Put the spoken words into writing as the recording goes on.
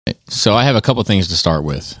So I have a couple things to start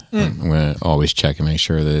with. I'm going to always check and make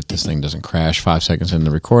sure that this thing doesn't crash 5 seconds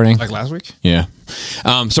into recording. Like last week? Yeah.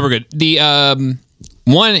 So we're good. The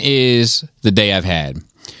one is the day I've had.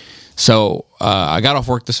 So I got off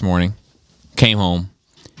work this morning, came home,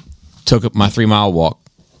 took my 3-mile walk,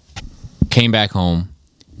 came back home,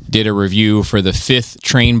 did a review for the 5th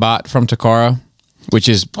train bot from Takara, which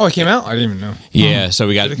is... Oh, it came out? I didn't even know. Yeah, so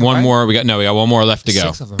we got one more. We got one more left to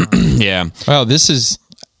go. 6 of them. Yeah. Wow, is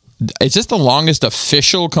this the longest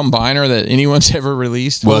official combiner that anyone's ever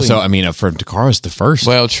released? Well, Holy- so, I mean, for Takara's the first.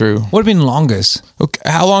 Well, true. What have been longest? Okay,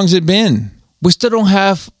 how long's it been? We still don't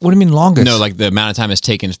have... What do you mean longest? No, like the amount of time it's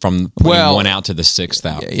taken from putting one out to the 6th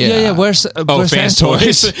out. Yeah. Where's Fans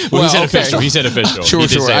Toys? Well, he said okay. official. He said official. Sure, He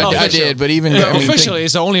did sure. say I official. did, but even... Yeah, I mean, officially,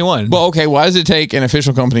 it's the only one. well, okay, why does it take an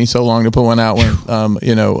official company so long to put one out when,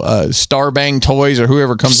 Starbang Toys or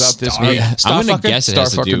whoever comes out this week? I'm going to guess it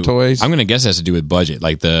has to do. Toys. I'm going to guess it has to do with budget.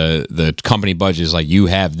 Like the company budget is like you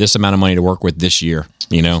have this amount of money to work with this year.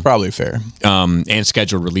 Probably fair. And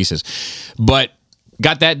scheduled releases, but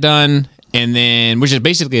got that done. And then, which is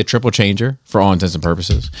basically a triple changer for all intents and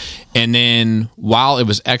purposes. And then while it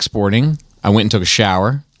was exporting, I went and took a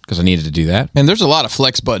shower because I needed to do that. And there's a lot of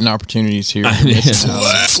flex button opportunities here.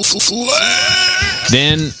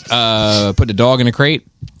 Then put the dog in a crate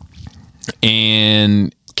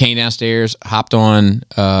and came downstairs, hopped on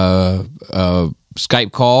a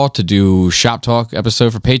Skype call to do Shop Talk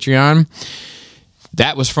episode for Patreon.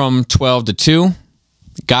 That was from 12 to 2.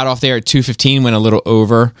 Got off there at 2:15, went a little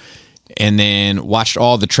over. And then watched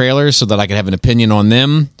all the trailers so that I could have an opinion on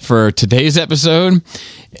them for today's episode.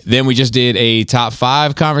 Then we just did a top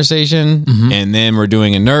 5 conversation, and then we're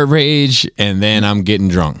doing a nerd rage, and then I'm getting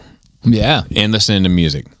drunk yeah. and listening to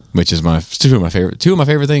music, which is two of my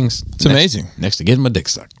favorite things. It's amazing. Next to getting my dick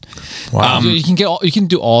sucked. Wow. You can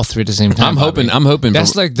do all 3 at the same time. I'm hoping.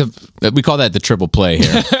 That's like the... We call that the triple play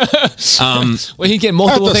here. Well, you get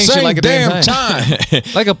multiple things you like at the same time.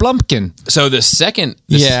 Like a Blumpkin. So the second,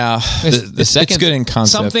 the second, it's good in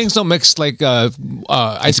concept. Some things don't mix like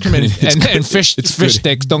ice cream and fish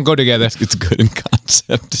sticks don't go together. it's good in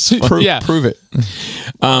concept. It's fun. Prove it.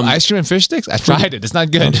 Ice cream and fish sticks? I tried it. It's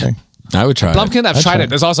not good. Okay. I would try Blumpkin, I've tried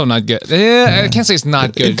it. It's also not good. Yeah, I can't say it's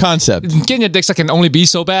not good. In concept. Getting your dick sucked can only be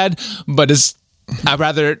so bad, but I'd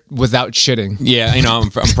rather it without shitting. Yeah, I'm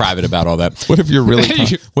private about all that. What if you're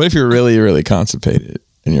really, really constipated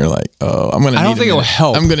and you're like, oh, I'm going to I don't think it will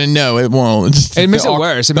help. I'm going to know it won't. It makes it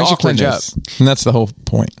worse. It makes you clench up. And that's the whole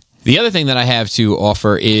point. The other thing that I have to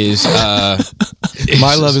offer is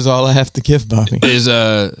my love is all I have to give, Bobby. Is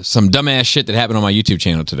some dumbass shit that happened on my YouTube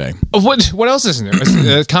channel today. What else is in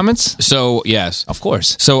there? Comments? So yes, Of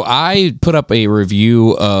course. so I put up a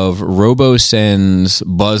review of RoboSen's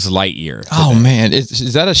Buzz Lightyear. Oh man,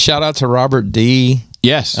 is that a shout out to Robert D?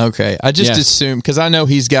 Yes. Okay, I just Yes. assumed because I know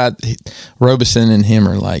he's got Robeson and him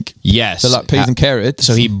are like Yes. they're like peas and carrots.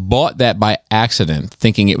 So he bought that by accident,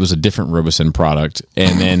 thinking it was a different Robeson product,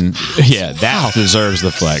 and then that deserves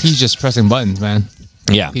the flex. He's just pressing buttons, man.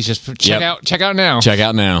 Yeah. He's just check out now. Check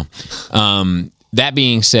out now. That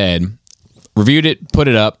being said, reviewed it, put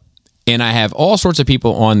it up, and I have all sorts of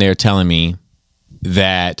people on there telling me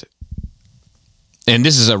that, and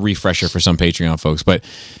this is a refresher for some Patreon folks, but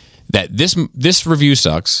that this review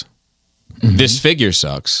sucks, this figure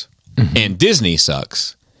sucks, and Disney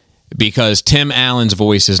sucks because Tim Allen's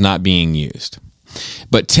voice is not being used.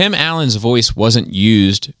 But Tim Allen's voice wasn't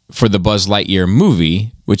used for the Buzz Lightyear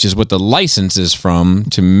movie, which is what the license is from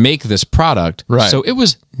to make this product. Right. So it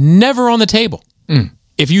was never on the table.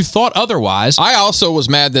 If you thought otherwise, I also was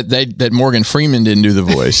mad that Morgan Freeman didn't do the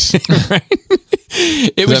voice.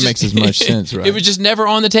 That makes as much sense, right? It was just never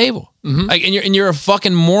on the table. Like, and you're a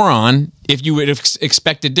fucking moron if you would have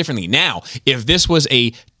expected differently. Now, if this was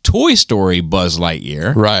a Toy Story Buzz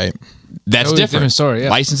Lightyear, Right. that's Totally different. different story, yeah.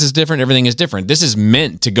 License is different. Everything is different. This is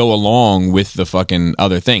meant to go along with the fucking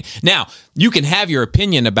other thing. Now, you can have your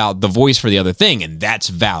opinion about the voice for the other thing, and that's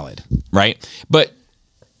valid, right? But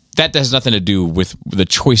that has nothing to do with the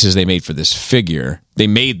choices they made for this figure. They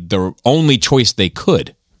made the only choice they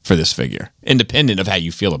could for this figure, independent of how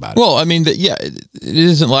you feel about it. Well, I mean, it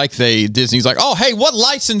isn't like Disney's like, oh, hey, what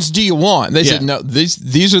license do you want? They said, no, this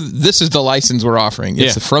is the license we're offering.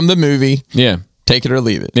 It's from the movie. Yeah. Take it or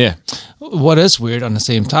leave it. Yeah. What is weird on the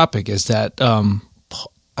same topic is that I'm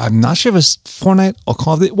not sure if it's Fortnite or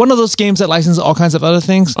Call of Duty. One of those games that license all kinds of other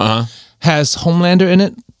things has Homelander in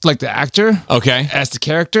it, like the actor, Okay. as the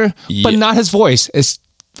character, Yeah. but not his voice.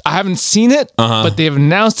 I haven't seen it, but they've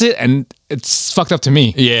announced it, and it's fucked up to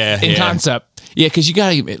me. Yeah. in concept. Yeah, because you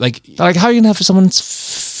gotta like Like, how are you gonna have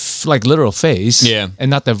someone's like literal face, and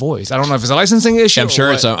not their voice. I don't know if it's a licensing issue. I'm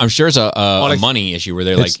sure it's a money issue where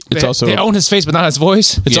they're like it's also they own his face but not his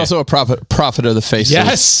voice. It's also a profit of the face.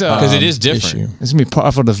 Yes, because it is different. Issue. It's gonna be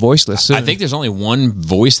profit of the voiceless. Soon. I think there's only one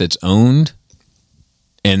voice that's owned,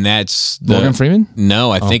 and that's Morgan Freeman.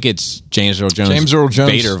 No, I think it's James Earl Jones. James Earl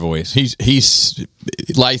Jones Vader voice. He's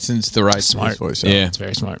licensed the rights to his voice. So. Yeah, it's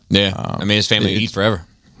very smart. Yeah, I mean his family will eat forever.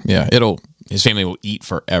 Yeah, his family will eat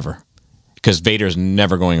forever because Vader's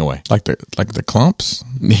never going away. Like the clumps.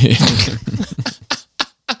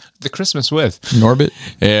 The Christmas with Norbit.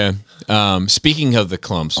 Yeah. Speaking of the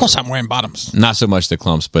clumps, of course I'm wearing bottoms. Not so much the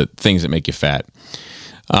clumps, but things that make you fat.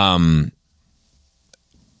 I've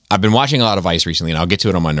been watching a lot of Vice recently, and I'll get to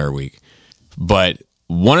it on my Nerd Week. But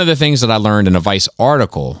one of the things that I learned in a Vice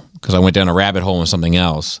article, because I went down a rabbit hole and something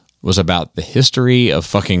else, was about the history of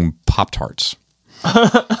fucking Pop-Tarts.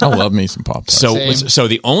 I love me some Pop-Tarts. So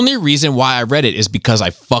the only reason why I read it is because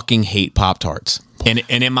I fucking hate Pop-Tarts. And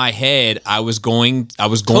in my head, I was going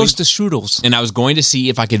close to strudels, and I was going to see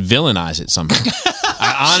if I could villainize it somehow.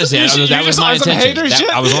 Honestly, that was my intention.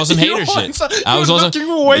 I was on some hater shit. I was on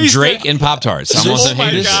some Drake and Pop-Tarts. I'm on some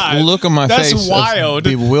hater shit. Look on my face. That's wild.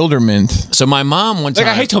 Bewilderment. So my mom one time.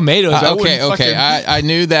 Like I hate tomatoes. Okay. I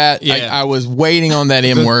knew that. Yeah. I was waiting on that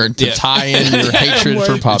M word to tie in your hatred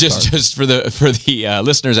for Pop-Tarts. Just for the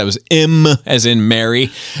listeners, that was M as in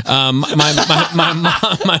Mary. My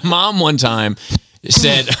mom one time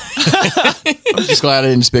said, I'm just glad I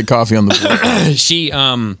didn't spit coffee on the floor.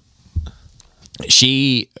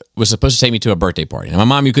 She was supposed to take me to a birthday party. Now, my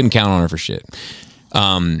mom, you couldn't count on her for shit.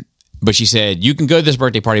 But she said, you can go to this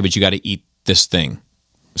birthday party, but you got to eat this thing,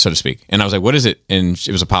 so to speak. And I was like, what is it? And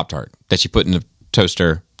it was a Pop-Tart that she put in the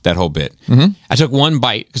toaster, that whole bit. Mm-hmm. I took one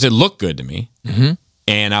bite because it looked good to me. Mm-hmm.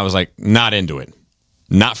 And I was like, not into it.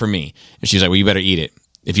 Not for me. And she's like, well, you better eat it.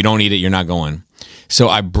 If you don't eat it, you're not going. So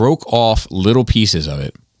I broke off little pieces of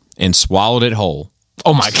it and swallowed it whole.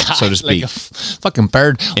 Oh my God, so to speak. Like a fucking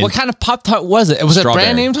bird. And what kind of Pop-Tart was it? Was it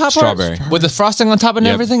brand name Pop-Tart? Strawberry. With the frosting on top and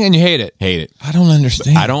everything, and you hate it? Hate it. I don't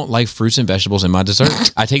understand. I don't like fruits and vegetables in my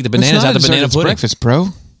dessert. I take the bananas out of the banana pudding. Breakfast, bro.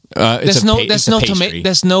 There's no tomato.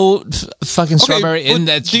 There's no fucking strawberry in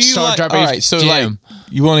that strawberry all right, so jam. Like,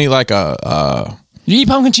 you want to eat like a... You eat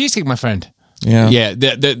pumpkin cheesecake, my friend. Yeah.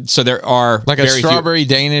 Yeah. So there are like a strawberry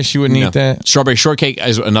Danish. You wouldn't eat that. Strawberry shortcake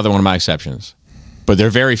is another one of my exceptions, but they're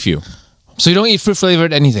very few. So you don't eat fruit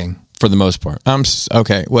flavored anything for the most part.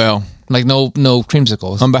 Okay. Well, like no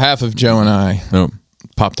creamsicles. On behalf of Joe and I, no.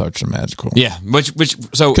 Pop-Tarts are magical. Yeah, which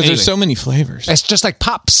so because there's so many flavors. It's just like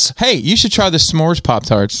Pops. Hey, you should try the s'mores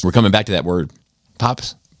Pop-Tarts. We're coming back to that word.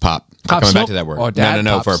 Pops. Pop. We're coming back to that word. Oh,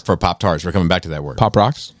 no. For Pop-Tarts, we're coming back to that word. Pop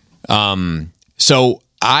Rocks. So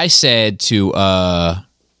I said to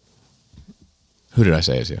who did I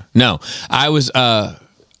say it to? No, I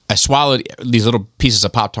swallowed these little pieces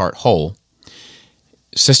of Pop-Tart whole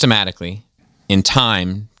systematically in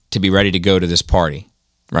time to be ready to go to this party,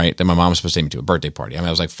 right? That my mom was supposed to take me to a birthday party. I mean, I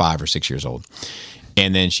was like 5 or 6 years old.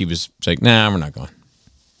 And then she was like, nah, we're not going.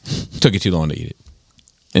 Took you too long to eat it.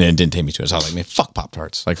 And then didn't take me to it. So I was like, man, fuck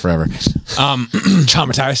Pop-Tarts, like forever.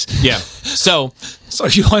 Traumatized. Yeah. So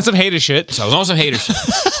you want some hater shit. So I was on some hater shit.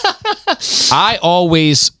 I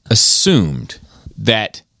always assumed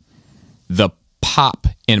that the pop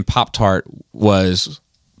in Pop-Tart was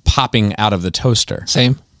popping out of the toaster.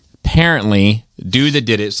 Same. Apparently, dude that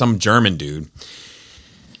did it, some German dude,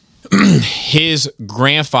 his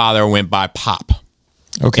grandfather went by Pop.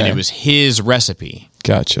 Okay. And it was his recipe.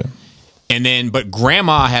 Gotcha. And then, but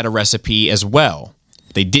grandma had a recipe as well.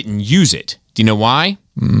 They didn't use it. Do you know why?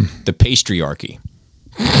 The patriarchy.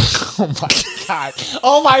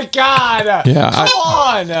 Oh my God. Yeah. Come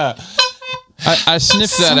on. I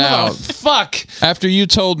sniffed that out. Fuck. After you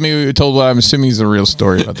told what I'm assuming is a real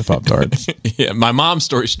story about the Pop-Tarts. Yeah, my mom's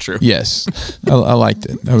story's true. Yes. I liked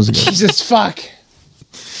it. That was good. Jesus fuck.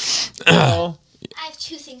 I have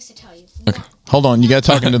 2 things to tell you. Okay. Hold on. You got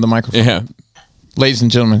to talk into the microphone. Yeah. Ladies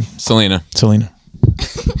and gentlemen. Selena.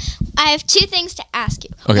 I have 2 things to ask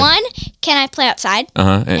you. Okay. 1, can I play outside?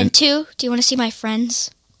 Uh-huh. And 2, do you want to see my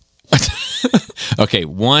friends? Okay.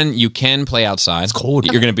 1, you can play outside. It's cold.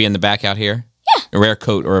 You're going to be in the back out here? Yeah. Wear a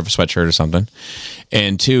coat or a sweatshirt or something.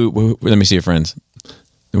 And 2, let me see your friends.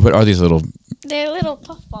 What are these little... They're little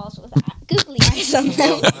puffballs with googly eyes on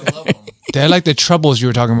them. I love them. They're like the troubles you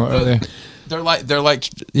were talking about earlier. They're like,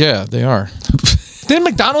 yeah, they are. Didn't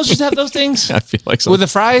McDonald's used to have those things? I feel like so. With the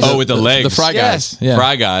fries? Oh, with the legs. The Fry Guys. Yes. Yeah.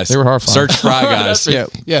 Fry Guys. They were horrifying. Search Fry Guys. Yeah.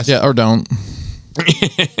 Yes. Yeah, or don't.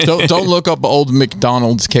 Don't look up old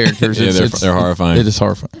McDonald's characters. Yeah, they're horrifying. It is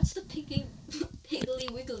horrifying. It's the Piggly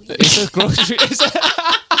Wiggly. It's a grocery.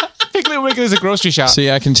 Piggly Piggly Wiggly is a grocery shop. See,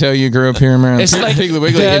 I can tell you grew up here in Maryland. It's like Piggly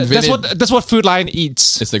Wiggly invented. that's what Food Lion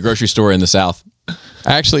eats. It's the grocery store in the South.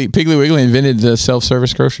 Actually, Piggly Wiggly invented the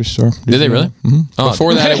self-service grocery store. Did they really? Mm-hmm.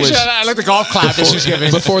 Before that, it was. I like the golf clap that she's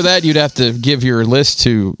giving. Before that, you'd have to give your list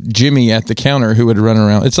to Jimmy at the counter, who would run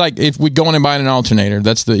around. It's like if we go in and buy an alternator.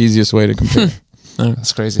 That's the easiest way to compare.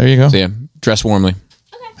 That's crazy. There you go. So yeah, dress warmly.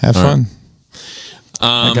 Have fun.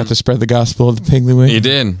 I got to spread the gospel of the Piggly Wiggly. You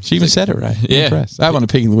did. She even said it right. I'm Yeah. impressed. I want a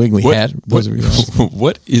Piggly Wiggly hat. Those of you who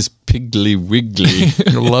What is Piggly Wiggly?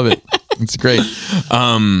 You'll love it. It's great.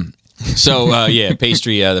 So yeah,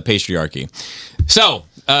 pastry, the patriarchy. So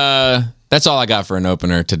that's all I got for an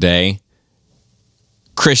opener today.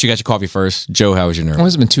 Chris, you got your coffee first. Joe, how was your nerd?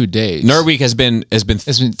 It's been 2 days. Nerd week has been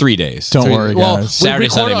 3 days. Don't worry, Well, guys. we Saturday,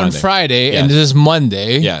 recorded Sunday, on Monday. Friday, Yes. and this is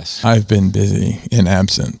Monday. Yes. I've been busy in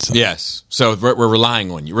absence. So- Yes. So we're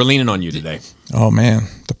relying on you. We're leaning on you today. Oh man,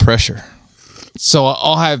 the pressure. So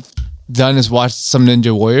all I've done is watch some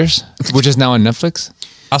Ninja Warriors, which is now on Netflix.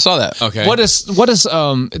 I saw that. Okay. What is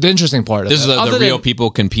the interesting part of This is it? the Other real than people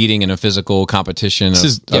competing in a physical competition. This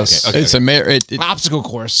is Yes. Okay. It's a obstacle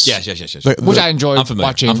course. Yes. Which I enjoy I'm familiar.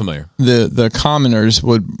 watching. I'm familiar. the commoners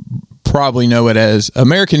would probably know it as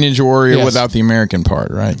American Ninja Warrior Yes. without the American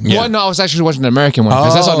part, right? Yeah. Well, no, I was actually watching the American one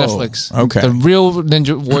because that's on Oh, Netflix. okay. The real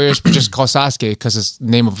Ninja Warriors, which is called Sasuke because it's the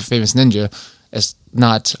name of a famous ninja, is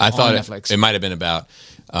not I thought on Netflix. it might have been about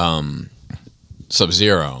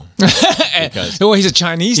Sub-Zero. Because Oh, he's a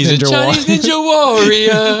Chinese he's ninja. a Chinese ninja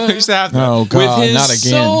warrior. He used to have Oh with God, his not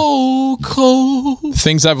again. so cold.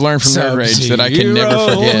 Things I've learned from Nerd Rage that I can never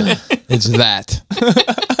Sub-Zero. forget. It's that.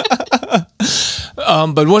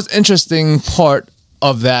 But what's interesting part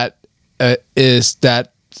of that is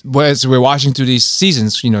that as we're watching through these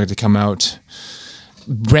seasons, they come out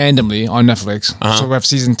randomly on Netflix. So we have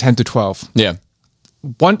season 10 to 12. Yeah.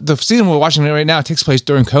 The season we're watching right now takes place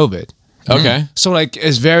during COVID. Okay. So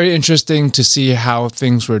it's very interesting to see how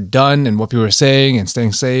things were done and what people were saying and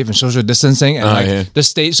staying safe and social distancing and yeah. the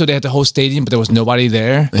state. So they had the whole stadium, but there was nobody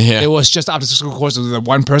there. Yeah. It was just obstacle course. It was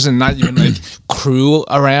one person, not even crew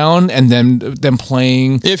around, and then them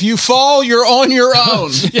playing. If you fall, you're on your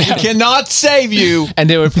own. We cannot save you. And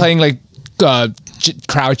they were playing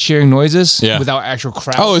crowd cheering noises Yeah. without actual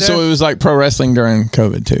crowd. Oh, there. so it was like pro wrestling during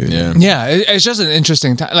COVID too. Yeah. Yeah, it's just an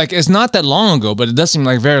interesting time. It's not that long ago, but it does seem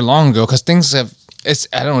like very long ago because things have.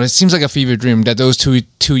 I don't know. It seems like a fever dream that those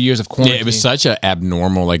two years of quarantine. Yeah, it was such an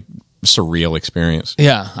abnormal, surreal experience.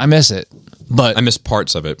 Yeah, I miss it, but I miss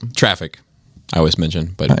parts of it. Traffic, I always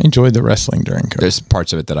mention, but I enjoyed the wrestling during COVID. there's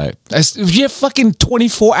parts of it that I. you have fucking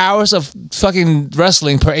 24 hours of fucking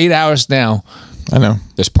wrestling per 8 hours now. I know.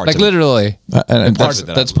 There's parts of it literally. And parts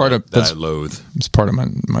that's that part of that that's I loathe. it's part of my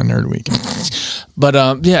nerd week. But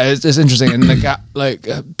yeah, it's interesting, and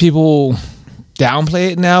people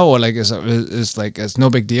downplay it now, or it's no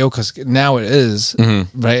big deal because now it is,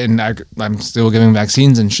 right? And I'm still giving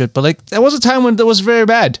vaccines and shit, but there was a time when that was very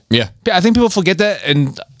bad. Yeah. I think people forget that,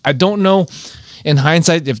 and I don't know in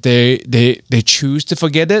hindsight if they choose to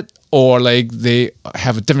forget it or they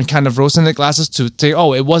have a different kind of rose in their glasses to say,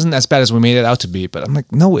 oh, it wasn't as bad as we made it out to be. But I'm like,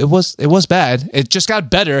 no, it was bad. It just got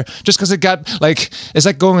better just because it got it's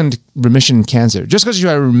like going into remission in cancer. Just because you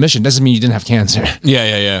had a remission doesn't mean you didn't have cancer.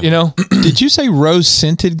 Yeah. You know? Did you say rose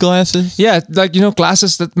scented glasses? Yeah,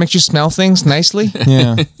 glasses that make you smell things nicely.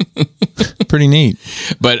 Yeah. Pretty neat.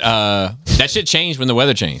 But that shit changed when the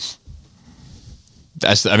weather changed.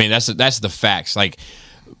 That's the facts.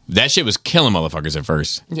 That shit was killing motherfuckers at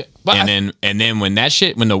first. Yeah, but and then when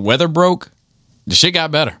the weather broke, the shit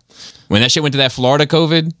got better. When that shit went to that Florida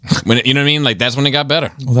COVID, you know what I mean? That's when it got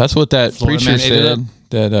better. Well, that's what that Florida preacher man ate it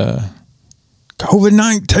said. That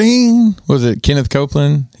COVID-19 was it Kenneth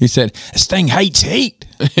Copeland? He said this thing hates heat.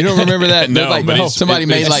 You don't remember that? No, but somebody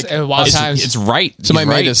made Wild Times. It's right. somebody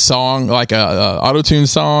He's made right. a song like a auto-tune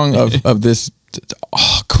song of this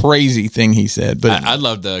crazy thing he said. But I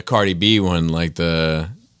love the Cardi B one, the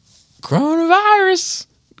coronavirus.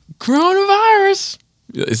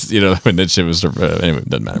 It's, when that shit was anyway, it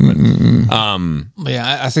doesn't matter. But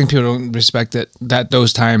yeah, I think people don't respect it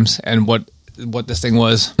those times and what this thing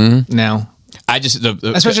was now. I just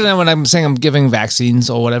Especially now when I'm saying I'm giving vaccines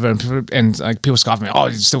or whatever, and people scoff at me. Oh,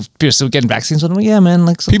 people still getting vaccines? I'm like, yeah, man.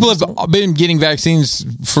 people have been getting vaccines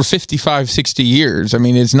for 55, 60 years. I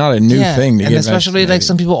mean, it's not a new thing to and get especially vaccinated.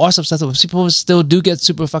 some people are susceptible. People still do get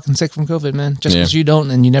super fucking sick from COVID, man. Just because you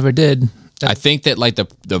don't and you never did. I think that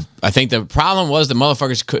I think the problem was the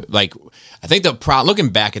motherfuckers could looking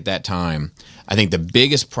back at that time, I think the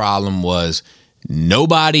biggest problem was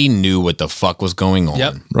nobody knew what the fuck was going on.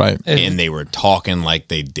 Yep. Right. And they were talking like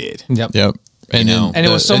they did. Yep. Yep. And you know, And it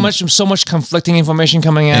was so much conflicting information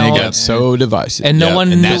coming out. and it got so divisive. and no Yeah,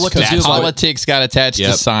 one and knew that's what to because do. about it. Politics got attached to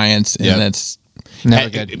Yep. science, and Yep. that's Never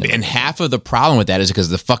good. And half of the problem with that is because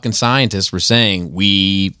the fucking scientists were saying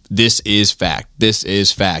this is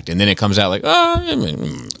fact, and then it comes out like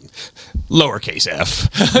lowercase f.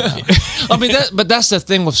 I mean, but that's the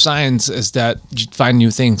thing with science is that you find new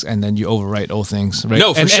ththings and then you overwrite old things, right?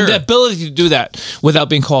 No, for sure. And the ability to do that without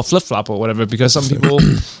being called flip flop or whatever, because some people.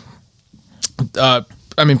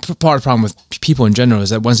 I mean, part of the problem with people in general is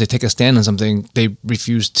that once they take a stand on something, they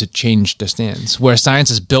refuse to change their stance. Where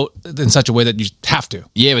science is built in such a way that you have to.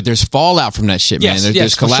 Yeah, but there's fallout from that shit, man. Yes, There's, yes,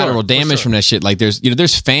 there's for sure, collateral for damage sure. from that shit. Like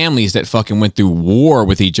there's families that fucking went through war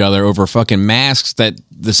with each other over fucking masks that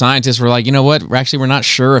the scientists were like, you know what? We're not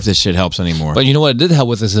sure if this shit helps anymore. But you know what it did help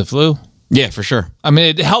with is the flu. yeah, for sure. I mean,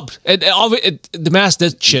 it helped. The mask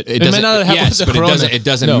did shit. It may doesn't. not help Yes, with the but corona. it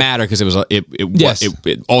doesn't No. matter because Yes.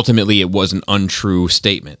 it ultimately it was an untrue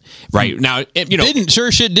statement. Right now,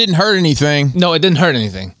 shit didn't hurt anything. No, it didn't hurt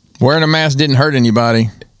anything. Wearing a mask didn't hurt anybody.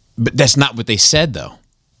 but that's not what they said though.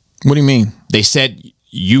 What do you mean? They said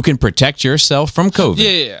you can protect yourself from COVID.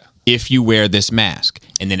 Yeah. If you wear this mask,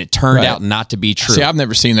 and then it turned Right. out not to be true. See, I've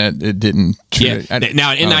never seen that. It didn't. Yeah.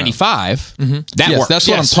 Now in '95, that Yes, worked. that's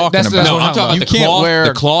what I'm talking That's- about. that's No, what I'm talking You about the can't cloth, wear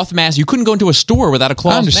the cloth mask. You couldn't go into a store without a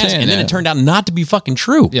cloth mask, understand and then that. it turned out not to be fucking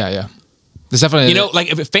true. Yeah. There's definitely You know,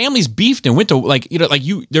 like if families beefed and went to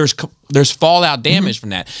there's fallout damage from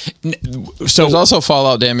that. So There's also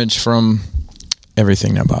fallout damage from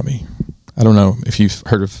everything now, Bobby. I don't know if you've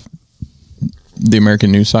heard of the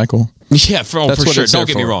American news cycle. yeah, for That's what sure. it's Don't there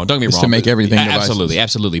get me for. wrong. Don't get me It's wrong. to make everything divisive.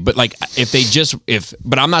 absolutely. But like,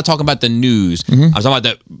 but I'm not talking about the news. I'm talking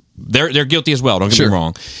about they're guilty as well. Don't get Sure. me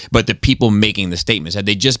wrong. But the people making the statements, had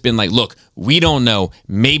they just been like, look, we don't know.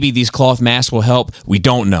 Maybe these cloth masks will help. We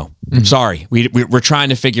don't know. Sorry, we're trying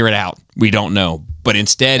to figure it out. We don't know. But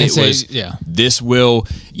instead, it was this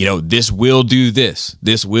will do this.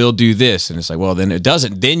 This will do this, and it's like, well, then it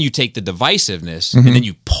doesn't. Then you take the divisiveness and then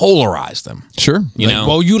you polarize them. Sure. You know,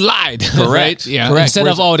 well, you lied. Correct. Right? Yeah. Correct. Instead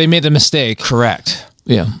Whereas- of, they made a mistake. correct.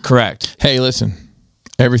 Yeah. Correct. Hey, listen.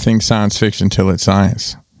 Everything's science fiction till it's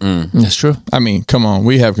science. That's true. I mean, come on.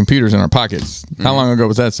 We have computers in our pockets. How long ago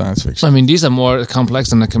was that science fiction? I mean, these are more complex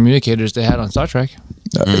than the communicators they had on Star Trek.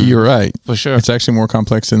 You're right. For sure. It's actually more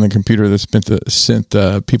complex than the computer that sent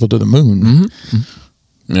people to the moon.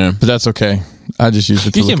 Yeah. But that's okay. I just use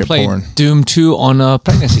it to You look can at play porn. Doom 2 on a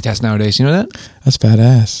pregnancy test nowadays. You know that? That's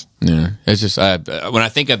badass. Yeah, it's just when I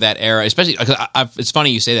think of that era, especially it's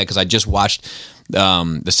funny you say that because I just watched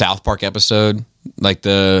the South Park episode, like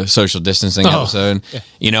the social distancing episode. yeah.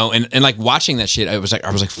 You know, and like watching that shit, I was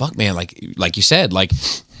like, fuck, man, like you said, like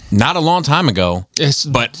not a long time ago,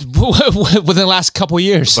 but within the last couple of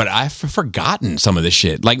years. but I've forgotten some of this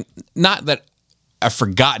shit. Like not that I've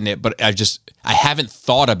forgotten it, but I haven't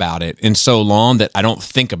thought about it in so long that I don't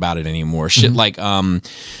think about it anymore. Shit like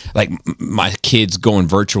my kids going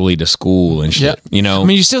virtually to school and shit. You know, I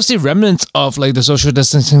mean, you still see remnants of like the social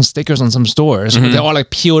distancing stickers on some stores. They're all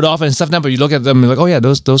like peeled off and stuff now, but you look at them and you're like, oh yeah,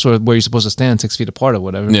 those were where you're supposed to stand 6 feet apart or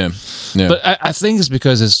whatever. yeah. But I think it's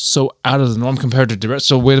because it's so out of the norm compared to direct.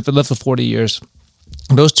 So we lived for 40 years.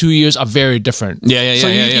 Those 2 years are very different. Yeah. So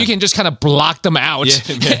yeah. you can just kind of block them out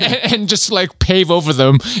Yeah. and just like pave over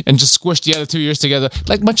them and just squish the other 2 years together,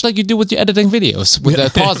 much like you do with your editing videos with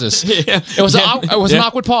the pauses. It was an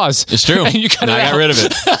awkward pause. It's true. And you cut And it I got out. rid of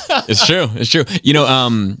it. It's true. You know,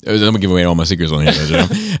 I'm gonna give away all my secrets on here. You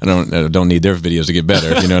know? I don't need their videos to get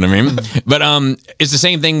better. You know what I mean? But it's the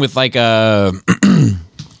same thing with like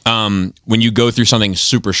when you go through something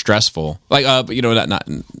super stressful, like not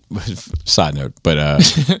side note, but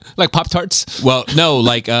Like Pop-Tarts. well, no,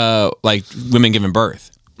 like women giving birth.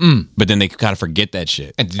 But then they kind of forget that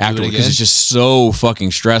shit And do it afterwards because again? it's just so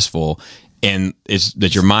fucking stressful, and it's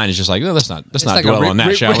that your mind is just like, no, let's not Like dwell on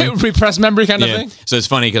that, shall we? Repressed memory kind of Yeah. thing. So it's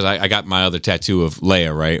funny because I got my other tattoo of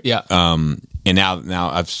Leia, right? Yeah. And now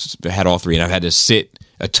I've had all three, and I've had to sit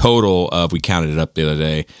a total of, we counted it up the other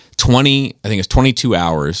day, 22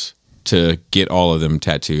 hours to get all of them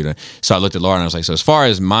tattooed. So I looked at Laura and I was like, so as far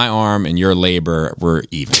as my arm and your labor, we're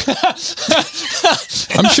even.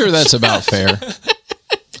 I'm sure that's about fair.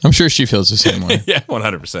 I'm sure she feels the same way. Yeah,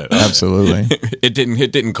 100%. Absolutely. It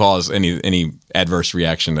didn't cause any adverse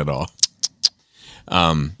reaction at all.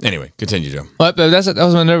 Anyway, continue, Joe. But that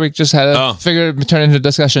was my nerve. We just had a figure turn into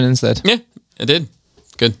discussion instead. Yeah, it did.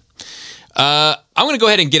 Good. I'm going to go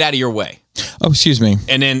ahead and get out of your way. Oh, excuse me.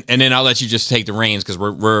 And then I'll let you just take the reins because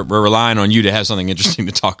we're relying on you to have something interesting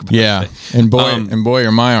to talk about. Yeah. And boy,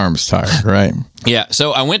 are my arms tired, right? Yeah.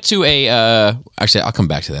 So I went to actually, I'll come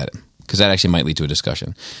back to that because that actually might lead to a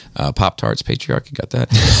discussion. Pop-Tarts, patriarchy, got that?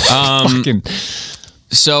 Fucking-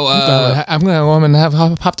 So, I'm gonna go home and have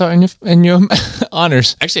Pop Tart in your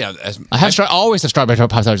honors. actually, I always have strawberry Pop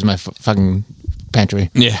Tarts in my fucking pantry.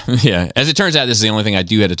 yeah. As it turns out, this is the only thing I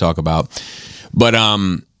do have to talk about. But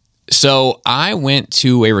so I went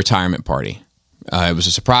to a retirement party. It was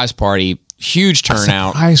a surprise party, huge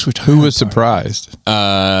turnout. Who was surprised?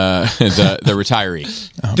 The retiree.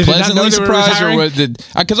 Did they not know Pleasantly they were surprised, or retiring?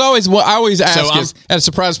 what? Because I always ask I'm- is, at a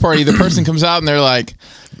surprise party, the person comes out and they're like,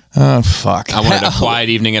 "Oh fuck, I wanted a quiet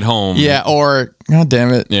evening at home. yeah," or "God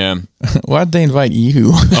damn it, Yeah. why'd they invite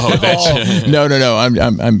you?" Oh, that's no.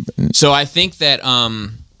 I'm So I think that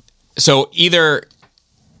so either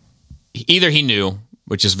he knew,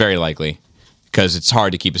 which is very likely because it's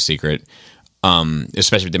hard to keep a secret,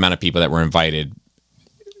 especially with the amount of people that were invited.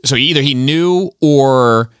 So either he knew,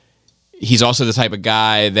 or he's also the type of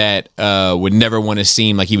guy that would never want to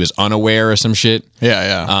seem like he was unaware or some shit.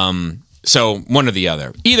 yeah. So one or the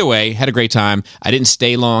other. Either way, had a great time. I didn't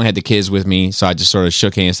stay long, had the kids with me, so I just sort of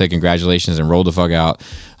shook hands, said congratulations, and rolled the fuck out.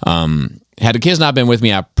 Had the kids not been with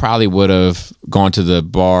me, I probably would have gone to the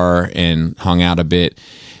bar and hung out a bit.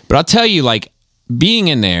 But I'll tell you, like, being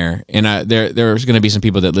in there, and there's going to be some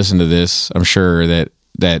people that listen to this, I'm sure,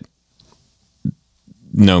 that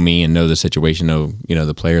know me and know the situation, know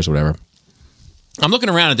the players, whatever. I'm looking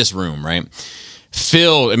around at this room, right?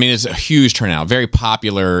 Filled, I mean, it's a huge turnout, very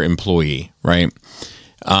popular employee, right?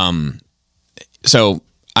 So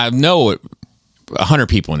I know 100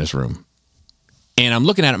 people in this room, and I'm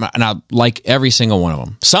looking at them, and I like every single one of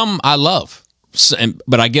them. Some I love,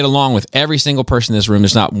 but I get along with every single person in this room.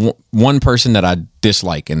 There's not one person that I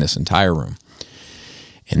dislike in this entire room.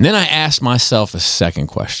 And then I asked myself a second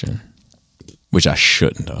question, which I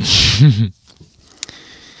shouldn't have.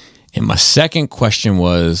 And my second question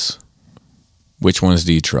was, which ones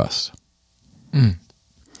do you trust? And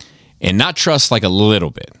not trust like a little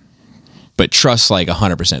bit, but trust like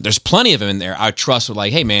 100%. There's plenty of them in there I trust with,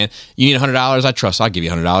 like, hey, man, you need $100? I trust. I'll give you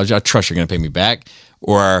 $100. I trust you're going to pay me back.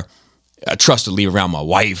 Or I trust to leave around my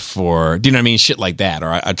wife, or, do you know what I mean? Shit like that. Or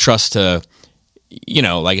I trust to,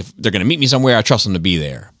 like, if they're going to meet me somewhere, I trust them to be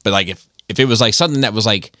there. But, like, if it was like something that was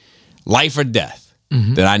like life or death,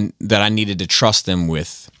 that I needed to trust them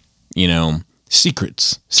with,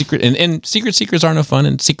 secrets, and secrets are no fun,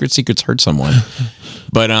 and secrets hurt someone.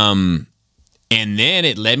 But and then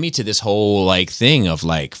it led me to this whole like thing of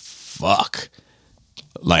like, fuck,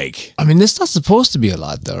 like, I mean, this not supposed to be a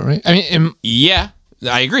lot, though, right? I mean, yeah,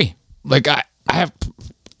 I agree. like I have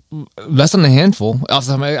less than a handful.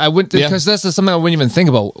 Also, I wouldn't, because that's something I wouldn't even think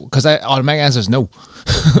about, because I automatic answer is no.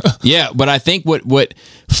 Yeah, but I think what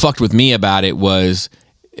fucked with me about it was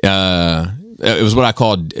it was what I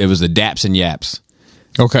called, it was the daps and yaps.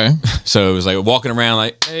 Okay. So it was like walking around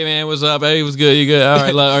like, hey, man, what's up? Hey, what's good? You good? All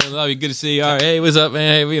right, love you. Good to see you. All right, hey, what's up,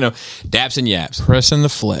 man? Hey, daps and yaps. Press in the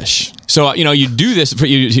flesh. So you do this for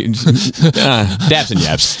you daps and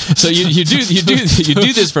yaps. So you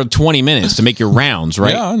do this for 20 minutes to make your rounds,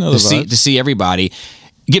 right? Yeah, I know to the see everybody.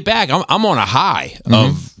 Get back. I'm on a high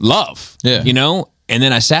of love. Yeah. And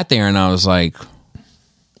then I sat there and I was like,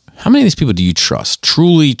 how many of these people do you trust?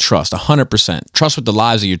 Truly trust, 100%. Trust with the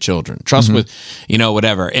lives of your children. Trust with,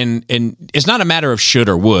 whatever. And it's not a matter of should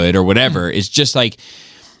or would or whatever. It's just like,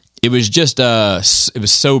 it was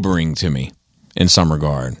sobering to me in some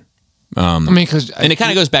regard. I mean, because And it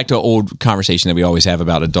kind of goes back to an old conversation that we always have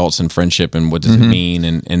about adults and friendship and what does it mean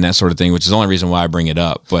and that sort of thing, which is the only reason why I bring it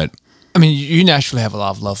up. But I mean, you naturally have a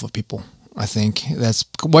lot of love for people. I think that's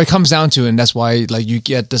what it comes down to, and that's why like you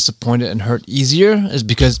get disappointed and hurt easier, is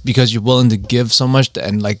because you're willing to give so much,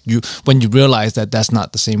 and like when you realize that that's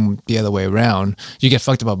not the same the other way around, you get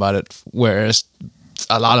fucked up about it. Whereas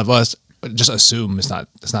a lot of us just assume it's not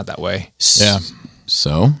that way. Yeah.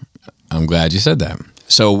 So I'm glad you said that.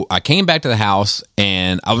 So I came back to the house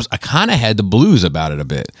and I kind of had the blues about it a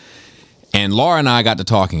bit, and Laura and I got to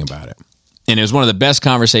talking about it, and it was one of the best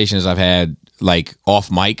conversations I've had, like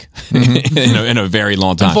off mic in a very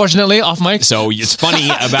long time. Unfortunately, off mic. So it's funny,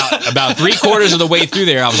 about 3/4 of the way through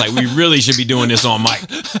there, I was like, we really should be doing this on mic.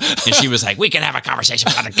 And she was like, we can have a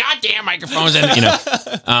conversation about the goddamn microphones,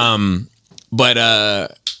 and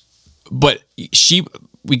but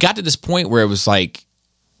we got to this point where it was like,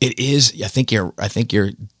 it is, I think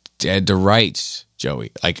you're dead to rights,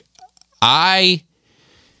 Joey. Like I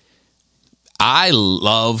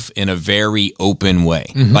love in a very open way.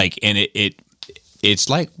 Like, and it's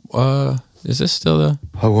like, is this still the?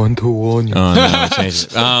 I want to warn you. Oh no, I changed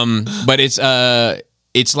it. But it's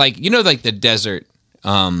like, like the desert.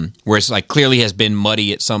 where it's like clearly has been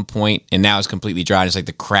muddy at some point and now it's completely dry. It's like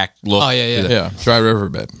the cracked look. Oh, yeah. Yeah, dry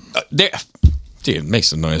riverbed. There, dude, make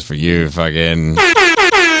some noise for you, fucking.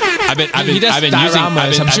 I've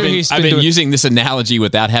been using this analogy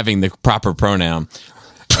without having the proper pronoun.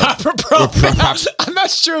 Proper pronoun. I'm not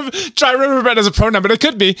sure if dry riverbed is a pronoun, but it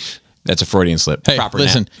could be. That's a Freudian slip. Hey, proper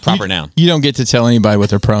listen, noun. Proper noun. You don't get to tell anybody what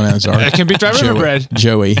their pronouns are. It can be dry riverbed.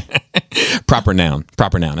 Joey. Proper noun,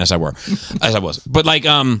 as I was. But like,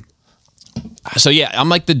 so yeah, I'm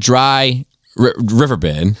like the dry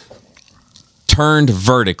riverbed turned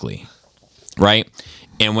vertically, right?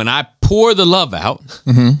 And when I pour the love out,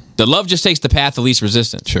 the love just takes the path of least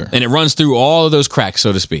resistance, Sure, and it runs through all of those cracks,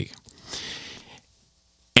 so to speak.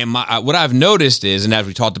 And what I've noticed is, and as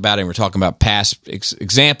we talked about it, and we're talking about past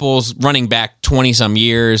examples, running back 20 some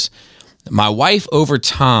years, my wife over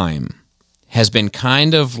time has been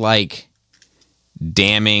kind of like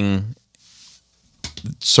damming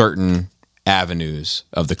certain avenues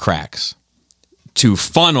of the cracks to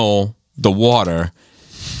funnel the water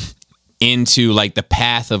into like the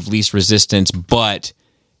path of least resistance, but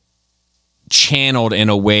channeled in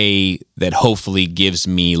a way that hopefully gives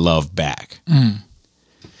me love back.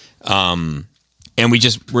 And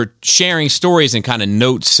we're sharing stories and kind of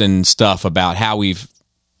notes and stuff about how we've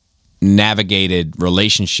navigated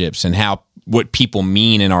relationships and what people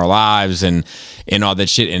mean in our lives and all that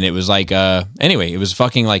shit. And it was like, anyway, it was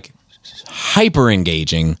fucking like hyper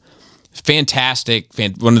engaging, fantastic.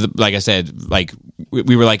 One of the, like I said, like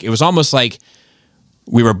we were like, it was almost like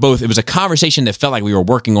we were both, it was a conversation that felt like we were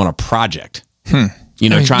working on a project. You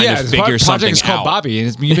know, trying to figure something out. Project is called Bobby,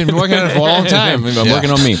 and you've been working on it for a long time. Working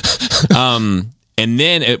on me. And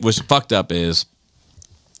then it was fucked up is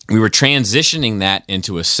we were transitioning that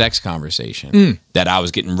into a sex conversation that I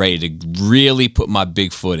was getting ready to really put my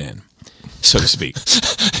big foot in, so to speak.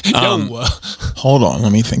 Hold on,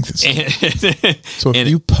 let me think this. So if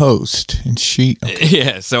you post and she... Okay.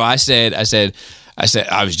 Yeah, so I said,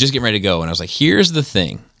 I was just getting ready to go, and I was like, here's the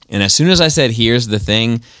thing. And as soon as I said, here's the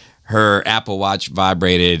thing, her Apple Watch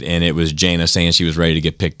vibrated, and it was Jaina saying she was ready to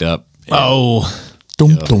get picked up. And,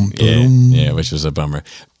 Dum, dum, dum. yeah, which was a bummer.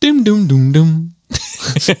 Doom, doom, doom, doom.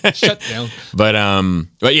 Shut down. But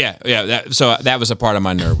yeah. So that was a part of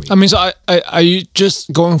my nerd week. I mean, so are you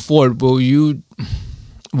just going forward? Will you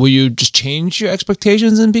just change your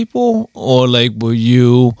expectations in people, or like will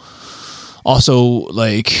you also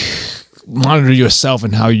like monitor yourself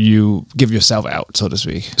and how you give yourself out, so to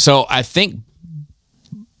speak? So I think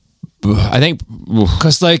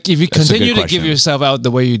because like if you continue to give yourself out the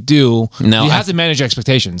way you do, you have to manage your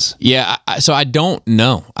expectations. Yeah, so I don't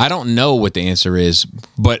know. I don't know what the answer is,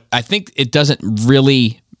 but I think it doesn't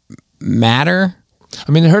really matter.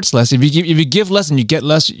 I mean, it hurts less if you give less and you get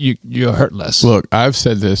less. You hurt less. Look, I've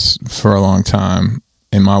said this for a long time,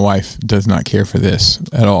 and my wife does not care for this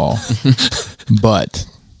at all. But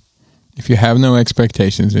if you have no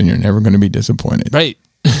expectations, then you're never going to be disappointed, right?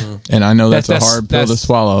 And I know that's a hard pill to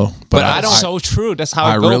swallow, but I don't. So true. That's how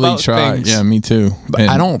I really about try. Things. Yeah, me too. But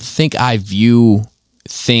I don't think I view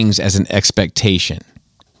things as an expectation.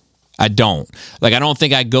 I don't. Like, I don't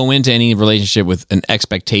think I go into any relationship with an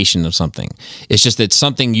expectation of something. It's just that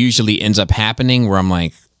something usually ends up happening where I'm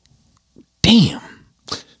like, damn,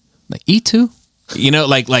 like E2, you know,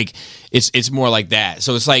 like it's more like that.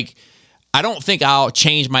 So it's like, I don't think I'll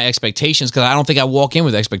change my expectations because I don't think I walk in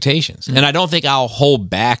with expectations. And I don't think I'll hold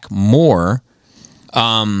back more.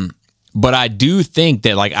 But I do think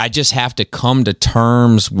that, like, I just have to come to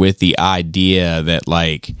terms with the idea that,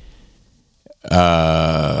 like,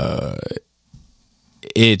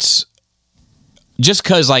 it's just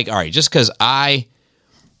because, like, all right, just because I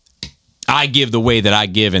give the way that I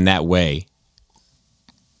give in that way.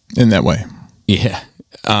 In that way. Yeah.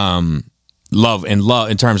 Love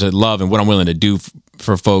in terms of love and what I'm willing to do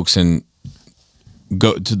for folks and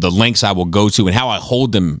go to the lengths I will go to and how I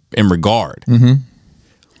hold them in regard. Mm-hmm.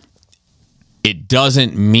 It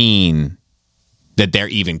doesn't mean that they're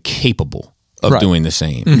even capable of doing the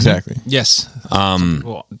same. Exactly. Yes.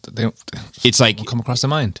 It's like come across the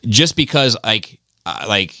mind just because like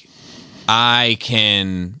I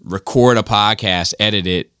can record a podcast, edit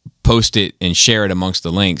it, post it, and share it amongst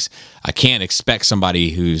the links. I can't expect somebody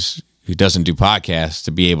who doesn't do podcasts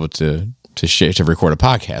to be able to record a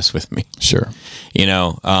podcast with me. Sure. You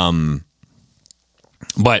know,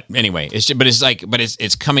 but anyway,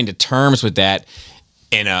 it's coming to terms with that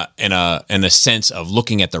in a sense of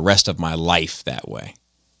looking at the rest of my life that way.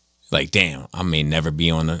 Like, damn, I may never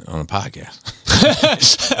be on a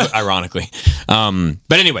podcast. Ironically.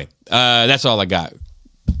 But anyway, that's all I got.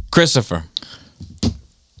 Christopher.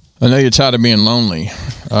 I know you're tired of being lonely.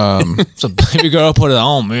 So baby girl, put it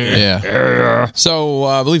on, man. Yeah. So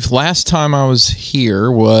I believe last time I was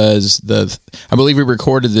here was I believe we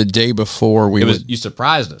recorded the day before we You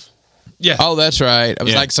surprised us Yeah. Oh, that's right. I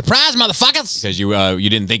was Yeah. like, surprise, motherfuckers. because you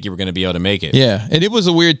didn't think you were going to be able to make it. Yeah. And it was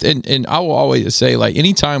a weird, and I will always say, like,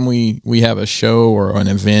 anytime we have a show or an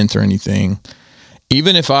event or anything,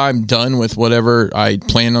 even if I'm done with whatever I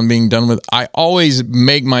plan on being done with, I always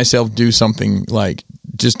make myself do something like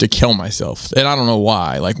just to kill myself. And I don't know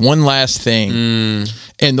why. Like one last thing.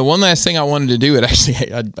 And the one last thing I wanted to do, it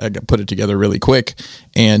actually, I put it together really quick.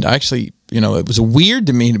 And actually, it was weird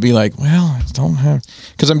to me to be like, well, I don't have,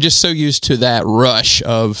 because I'm just so used to that rush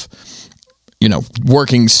of,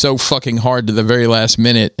 working so fucking hard to the very last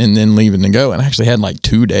minute and then leaving to go. And I actually had like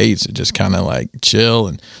 2 days to just kind of like chill.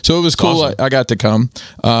 And so it was cool. Awesome. I got to come.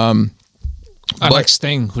 I like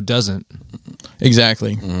Sting, who doesn't.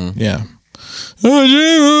 Exactly. Yeah.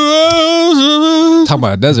 Talk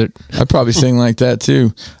about a desert. I'd probably sing like that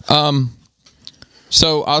too.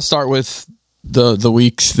 So I'll start with the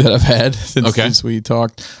weeks that I've had since we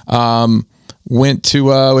talked. Went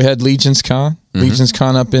to we had Legion's Con. Legion's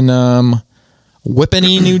Con up in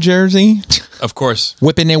Whippany, New Jersey. Of course.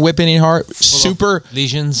 Whippany Heart. Super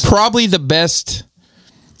Legions. Probably the best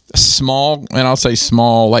small, and I'll say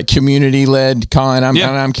small, like community led con.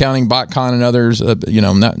 I'm counting BotCon and others.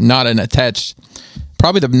 Not an attached.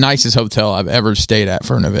 Probably the nicest hotel I've ever stayed at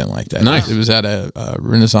for an event like that. Nice. It was at a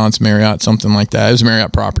Renaissance Marriott, something like that. It was a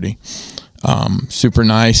Marriott property. Super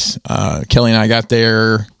nice. Kelly and I got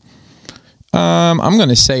there. I'm going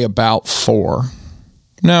to say about 4.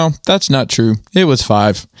 No, that's not true. It was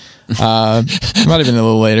 5. Might have been a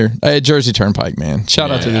little later. Jersey Turnpike, man.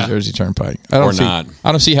 Shout out to the Jersey Turnpike. I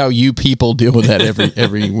don't see how you people deal with that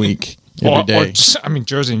every week, every day.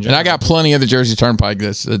 Jersey in general. And I got plenty of the Jersey Turnpike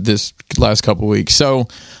this last couple of weeks. So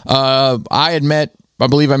I had met, I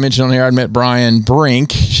believe I mentioned on here, I'd met Brian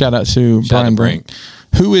Brink. Shout out to Brian Brink,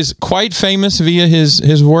 who is quite famous via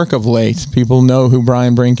his work of late. People know who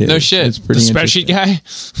Brian Brink is. No shit. It's pretty the spreadsheet guy.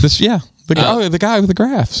 The guy with the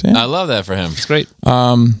graphs. Yeah. I love that for him. It's great.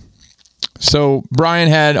 So Brian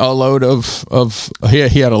had a load of he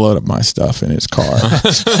had a load of my stuff in his car,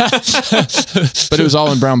 but it was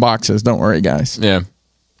all in brown boxes. Don't worry, guys. Yeah.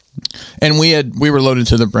 And we were loaded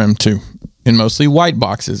to the brim too, in mostly white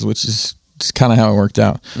boxes, which is kind of how it worked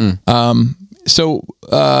out. So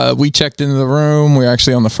we checked into the room. We were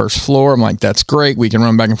actually on the first floor. I'm like, that's great. We can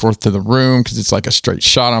run back and forth to the room because it's like a straight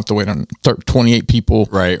shot. I don't have to wait on 28 people.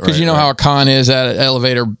 Right. Because you know how a con is at an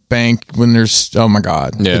elevator bank when there's, oh my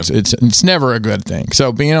God. Yeah. It's never a good thing.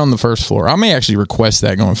 So being on the first floor, I may actually request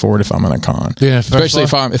that going forward if I'm in a con. Yeah, especially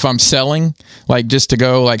if I'm selling, like just to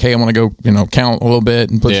go like, hey, I want to go, count a little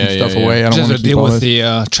bit and put some stuff away. I don't want to deal with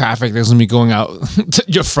the traffic that's going to be going out to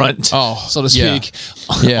your front, so to speak.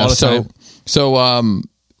 Yeah. All the time. So,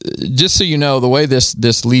 just so you know, the way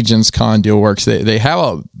this Legion's Con deal works, they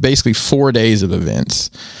have basically 4 days of events.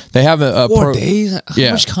 They have a 4 days.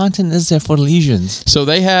 How much content is there for Legions? So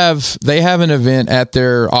they have an event at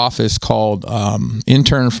their office called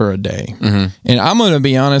Intern for a Day. And I'm going to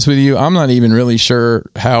be honest with you, I'm not even really sure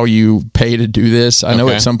how you pay to do this. I know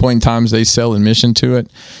at some point in times they sell admission to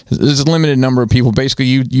it. There's a limited number of people. Basically,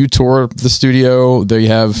 you tour the studio. They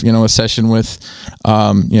have a session with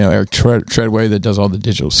Eric Treadway that does all the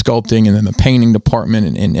digital sculpting, and then the painting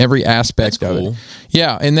department and every aspect of it.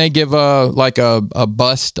 Yeah, and they give a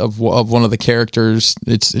bust of one of the characters.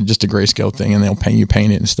 It's just a grayscale thing, and they'll paint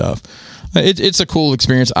it and stuff. It's a cool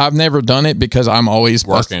experience. I've never done it because I'm always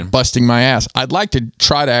busting my ass. I'd like to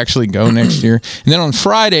try to actually go next year. And then on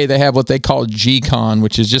Friday, they have what they call G-Con,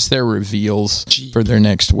 which is just their reveals for their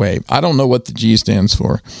next wave. I don't know what the G stands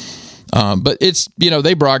for. But it's,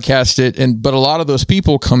 they broadcast it, but a lot of those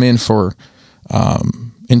people come in for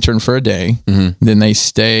Intern for a Day. Then they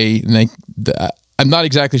stay, and I'm not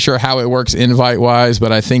exactly sure how it works invite wise,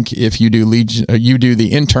 but I think if you do you do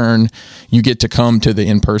the intern, you get to come to the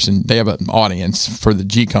in-person. They have an audience for the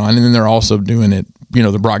G-Con, and then they're also doing it,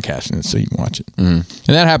 they're broadcasting it so you can watch it. And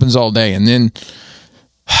that happens all day. And then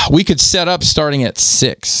we could set up starting at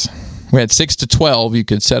 6. We had 6 to 12. You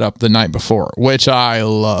could set up the night before, which I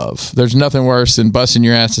love. There's nothing worse than busting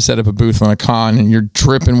your ass to set up a booth on a con and you're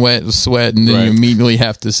dripping wet with sweat, and then you immediately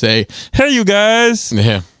have to say, "Hey, you guys."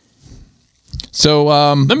 Yeah. So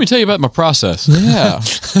let me tell you about my process. Yeah.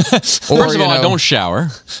 First of all, I don't shower.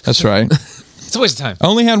 That's right. It's a waste of time. I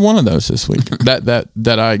only had one of those this week.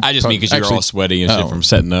 that I just mean because you were all sweaty and shit from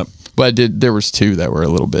setting up. But there was 2 that were a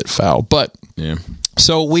little bit foul. But yeah.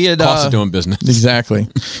 So we had Cost of doing business. Exactly.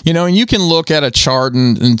 And you can look at a chart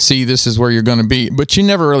and see this is where you're going to be, but you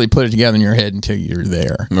never really put it together in your head until you're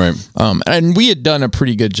there. Right. And we had done a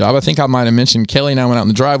pretty good job. I think I might have mentioned Kelly and I went out in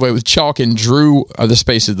the driveway with chalk and drew the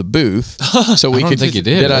space of the booth. So we I don't could think you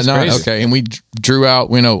did. Did That's I not? crazy. Okay. And we drew out,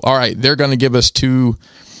 all right, they're going to give us two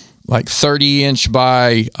 30-inch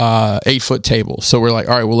by 8-foot tables. So we're like,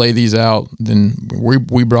 all right, we'll lay these out. Then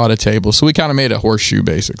we brought a table. So we kind of made a horseshoe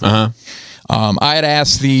basically. I had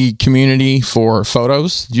asked the community for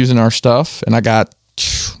photos using our stuff, and I got,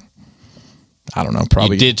 I don't know,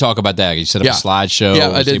 probably. You did talk about that. You set up a slideshow.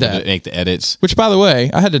 Yeah, I did able that. to make the edits. Which, by the way,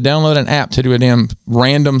 I had to download an app to do a damn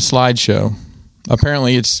random slideshow.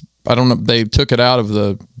 Apparently, I don't know, they took it out of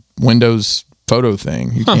the Windows photo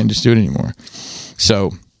thing. You can't just do it anymore.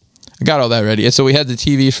 So I got all that ready. So we had the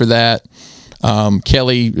TV for that.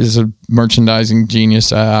 Kelly is a merchandising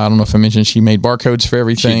genius. I don't know if I mentioned she made barcodes for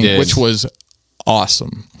everything, She did. which was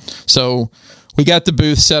awesome. So we got the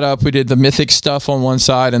booth set up. We did the mythic stuff on one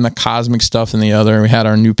side and the cosmic stuff in the other. We had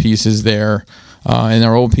our new pieces there and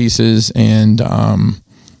our old pieces. And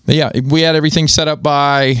but yeah, we had everything set up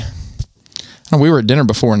by, we were at dinner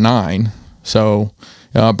before 9. So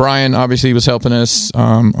Brian obviously was helping us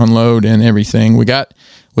unload and everything. We got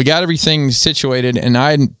everything situated, and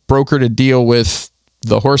I had brokered a deal with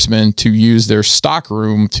the Horsemen to use their stock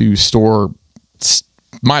room to store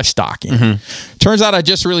my stocking. Turns out I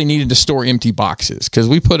just really needed to store empty boxes because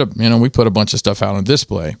we put a bunch of stuff out on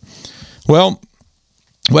display. Well,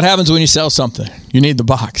 what happens when you sell something? You need the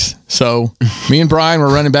box. So me and Brian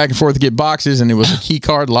were running back and forth to get boxes, and it was a key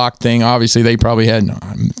card lock thing. Obviously, they probably had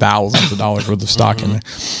thousands of dollars worth of stock in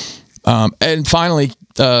there. And finally,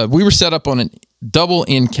 we were set up on a double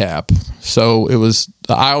end cap. So it was,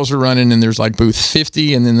 the aisles were running, and there's like booth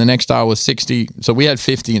 50, and then the next aisle was 60. So we had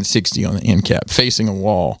 50 and 60 on the end cap facing a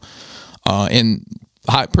wall. And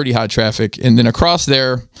pretty high traffic. And then across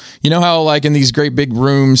there, you know how like in these great big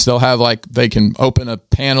rooms, they'll have like, they can open a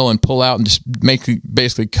panel and pull out and just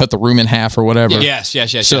basically cut the room in half or whatever. Yes. Like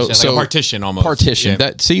So a partition almost. Partition. Yeah.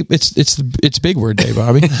 That, see, it's big word day,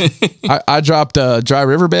 Bobby. I dropped a dry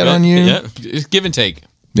riverbed on you. Yeah, it's give and take.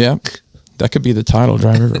 Yeah. That could be the title,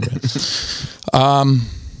 dry riverbed.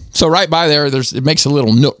 So right by there, it makes a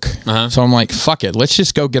little nook. So I'm like, fuck it. Let's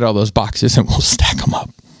just go get all those boxes and we'll stack them up.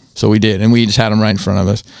 So we did, and we just had them right in front of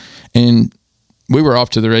us. And we were off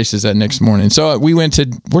to the races that next morning. So we went to,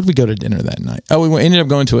 where did we go to dinner that night? Oh, we ended up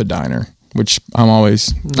going to a diner, which I'm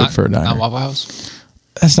always good for a diner. Not Waffle House?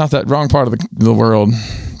 That's not that wrong part of the world.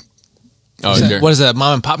 Oh, What is that,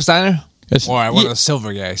 Mom and Pop's Diner? It's, Or one of the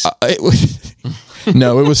silver guys?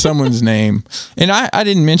 No, it was someone's name. And I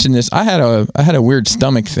didn't mention this. I had a weird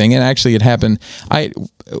stomach thing, and actually it happened. I'd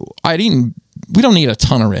eaten, we don't need a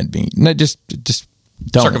ton of red meat. No, just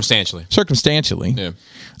don't. Circumstantially. Yeah.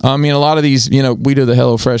 I mean, a lot of these, we do the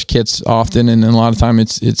HelloFresh kits often, and then a lot of time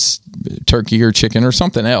it's turkey or chicken or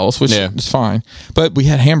something else, which is fine. But we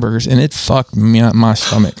had hamburgers, and it fucked my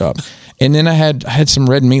stomach up. And then I had some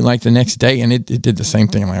red meat like the next day, and it did the same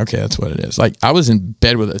thing. I'm like, okay, that's what it is. Like, I was in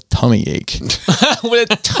bed with a tummy ache. With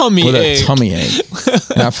a tummy ache.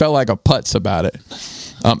 And I felt like a putz about it.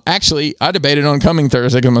 Actually, I debated on coming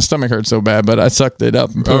Thursday because my stomach hurt so bad, but I sucked it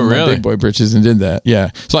up and put on my big boy britches and did that.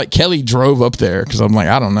 Yeah. So like Kelly drove up there because I'm like,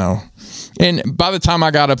 I don't know. And by the time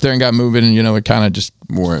I got up there and got moving, and it kind of just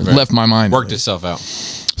left my mind. Worked itself out.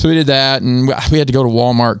 So we did that, and we had to go to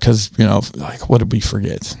Walmart because, like, what did we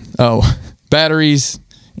forget? Oh, batteries,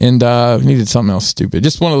 and we needed something else stupid.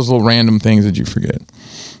 Just one of those little random things that you forget.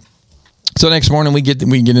 So next morning we get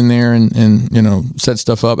in there and set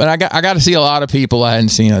stuff up, and I got to see a lot of people I hadn't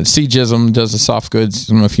seen. CJism does the soft goods.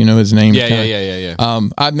 I don't know if you know his name. Yeah.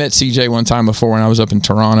 I'd met CJ one time before when I was up in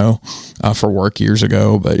Toronto for work years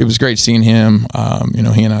ago, but it was great seeing him.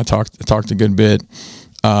 He and I talked a good bit.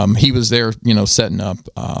 He was there, setting up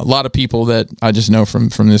a lot of people that I just know from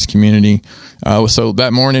this community. So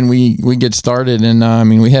that morning we get started,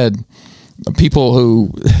 and we had people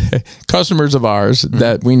who customers of ours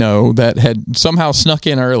that we know that had somehow snuck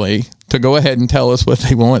in early to go ahead and tell us what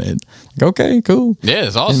they wanted. Okay, cool. Yeah,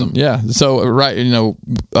 it's awesome. And yeah. So right,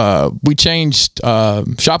 we changed.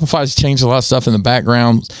 Shopify's changed a lot of stuff in the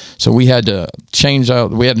background, so we had to change out.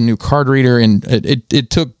 We had a new card reader, and it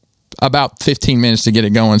took. about 15 minutes to get it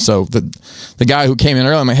going. So the guy who came in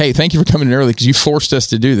early, I'm like, hey, thank you for coming in early because you forced us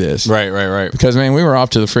to do this. Right. Because, man, we were off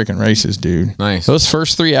to the freaking races, dude. Nice. Those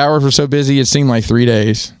first 3 hours were so busy, it seemed like 3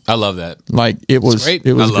 days. I love that. Like, it was great.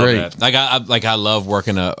 It was I love great. that. I love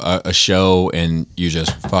working a show and you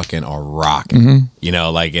just fucking are rocking. Mm-hmm. You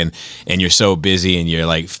know, like and you're so busy and you're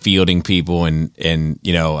like fielding people and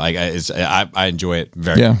you know, like I enjoy it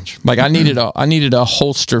very much. Like I needed a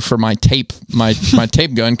holster for my tape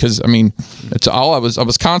tape gun because I mean it's all I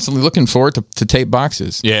was constantly looking for it to tape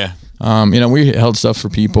boxes. Yeah. You know, we held stuff for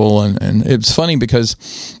people and it's funny because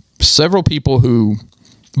several people who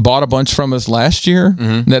bought a bunch from us last year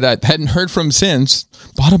that I hadn't heard from since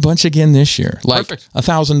bought a bunch again this year, like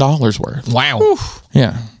 $1,000 worth. Wow. Whew.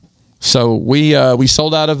 Yeah. So we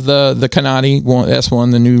sold out of the Kanati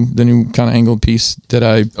S1, the new kind of angled piece that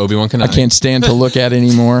Obi-Wan Kanati. I can't stand to look at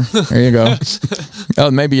anymore. There you go. Oh,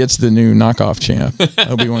 maybe it's the new knockoff champ,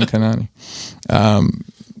 Obi-Wan Kanati.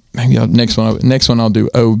 Maybe next one I'll do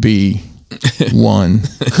OB1.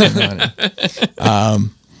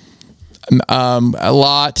 A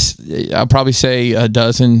lot. I'll probably say a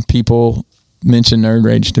dozen people mention Nerd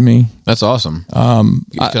Rage to me. That's awesome.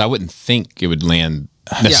 Because I wouldn't think it would land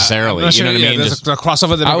necessarily. I'm not you know sure, what I mean? There's a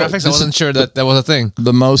crossover demographics. I wasn't sure that was a thing.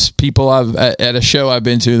 The most people I've at a show I've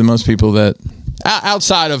been to, the most people that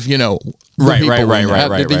outside of Right.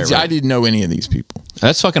 I didn't know any of these people.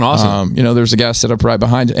 That's fucking awesome. There's a guy set up right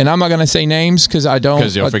behind it, and I'm not going to say names because I don't.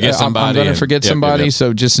 Because you'll forget somebody. I'm going to forget somebody. Yep.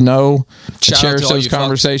 So just know, I cherish those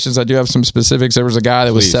conversations. I do have some specifics. There was a guy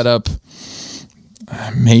that was set up.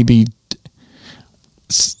 Maybe.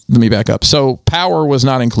 Let me back up. So power was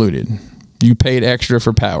not included. You paid extra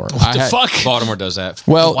for power. What the fuck? Baltimore does that.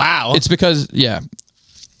 Well, wow. It's because they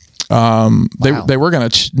were going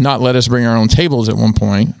to not let us bring our own tables at one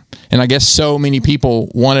point. And I guess so many people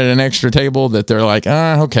wanted an extra table that they're like,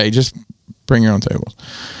 okay, just bring your own tables.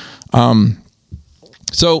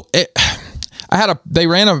 They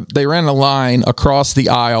ran a line across the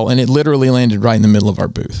aisle and it literally landed right in the middle of our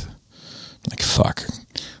booth. Like, fuck.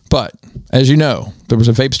 But as you know, there was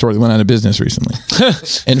a vape store that went out of business recently.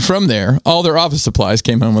 And from there, all their office supplies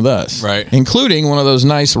came home with us. Right. Including one of those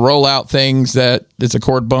nice rollout things that it's a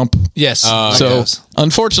cord bump. Yes.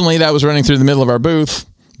 Unfortunately, that was running through the middle of our booth,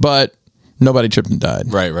 but nobody tripped and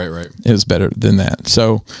died. Right. It was better than that.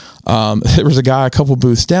 So there was a guy a couple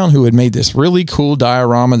booths down who had made this really cool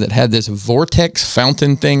diorama that had this vortex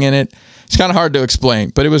fountain thing in it. It's kind of hard to explain,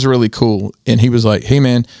 but it was really cool. And he was like, hey,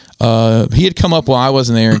 man, he had come up while I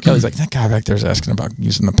wasn't there. And Kelly's like, that guy back there is asking about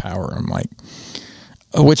using the power. I'm like,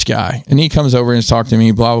 which guy? And he comes over and is talking to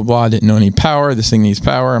me, blah, blah, blah. I didn't know any power. This thing needs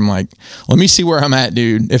power. I'm like, let me see where I'm at,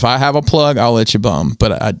 dude. If I have a plug, I'll let you bum.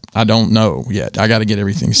 But I don't know yet. I got to get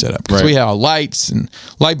everything set up. Because we had lights and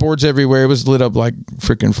light boards everywhere. It was lit up like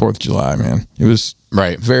freaking 4th of July, man. It was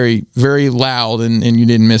very, very loud and you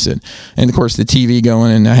didn't miss it. And, of course, the TV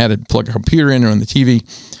going, and I had to plug a computer in on the TV.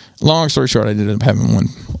 Long story short, I ended up having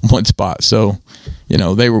one spot. So, we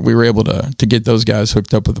were able to get those guys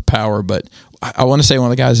hooked up with the power. But I want to say one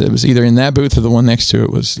of the guys that was either in that booth or the one next to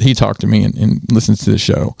it he talked to me and listens to the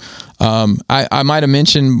show. I might have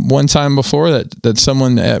mentioned one time before that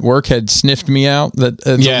someone at work had sniffed me out. Well,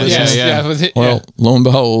 lo and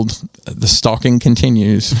behold, the stalking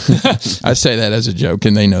continues. I say that as a joke,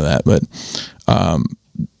 and they know that. But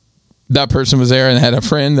that person was there and had a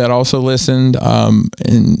friend that also listened.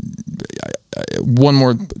 And one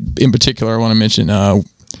more in particular I want to mention.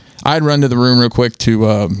 I'd run to the room real quick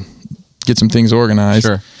to get some things organized.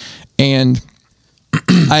 Sure. And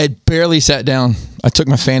I had barely sat down. I took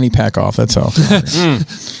my fanny pack off. That's all.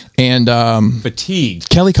 And fatigued.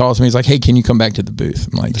 Kelly calls me. He's like, hey, can you come back to the booth?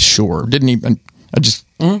 I'm like, sure. I just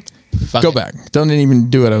go back. Don't even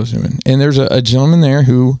do what I was doing. And there's a gentleman there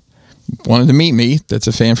who wanted to meet me. That's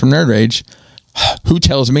a fan from Nerd Rage, who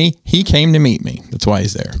tells me he came to meet me. That's why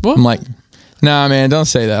he's there. What? I'm like, nah, man, don't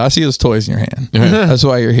say that. I see those toys in your hand. That's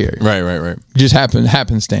why you're here. Right. Just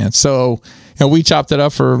happenstance. So, we chopped it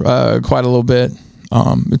up for quite a little bit.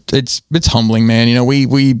 It's humbling, man.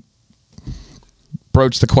 We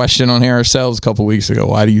broached the question on here ourselves a couple weeks ago.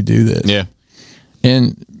 Why do you do this? Yeah.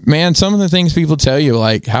 And man, some of the things people tell you,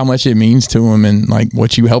 like how much it means to them and like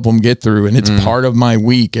what you help them get through. And it's part of my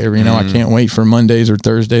week. I can't wait for Mondays or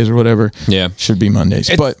Thursdays or whatever. Yeah. Should be Mondays.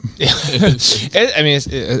 It's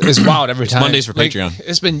wild every time. Mondays for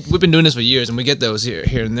Patreon. We've been doing this for years and we get those here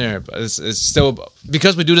and there, but it's still,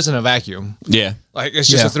 because we do this in a vacuum. Yeah. Like it's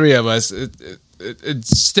just the three of us. It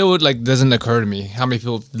still like doesn't occur to me how many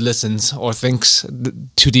people listens or thinks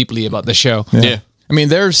too deeply about the show. Yeah. I mean,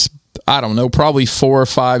 there's I don't know, probably 4 or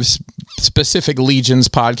 5 specific Legions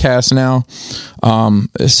podcasts now.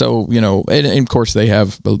 So, you know, and of course they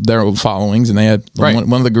have their own followings, and they had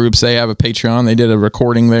one of the groups, they have a Patreon. They did a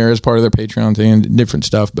recording there as part of their Patreon thing and different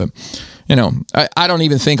stuff. But, you know, I don't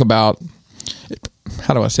even think about,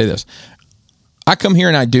 how do I say this? I come here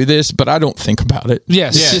and I do this, but I don't think about it.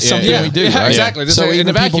 Yes. It's just something we do. Yeah, right? exactly. So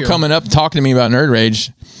even people coming up talking to me about Nerd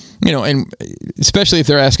Rage, you know, and especially if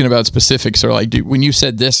they're asking about specifics, or like, dude, when you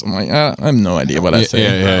said this, I'm like, I have no idea what I said.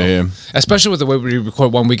 Yeah. Especially with the way we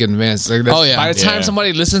record 1 week in advance. Like, by the time Yeah.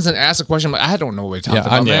 somebody listens and asks a question, I'm like, I don't know what you're talking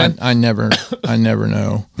about, man. I never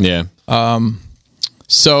know. Yeah.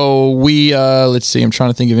 So we let's see. I'm trying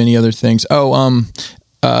to think of any other things.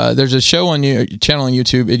 There's a show on channel on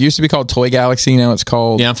YouTube. It used to be called Toy Galaxy. Now it's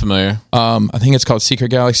called. Yeah, I'm familiar. I think it's called Secret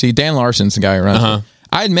Galaxy. Dan Larson's the guy who runs it.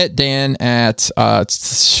 I had met Dan at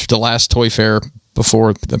the last Toy Fair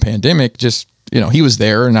before the pandemic. Just, you know, he was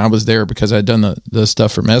there and I was there because I'd done the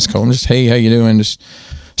stuff for Mezco. I'm just, hey, how you doing?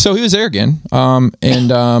 So he was there again.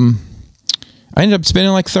 And I ended up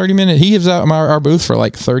spending like 30 minutes. He gives out our booth for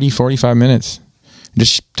like 30, 45 minutes,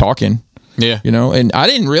 just talking. Yeah. You know, and I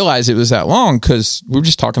didn't realize it was that long because we were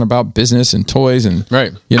just talking about business and toys and,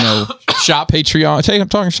 you know, shop, Patreon. I'm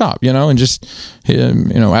talking shop, you know, and just, you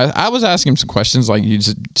know, I was asking him some questions like,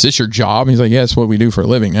 is this your job? And he's like, yeah, it's what we do for a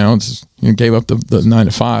living now. It's, you know, gave up the 9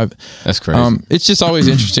 to 5. That's crazy. It's just always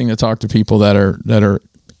interesting to talk to people that are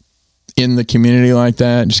in the community like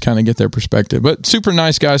that and just kind of get their perspective. But super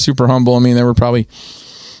nice guy, super humble. I mean, there were probably,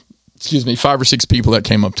 5 or 6 people that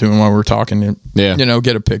came up to him while we were talking and, you know,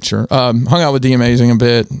 get a picture. Hung out with The Amazing a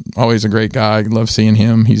bit. Always a great guy. Love seeing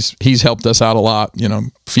him. He's helped us out a lot, you know,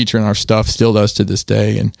 featuring our stuff, still does to this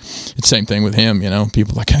day. And it's the same thing with him, you know.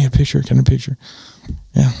 People like, can I get a picture? Can I get a picture?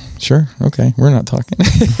 Yeah, sure. Okay. We're not talking.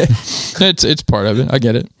 It's part of it. I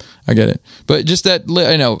get it. But just that,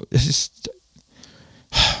 I know, it's just,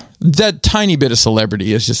 that tiny bit of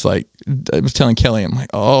celebrity is just like, I was telling Kelly, I'm like,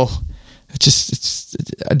 I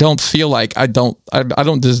don't feel like I don't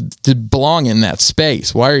just belong in that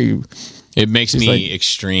space. Why are you? It makes me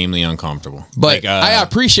extremely uncomfortable. But I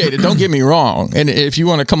appreciate it. Don't get me wrong. And if you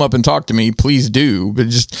want to come up and talk to me, please do. But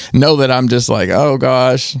just know that I'm just like, oh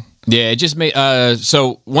gosh. Yeah, it just made.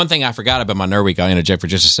 So one thing I forgot about my Nerd Week, I'll interject for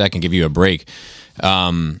just a second, give you a break.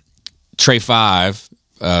 Trey 5,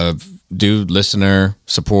 dude, listener,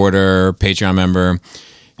 supporter, Patreon member.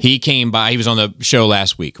 He came by. He was on the show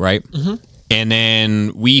last week, right? Mm-hmm. And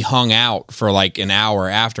then we hung out for like an hour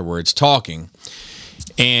afterwards talking.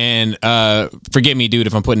 And forgive me, dude,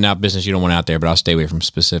 if I'm putting out business you don't want out there, but I'll stay away from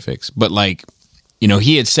specifics. But like, you know,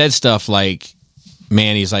 he had said stuff like,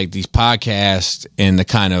 man, he's like, these podcasts and the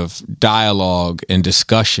kind of dialogue and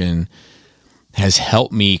discussion has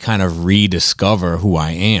helped me kind of rediscover who I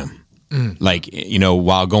am. Like, you know,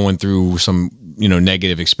 while going through some, you know,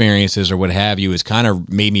 negative experiences or what have you, it's kind of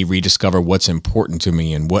made me rediscover what's important to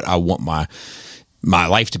me and what I want my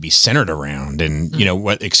life to be centered around, and, you know,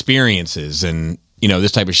 what experiences and, you know,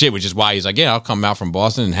 this type of shit, which is why he's like, yeah, I'll come out from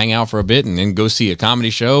Boston and hang out for a bit and then go see a comedy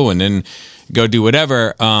show and then go do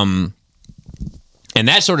whatever. And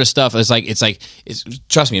that sort of stuff is like,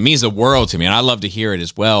 trust me, it means the world to me. And I love to hear it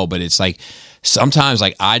as well. But it's like, sometimes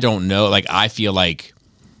like, I don't know, like, I feel like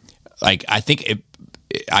I think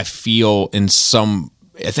I feel in some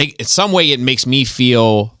way it makes me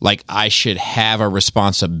feel like I should have a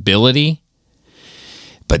responsibility,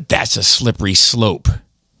 but that's a slippery slope,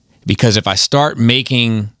 because if I start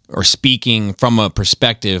making or speaking from a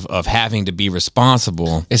perspective of having to be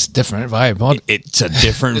responsible, it's a different vibe. It's a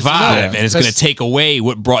different vibe, and it's going to take away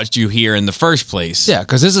what brought you here in the first place. Yeah,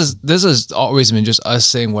 because this has always been just us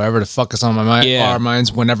saying whatever the fuck is on our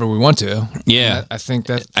minds whenever we want to. Yeah, I think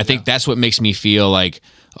that's what makes me feel like,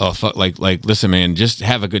 oh fuck, like listen, man, just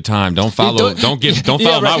have a good time. Don't follow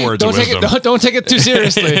my words of wisdom. Don't take it too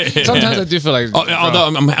seriously. Sometimes I do feel like, although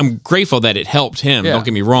I'm grateful that it helped him. Yeah. Don't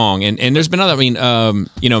get me wrong. And there's been other. I mean,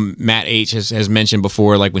 you know, Matt H has mentioned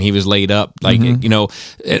before, like when he was laid up, like you know,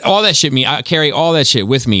 all that shit. I carry all that shit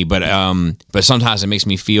with me, but sometimes it makes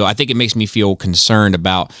me feel. I think it makes me feel concerned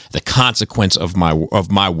about the consequence of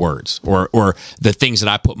my words or the things that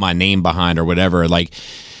I put my name behind or whatever. Like,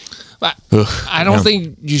 I don't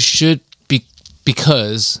think you should be,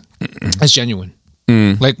 because it's genuine.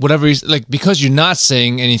 Like whatever, like, because you're not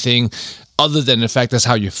saying anything other than the fact that's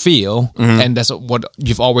how you feel, and that's what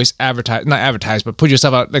you've always not advertised, but put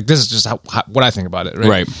yourself out. Like, this is just what I think about it,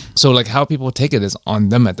 right? So like, how people take it is on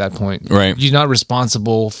them at that point, right? You're not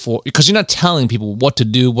responsible for, because you're not telling people what to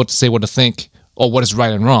do, what to say, what to think, or what is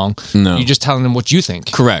right and wrong. No, you're just telling them what you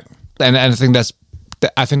think. Correct. And I think that's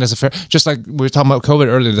I think that's a fair. Just like we were talking about COVID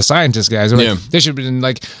earlier, the scientists guys, Yeah. they should be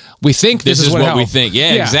like, we think This is what we helps. think.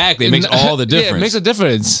 Yeah, exactly. It makes all the Yeah, difference. it makes a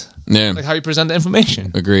difference. Yeah. Like how you present the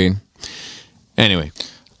information. Agreed. Anyway,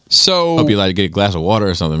 So hope you like to get a glass of water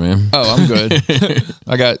or something, man. oh, I'm good.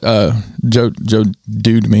 I got Joe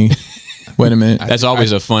dude me. Wait a minute. That's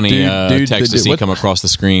always a funny Dude, text to see come across the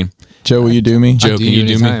screen. Joe, will you do me? Joe, can you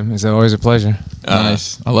do me? anytime. It's always a pleasure.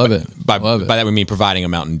 Nice. I love it. By love it. that we mean providing a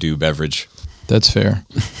Mountain Dew beverage. That's fair.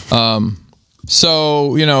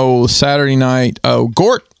 So, Saturday night,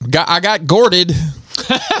 I got Gorted.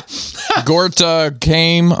 Gort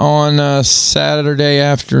came on Saturday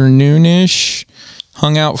afternoonish,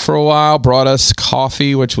 hung out for a while, brought us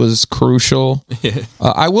coffee, which was crucial.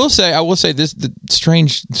 I will say this, the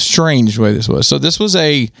strange way this was. So this was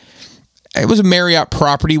it was a Marriott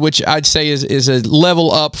property, which I'd say is a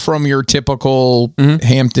level up from your typical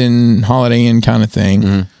Hampton Holiday Inn kind of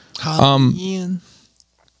thing.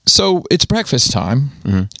 So it's breakfast time,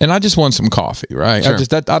 and I just want some coffee, right? Sure.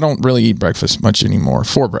 I don't really eat breakfast much anymore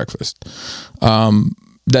for breakfast.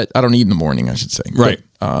 That I don't eat in the morning, I should say. Right.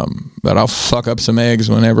 But I'll fuck up some eggs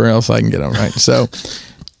whenever else I can get them, right? So,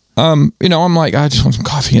 I'm like, I just want some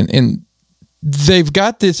coffee, and they've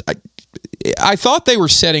got this. I thought they were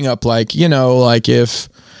setting up like if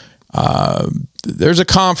there's a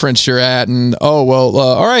conference you're at, and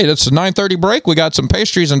all right, it's a 9:30 break. We got some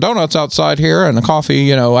pastries and donuts outside here, and a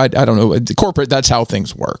coffee. I don't know. Corporate, that's how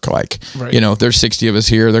things work. Like, Right. if there's 60 of us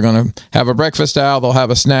here, they're gonna have a breakfast out. They'll have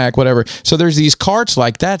a snack, whatever. So there's these carts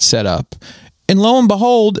like that set up. And lo and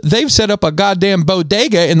behold, they've set up a goddamn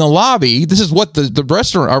bodega in the lobby. This is what the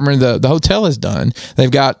restaurant, the hotel has done. They've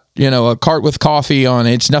got, a cart with coffee on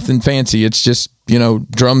it. It's nothing fancy. It's just,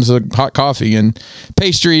 drums of hot coffee and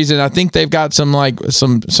pastries. And I think they've got some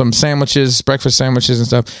sandwiches, breakfast sandwiches and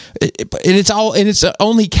stuff. And it's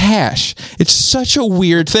only cash. It's such a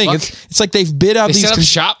weird thing. It's like they've bid out They these set up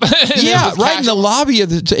shop. yeah, right in the lobby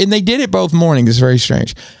and they did it both mornings. It's very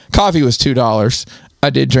strange. Coffee was $2. I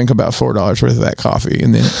did drink about $4 worth of that coffee,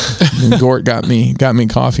 and then Gort got me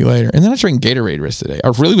coffee later, and then I drank Gatorade the rest of the day. I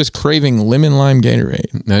really was craving lemon lime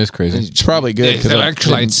Gatorade. That is crazy. It's probably good It's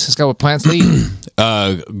electrolytes. It's got what plants eat.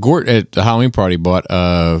 Gort at the Halloween party bought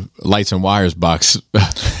a Lights and Wires box.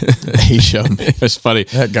 he showed me It's funny.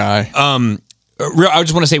 that guy. I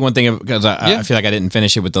just want to say one thing because I feel like I didn't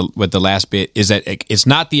finish it with the last bit. Is that it's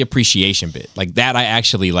not the appreciation bit like that? I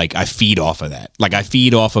actually I feed off of that. Like I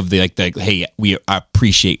feed off of the hey, I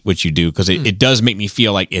appreciate what you do because it does make me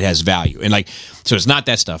feel like it has value and so it's not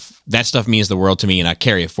that stuff. That stuff means the world to me and I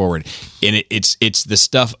carry it forward. And it's the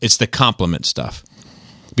stuff. It's the compliment stuff.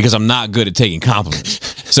 Because I'm not good at taking compliments,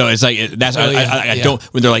 so it's like that's I don't.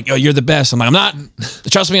 When they're like, "Oh, you're the best," I'm like, "I'm not."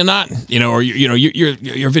 Trust me, I'm not. Or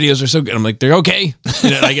your videos are so good. I'm like, they're okay.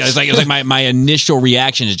 It's like my initial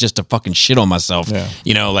reaction is just to fucking shit on myself. Yeah.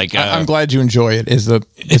 I'm glad you enjoy it. Is the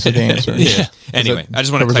answer? Yeah. Anyway, I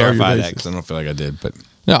just want to covers all your clarify that bases. because I don't feel like I did, but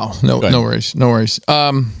No worries.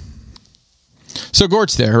 So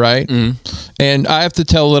Gort's there, right? Mm-hmm. And I have to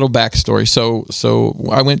tell a little backstory. So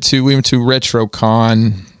we went to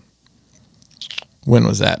RetroCon. When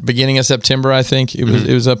was that? Beginning of September, I think. It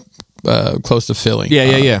was up close to Philly.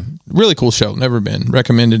 Yeah. Really cool show. Never been.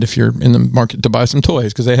 Recommended if you're in the market to buy some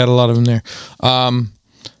toys because they had a lot of them there.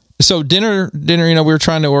 So dinner. We were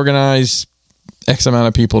trying to organize X amount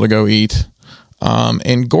of people to go eat.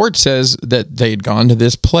 And Gort says that they had gone to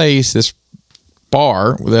this place, this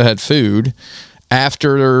bar that had food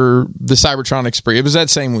after the Cybertronic spree. It was that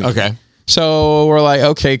same week. Okay. So we're like,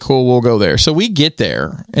 okay, cool, we'll go there. So we get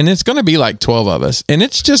there, and it's going to be like 12 of us, and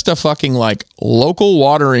it's just a fucking local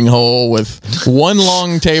watering hole with one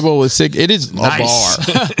long table with six. It is Nice.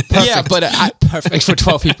 a bar. Yeah, but Perfect for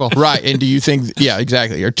 12 people. right. And do you think? Yeah,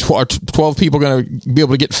 exactly. Are 12 people going to be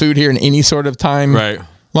able to get food here in any sort of time? Right.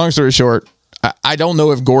 Long story short, I don't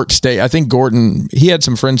know if Gort stayed. I think Gordon, he had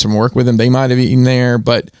some friends from work with him. They might have eaten there,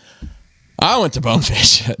 but I went to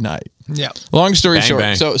Bonefish at night. Yeah. Long story Bang, short,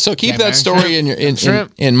 bang. so keep Bang, that bang. story in your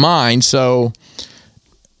Shrimp. in mind. So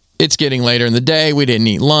it's getting later in the day. We didn't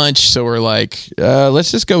eat lunch, so we're like,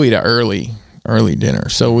 let's just go eat an early dinner.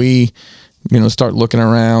 So we, start looking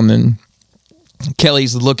around, and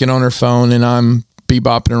Kelly's looking on her phone, and I'm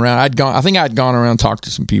bebopping around. I think I'd gone around, talked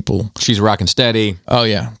to some people. She's rocking steady. Oh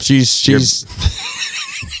yeah, she's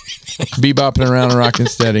bebopping around and rocking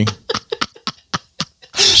steady.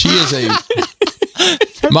 She is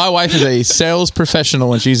my wife is a sales professional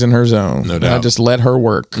when she's in her zone. No And doubt. I just let her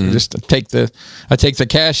work. I take the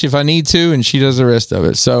cash if I need to, and she does the rest of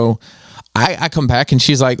it. So I come back and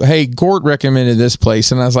she's like, hey, Gort recommended this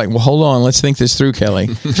place. And I was like, well, hold on. Let's think this through, Kelly.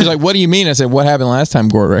 She's like, what do you mean? I said, what happened last time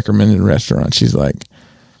Gort recommended a restaurant? She's like,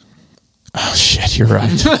 oh, shit, you're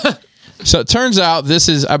right. So it turns out this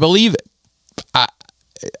is, I believe,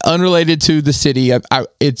 unrelated to the city.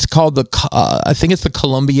 It's called I think it's the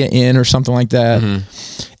Columbia Inn or something like that.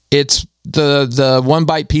 Mm-hmm. It's the One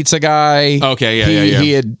Bite Pizza guy. Okay, yeah.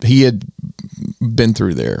 He had been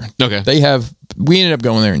through there. Okay. We ended up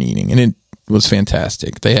going there and eating, and it was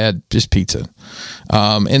fantastic. They had just pizza.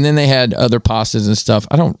 And then they had other pastas and stuff.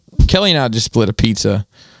 Kelly and I just split a pizza,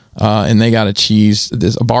 and they got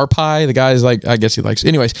a bar pie. The guy's like, I guess he likes,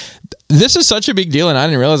 anyways, this is such a big deal. And I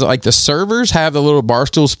didn't realize that, like, the servers have the little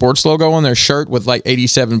Barstool Sports logo on their shirt with like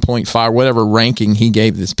 87.5, whatever ranking he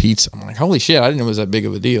gave this pizza. I'm like, holy shit. I didn't know it was that big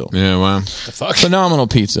of a deal. Yeah. Wow. The fuck? Phenomenal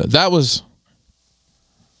pizza. That was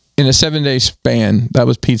in a 7-day span. That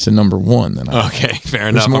was pizza number one. Okay. Fair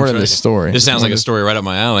enough. There's more to this story. This sounds like a story right up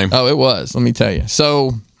my alley. Oh, it was. Let me tell you.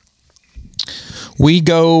 So we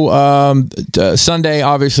go Sunday,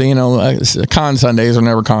 obviously, con Sundays are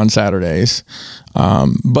never con Saturdays.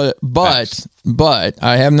 But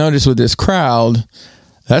I have noticed with this crowd,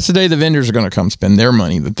 that's the day the vendors are going to come spend their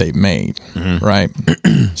money that they've made. Mm-hmm. Right.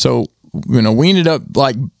 So, we ended up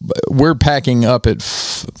we're packing up at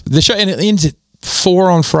the show, and it ends at 4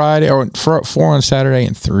 on Friday, or 4 on Saturday,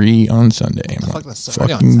 and 3 on Sunday. Fuck, that's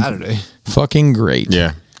on Saturday. Fucking great.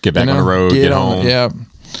 Yeah. Get back on the road, get home. Yeah.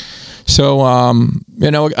 So,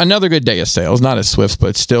 another good day of sales, not as swift,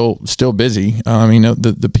 but still busy.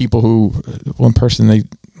 The people one person, I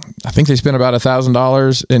think they spent about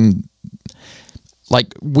 $1,000, and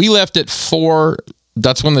we left at 4.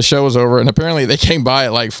 That's when the show was over, and apparently they came by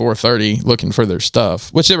at 4:30 looking for their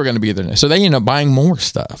stuff, which they were going to be there. So they ended up buying more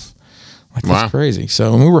stuff. That's crazy.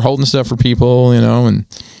 So we were holding stuff for people, and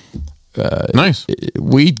nice.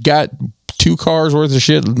 We got 2 cars worth of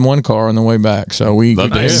shit in 1 car on the way back. So we came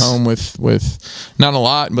home with not a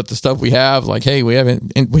lot, but the stuff we have, hey, we have a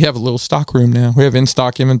little stock room now. We have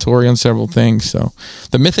in-stock inventory on several things. So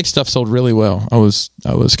the Mythic stuff sold really well. I was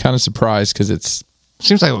kind of surprised because it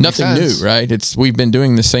seems like nothing new, right? We've been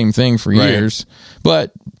doing the same thing for years,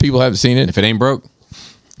 but people haven't seen it. If it ain't broke.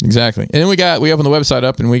 Exactly. And then we opened the website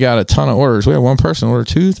up and we got a ton of orders. We had one person order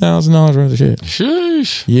 $2,000 worth of shit.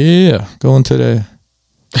 Sheesh. Yeah. Going to the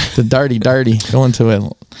dirty, going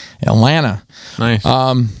to Atlanta. Nice.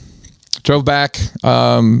 Drove back.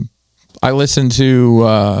 I listened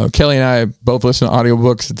to, Kelly and I both listen to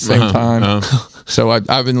audiobooks at the same time. So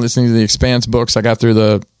I've been listening to the Expanse books. I got through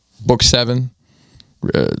the book 7.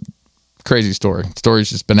 Crazy story.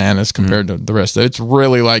 Story's just bananas compared to the rest of it. It's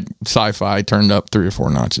really like sci-fi turned up 3 or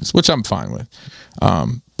 4 notches, which I'm fine with.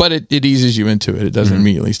 But it eases you into it. It doesn't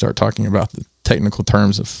immediately start talking about the technical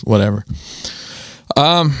terms of whatever.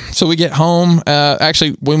 So we get home.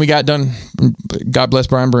 Actually, when we got done, God bless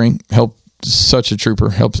Brian Brink, such a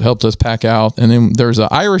trooper, helped us pack out. And then there's an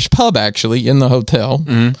Irish pub actually in the hotel,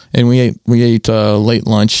 and we ate late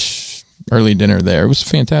lunch, early dinner there. It was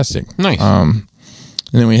fantastic. Nice.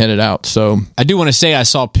 And then we headed out. So I do want to say I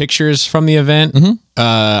saw pictures from the event. Mm-hmm.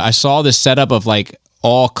 I saw this setup of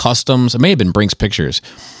all customs. It may have been Brink's pictures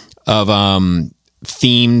of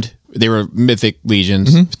themed. They were Mythic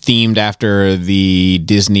Legions, themed after the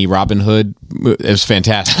Disney Robin Hood. It was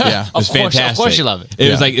fantastic. Yeah, it was fantastic. Of course, you love it.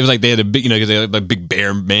 It was like they had a big, because they had a big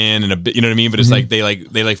bear man and a bit, you know what I mean. But it's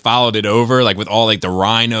they followed it over with all the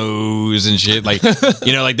rhinos and shit. They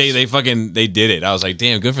did it. I was like,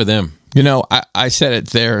 damn, good for them. I said it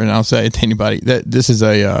there, and I'll say it to anybody that this is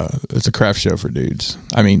it's a craft show for dudes.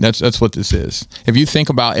 I mean, that's what this is. If you think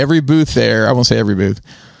about every booth there, I won't say every booth.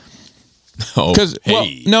 Because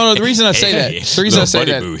the reason I say that is so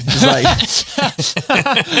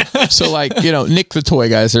Nick the toy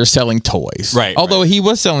guys, they're selling toys, right? Although he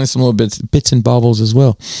was selling some little bits and baubles as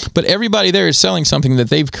well, but everybody there is selling something that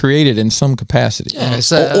they've created in some capacity,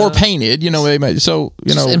 or painted. They might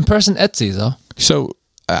in person Etsy though. So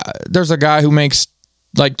there's a guy who makes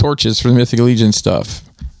torches for the Mythic Legion stuff,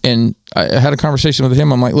 and I had a conversation with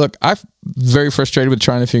him. I'm like, look, I'm very frustrated with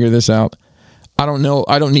trying to figure this out. I don't know.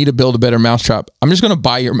 I don't need to build a better mousetrap. I'm just going to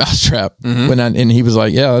buy your mousetrap. And he was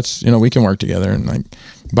like, yeah, that's, we can work together and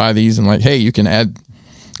buy these and hey, you can add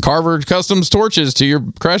Carver Customs torches to your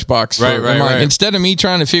crash box. Right. Instead of me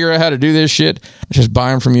trying to figure out how to do this shit, I just buy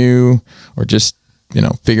them from you or just,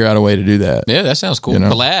 figure out a way to do that. Yeah, that sounds cool.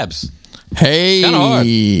 Collabs. Hey, hard.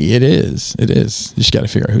 It is. You just got to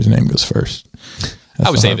figure out whose name goes first. I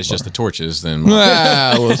would say if it's just the torches, then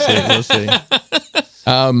we'll see.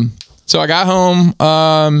 So I got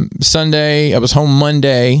home Sunday. I was home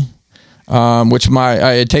Monday. which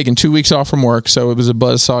I had taken 2 weeks off from work, so it was a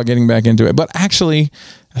buzzsaw getting back into it. But actually,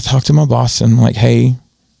 I talked to my boss and I'm like, hey,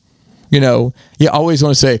 you always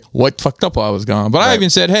want to say what fucked up while I was gone. But I even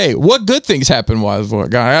said, hey, what good things happened while I was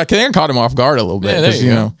gone? I caught him off guard a little bit. Yeah, there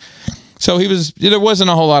you go. So there wasn't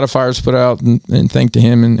a whole lot of fires put out, and thank to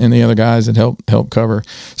him and the other guys that helped cover.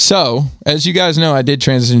 So, as you guys know, I did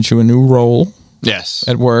transition to a new role. Yes.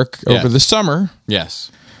 At work over the summer.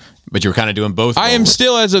 Yes. But you were kind of doing both. I am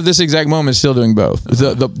still, as of this exact moment, still doing both.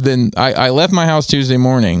 Then I left my house Tuesday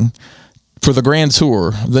morning for the grand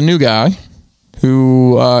tour. The new guy,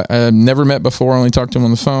 who I never met before, only talked to him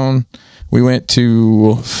on the phone. We went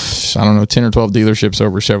to, 10 or 12 dealerships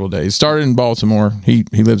over several days. Started in Baltimore. He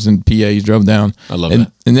lives in PA. He drove down. I love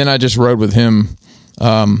that. And then I just rode with him,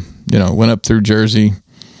 went up through Jersey.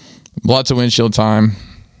 Lots of windshield time.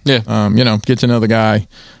 Yeah. Get to know the guy.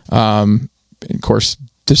 Of course,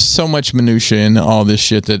 there's so much minutia in all this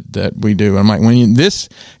shit that we do. I'm like, when you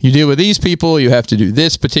deal with these people, you have to do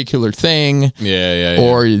this particular thing. Yeah.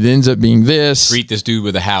 Or it ends up being this. Greet this dude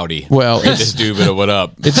with a howdy. Well, greet this dude with a what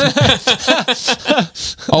up.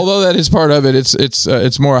 Although that is part of it,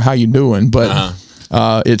 it's more how you doing. But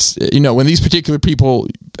it's when these particular people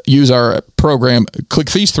use our program,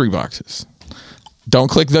 click these 3 boxes. Don't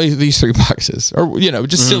click these 3 boxes, or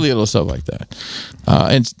just silly little stuff like that.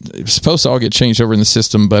 And it's supposed to all get changed over in the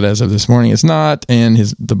system, but as of this morning, it's not. And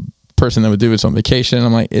the person that would do it's on vacation.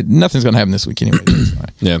 I'm like, nothing's going to happen this week anyway.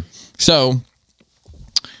 Yeah. So,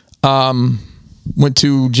 went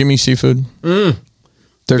to Jimmy's Seafood. Good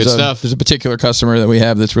stuff. There's a particular customer that we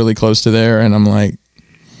have that's really close to there, and I'm like,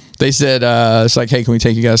 they said, it's like, hey, can we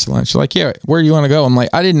take you guys to lunch? They're like, yeah, where do you want to go? I'm like,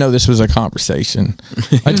 I didn't know this was a conversation.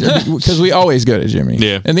 Because we always go to Jimmy's.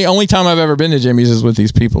 Yeah. And the only time I've ever been to Jimmy's is with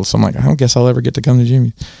these people. So I'm like, I don't guess I'll ever get to come to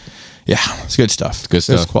Jimmy's. Yeah, it's good stuff. Good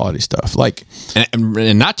stuff. It's quality stuff. Like,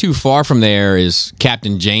 and not too far from there is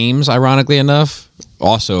Captain James, ironically enough.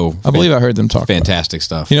 Also, I believe I heard them talk fantastic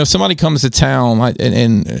stuff. If somebody comes to town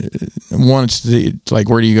and wants to, like,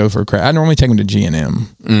 where do you go for a crab? I normally take them to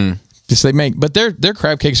G&M. Because they make, but their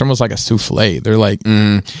crab cakes are almost like a souffle. They're like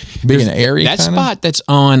big and airy. That kinda. spot that's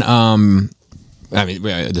on.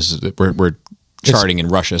 This is we're charting in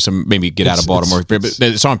Russia, so maybe get out of Baltimore. But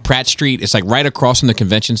it's on Pratt Street. It's like right across from the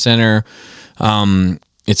convention center.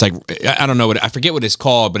 It's like I don't know I forget what it's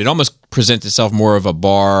called, but it almost presents itself more of a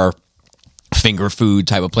bar, finger food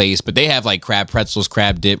type of place. But they have like crab pretzels,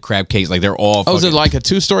 crab dip, crab cakes. Like they're all. Oh, is it like a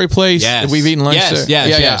 2-story place? Yes. We've eaten lunch there.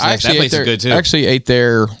 Yes. I That place is good too. I actually ate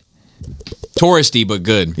there. Touristy but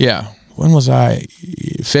good. Yeah. When was I?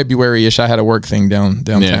 February-ish. I had a work thing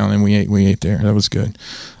downtown, and we ate there. That was good.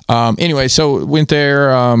 Anyway, so went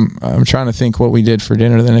there. I'm trying to think what we did for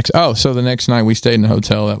dinner the next. Oh, so the next night we stayed in a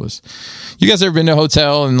hotel. That was. You guys ever been to a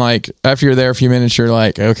hotel and like after you're there a few minutes, you're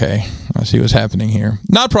like, okay, I see what's happening here.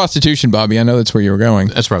 Not prostitution, Bobby. I know that's where you were going.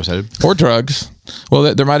 That's where I was headed. Or drugs.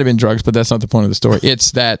 Well, there might have been drugs, but that's not the point of the story.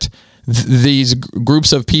 It's that these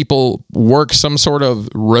groups of people work some sort of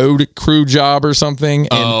road crew job or something,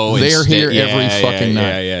 and they're here every fucking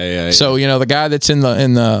night. Yeah. So the guy that's in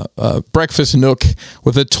the breakfast nook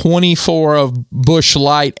with a 24 of Busch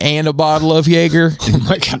Light and a bottle of Jaeger. Oh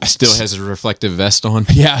my god! Still has a reflective vest on.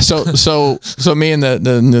 Yeah. So me and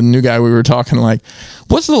the new guy, we were talking like,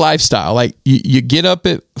 what's the lifestyle like? You get up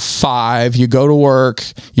at 5, you go to work,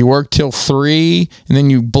 you work till 3, and then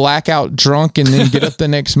you black out drunk, and then get up the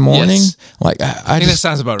next morning. Yes. Like I think that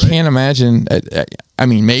sounds about right. Can't imagine. I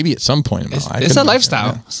mean, maybe at some point in my life. It's a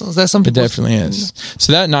lifestyle. So that's something. It definitely is.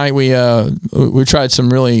 So that night we tried some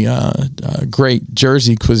really great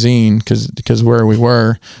Jersey cuisine because where we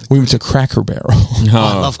went to Cracker Barrel. Oh,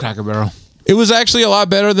 I love Cracker Barrel. It was actually a lot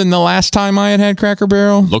better than the last time I had Cracker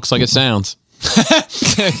Barrel. Looks like it sounds.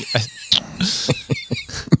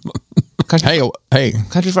 Hey,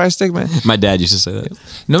 country fried steak, man. My dad used to say that.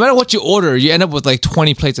 No matter what you order, you end up with like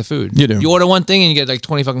 20 plates of food. You do. You order one thing and you get like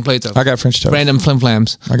 20 fucking plates of. I got French toast. Random flim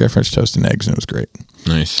flams. I got French toast and eggs, and it was great.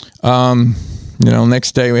 Nice.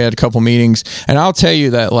 Next day we had a couple meetings, and I'll tell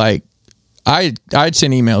you that like I'd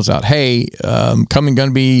send emails out. Hey, coming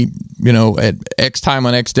going to be at X time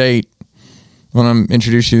on X date. When I'm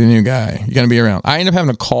introducing you to the new guy, you're going to be around. I end up having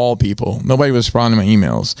to call people. Nobody was responding to my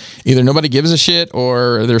emails. Either nobody gives a shit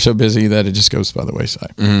or they're so busy that it just goes by the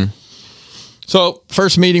wayside. Mm-hmm. So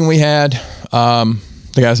first meeting we had, the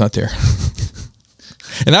guy's not there.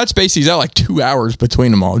 And I'd space these out like 2 hours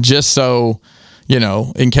between them all, just so,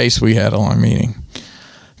 in case we had a long meeting.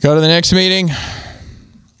 Go to the next meeting.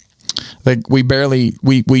 Like we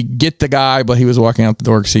get the guy, but he was walking out the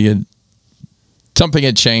door because something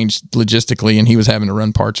had changed logistically, and he was having to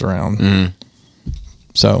run parts around.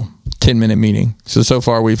 So 10-minute meeting. So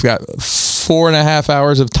far we've got 4.5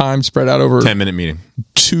 hours of time spread out over 10-minute meeting.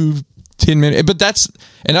 2 10-minute. But that's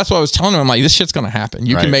what I was telling him. I'm like, this shit's going to happen.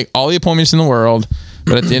 You Right. can make all the appointments in the world,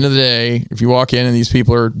 but at the end of the day, if you walk in and these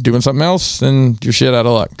people are doing something else, then you're shit out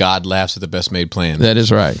of luck. God laughs at the best made plan. That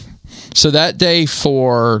is right. So that day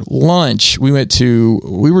for lunch, we were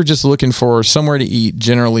just looking for somewhere to eat,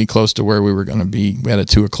 generally close to where we were going to be. We had at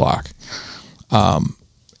 2:00.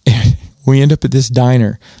 We end up at this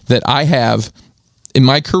diner that I have in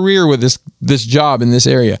my career with this job in this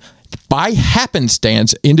area. By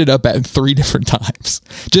happenstance, ended up at 3 different times.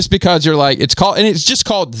 Just because you're like, it's just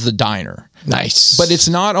called the diner. Nice. But it's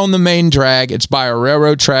not on the main drag. It's by a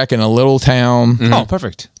railroad track in a little town. Oh,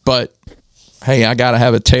 perfect. But hey, I gotta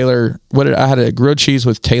have a Taylor. I had a grilled cheese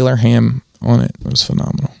with Taylor ham on it. It was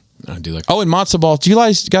phenomenal. I do like. Oh, and matzo ball. Do you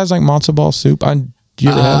guys like matzo ball soup? You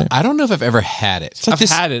ever had it? I don't know if I've ever had it. It's like I've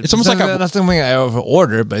had it. It's almost like not something I ever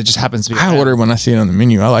order, but it just happens to be. I order when I see it on the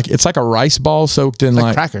menu. I like it's like a rice ball soaked in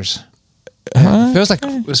like crackers.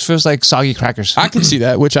 It feels like soggy crackers. I can see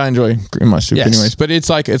that, which I enjoy in my soup Yes. anyways. But it's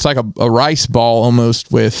like a rice ball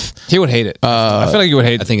almost with. He would hate it. I feel like you would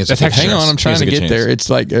hate. I think it's the a good texture. Hang on, I'm trying to get there. It's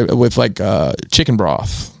like with like chicken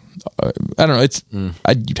broth. I don't know. It's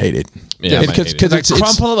you'd hate it. Yeah, I might hate it. because Like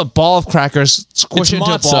crumple up a ball of crackers, squish it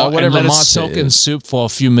into a matzah, ball, whatever and let it matzah soak in is. soup for a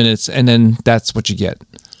few minutes, and then that's what you get.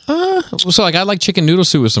 So like I like chicken noodle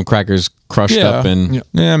soup with some crackers crushed up and.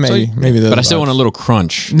 Yeah, maybe. But I still want a little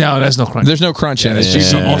crunch. No, there's no crunch. There's no crunch in it.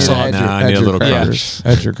 Yeah. You Also, add your- no, I add need a your little crackers.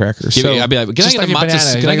 Add your crackers. Give me- So, I'd be like, can I just get the like a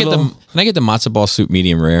matzo? banana, Can I like a get little- Can I get the matzo ball soup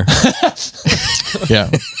medium rare? yeah.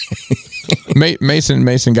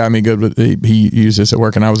 Mason got me good with he used this at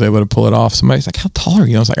work and I was able to pull it off. Somebody's like, how tall are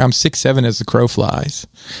you? I was like, I'm 6'7" as the crow flies.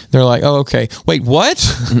 They're like, oh, okay. Wait, what?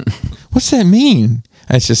 What's that mean?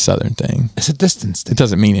 It's just Southern thing. It's a distance It thing.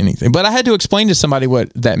 doesn't mean anything. But I had to explain to somebody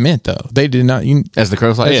what that meant, though. They did not. As the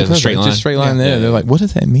crow flies, as yeah, the it's a straight line. Just straight line there. Yeah. They're like, what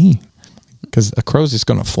does that mean? Because a crow's just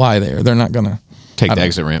going to fly there. They're not going to Take the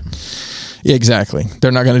exit ramp. Yeah, exactly.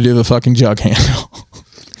 They're not going to do the fucking jug handle.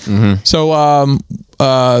 Mm-hmm. So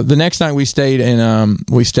the next night we stayed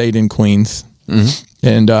in Queens. Mm-hmm.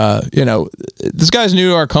 And this guy's new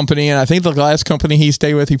to our company, and I think the last company he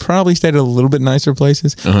stayed with, he probably stayed at a little bit nicer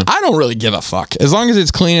places. I don't really give a fuck as long as it's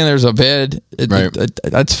clean and there's a bed. Right.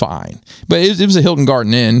 That's fine. But it was a Hilton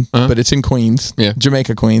Garden Inn, but it's in Queens, Yeah.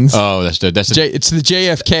 Jamaica, Queens. Oh, that's good. It's the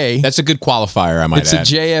JFK. That's a good qualifier. I might It's add.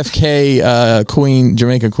 a JFK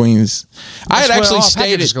Jamaica Queens. I had where actually all stayed.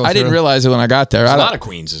 packages go I didn't through. realize it when I got there. a lot of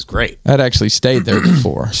Queens is great. I'd actually stayed there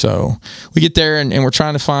before. So we get there and we're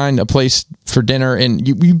trying to find a place for dinner, and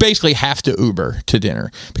you basically have to Uber to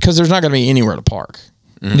dinner because there's not going to be anywhere to park.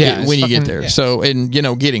 Yeah, when you get there. So, and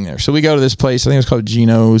getting there. So we go to this place, I think it's called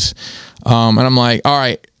Gino's. And I'm like, all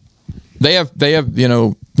right, they have,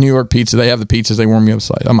 New York pizza. They have the pizzas. They warm me up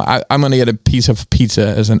slightly. I'm going to get a piece of pizza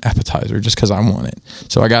as an appetizer just because I want it.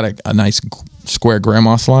 So I got a nice square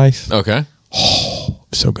grandma slice. Okay.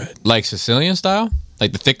 So good. Like Sicilian style?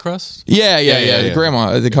 Like the thick crust? Yeah. yeah. The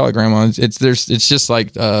grandma, they call it grandma. It's just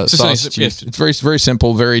like sausage. yes. It's very, very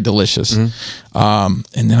simple, very delicious. And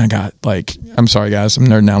then I got I'm sorry guys, I'm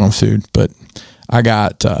nerding out on food, but I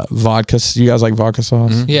got vodka. You guys like vodka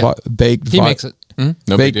sauce? Yeah. Baked. He makes it.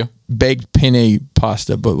 No big deal. Baked penne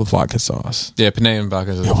pasta, but with vodka sauce. Yeah, penne and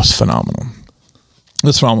vodka. It was phenomenal. It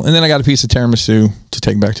was phenomenal. And then I got a piece of tiramisu to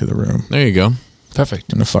take back to the room. There you go.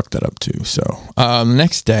 Perfect. I'm gonna fuck that up too. So the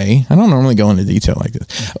next day, I don't normally go into detail like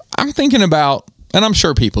this. I'm thinking about, and I'm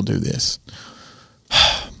sure people do this.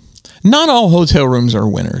 Not all hotel rooms are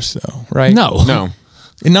winners, though, right? No.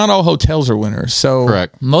 And not all hotels are winners. So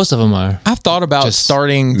Correct. Most of them are. I've thought about Just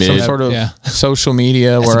starting some mid. sort of Yeah. social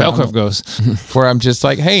media As where the bell curve goes. where I'm just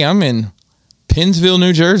like, hey, I'm in Pennsville,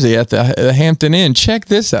 New Jersey at the Hampton Inn. Check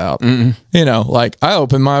this out. Like I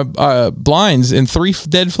opened my blinds and 3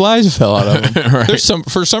 dead flies fell out of them. Right. There's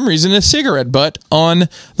for some reason a cigarette butt on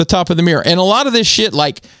the top of the mirror. And a lot of this shit,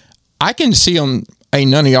 like I can see on, hey,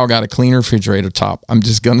 none of y'all got a clean refrigerator top. I'm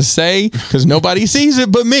just going to say, because nobody sees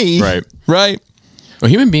it but me. Right. Right. Well,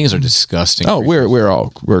 human beings are disgusting. Oh,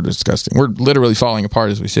 we're disgusting. We're literally falling apart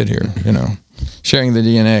as we sit here, sharing the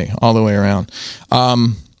DNA all the way around.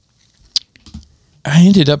 I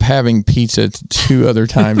ended up having pizza 2 other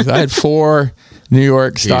times. I had 4 New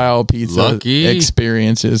York style pizza lucky.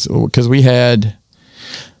 experiences because we had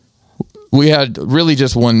really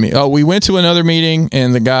just one meeting. Oh, we went to another meeting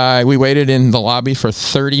and we waited in the lobby for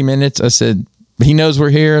 30 minutes. I said, he knows we're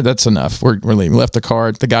here. That's enough. We're leaving. Left the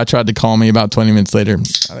card. The guy tried to call me about 20 minutes later. I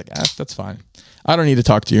was like, that's fine. I don't need to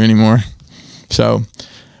talk to you anymore. So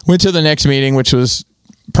went to the next meeting, which was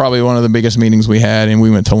probably one of the biggest meetings we had. And we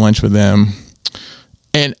went to lunch with them.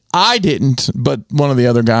 And I didn't, but one of the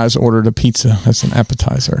other guys ordered a pizza as an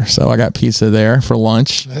appetizer. So I got pizza there for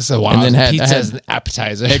lunch. That's a wild. And then Pizza as an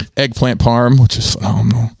appetizer. Eggplant parm, which is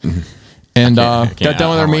phenomenal. And got done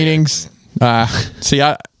with our meetings. I'm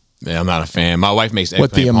not a fan. My wife makes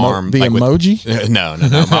eggplant the parm. The emoji? No.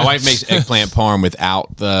 My wife makes eggplant parm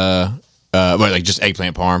without the just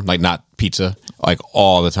eggplant parm, like not pizza, like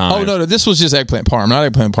all the time. Oh no, this was just eggplant parm, not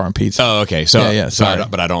eggplant parm pizza. Oh, okay. So yeah, sorry.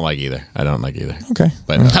 but I don't like either. Okay,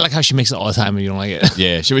 but I like how she makes it all the time and you don't like it.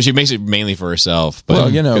 yeah, she makes it mainly for herself. But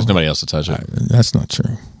Well, because nobody else will touch it. That's not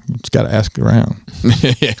true. You just got to ask around.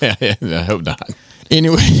 yeah, I hope not.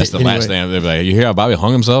 Anyway, That's the last thing they'll be like. You hear how Bobby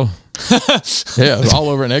hung himself? Yeah, it was all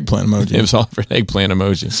over an eggplant emoji. It was all over an eggplant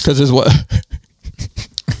emoji. Because it's what.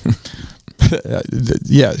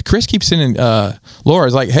 Yeah, Chris keeps sending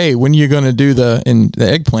Laura's like, hey, when are you going to do the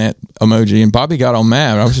eggplant emoji? And Bobby got all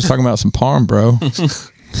mad. I was just talking about some parm, bro.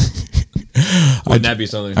 Wouldn't that be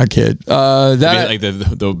something? I kid. That like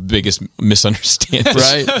the biggest misunderstanding,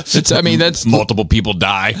 right? That's multiple people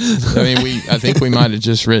die. I think we might have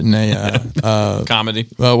just written a comedy.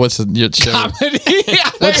 What's the show?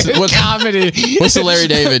 What's comedy? What's the Larry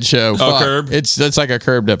David show? Curb. That's like a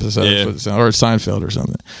Curbed episode, or Seinfeld or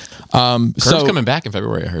something. Curb's coming back in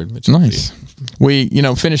February. I heard. Which nice. We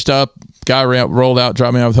finished up. Guy rolled out,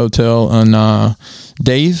 dropped me off at the hotel, and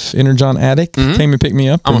Dave Energon Attic came and picked me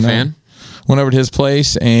up. I'm a fan. Went over to his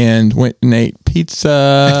place and went and ate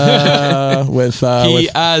pizza with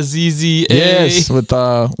P-I-Z-Z-A. Yes, with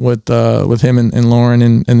him and Lauren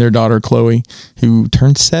and their daughter Chloe, who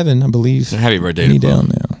turned 7, I believe. Happy birthday any to down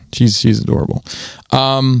now. She's adorable.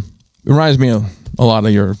 Reminds me of a lot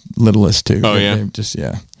of your littlest too. Oh yeah,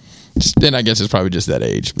 and I guess it's probably just that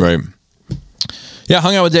age, right? Yeah,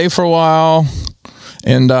 hung out with Dave for a while.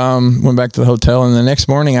 And went back to the hotel, and the next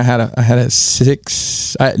morning I had an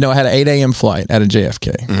 8 a.m. flight out of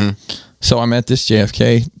JFK. Mm-hmm. So I'm at this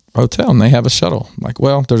JFK hotel, and they have a shuttle. I'm like,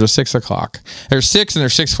 well, there's a 6 o'clock. There's 6 and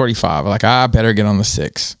there's 6:45. I'm like, I better get on the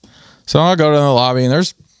 6. So I go to the lobby, and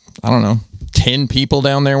there's 10 people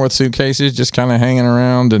down there with suitcases, just kind of hanging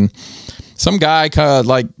around, and some guy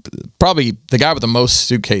probably the guy with the most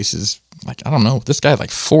suitcases. Like, I don't know, this guy had like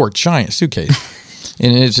 4 giant suitcases.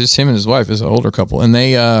 And it's just him and his wife, is an older couple, and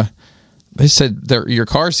they said your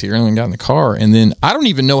car's here, and we got in the car, and then I don't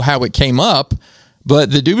even know how it came up,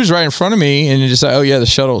 but the dude was right in front of me, and he just said, "Oh yeah, the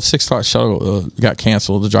 6 o'clock shuttle got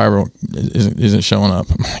canceled. The driver isn't showing up."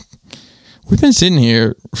 I'm like, we've been sitting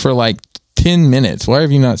here for like 10 minutes. Why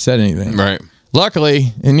have you not said anything? Right.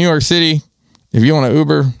 Luckily, in New York City, if you want to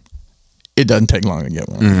Uber, it doesn't take long to get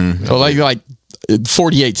one. Mm-hmm. So like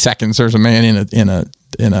 48 seconds, there's a man in a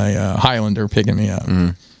Highlander picking me up. Mm-hmm.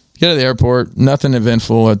 Get to the airport, nothing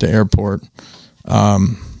eventful at the airport.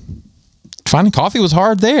 Finding coffee was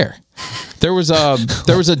hard there. There was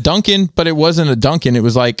a Dunkin', but it wasn't a Dunkin'. It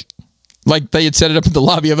was like they had set it up in the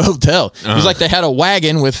lobby of a hotel. It was like they had a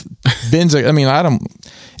wagon with bins.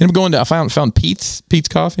 I found Pete's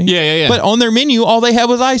Coffee. Yeah. But on their menu, all they had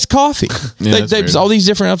was iced coffee. They all these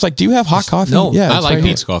different. I was like, "Do you have hot coffee?" No, yeah, I like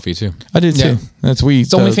Pete's Coffee too. I did too. That's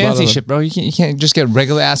It's only fancy shit, bro. You can't just get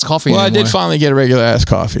regular ass coffee. Well, anymore. I did finally get a regular ass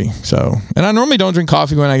coffee. So, and I normally don't drink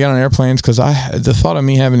coffee when I get on airplanes because the thought of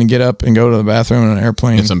me having to get up and go to the bathroom on an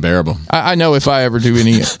airplane, it's unbearable. I know if I ever do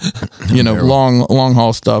any, long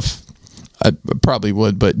haul stuff, I probably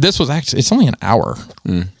would. But this was it's only an hour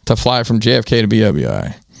to fly from JFK to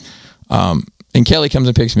BWI. And Kelly comes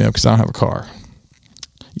and picks me up because I don't have a car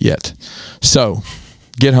yet. So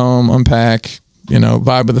get home, unpack,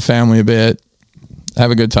 vibe with the family a bit,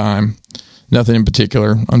 have a good time. Nothing in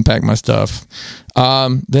particular. Unpack my stuff.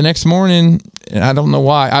 The next morning, and I don't know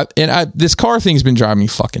why, this car thing's been driving me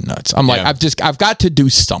fucking nuts. I'm like, I've got to do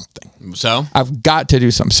something. So I've got to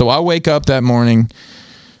do something. So I wake up that morning.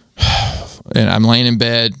 And I'm laying in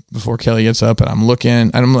bed before Kelly gets up, and I'm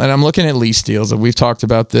looking at lease deals. We've talked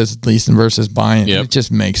about this, leasing versus buying. Yep. It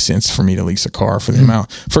just makes sense for me to lease a car for the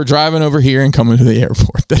amount for driving over here and coming to the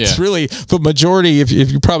airport. That's really the majority. If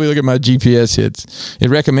you probably look at my GPS hits, it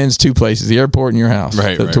recommends 2 places: the airport and your house,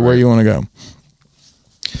 to where you want to go.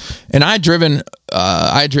 And I had driven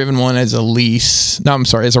one as a lease. No, I'm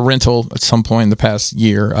sorry, as a rental at some point in the past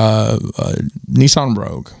year. Nissan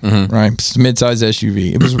Rogue, right? It's a mid-size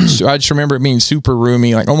SUV. It was. I just remember it being super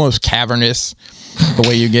roomy, like almost cavernous. The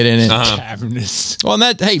way you get in it, cavernous. Well,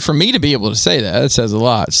 and for me to be able to say that says a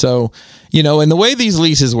lot. So, and the way these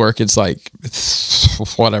leases work, it's like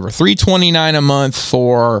whatever, $329 a month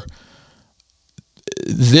for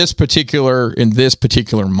this particular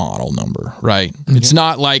model number, right? Mm-hmm. It's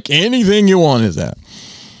not like anything you want is that.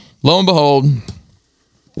 Lo and behold,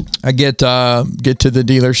 I get to the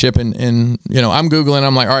dealership and I'm Googling.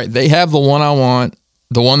 I'm like, all right, they have the one I want,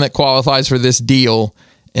 the one that qualifies for this deal,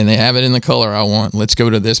 and they have it in the color I want. Let's go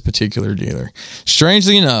to this particular dealer.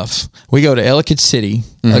 Strangely enough, we go to Ellicott City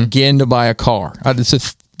again to buy a car.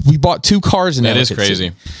 We bought 2 cars in Ellicott City. That is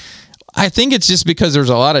crazy. I think it's just because there's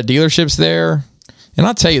a lot of dealerships there. And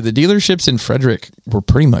I'll tell you, the dealerships in Frederick were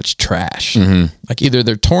pretty much trash. Like either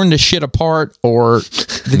they're torn to shit apart or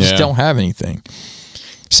they just don't have anything.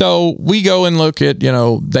 So we go and look at,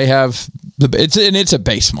 they have it's a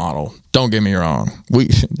base model. Don't get me wrong.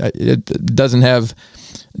 It doesn't have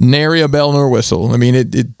nary a bell nor whistle. I mean,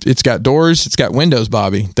 it's got doors, it's got windows,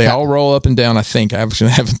 Bobby. They all roll up and down. I think I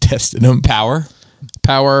actually haven't tested them.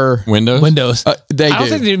 Power Windows. They I don't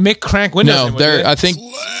think they make crank windows. No, anymore, I think.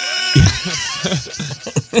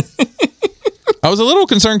 I was a little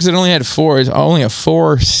concerned because it only had 4. It's only a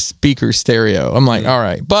 4-speaker stereo. I'm like, all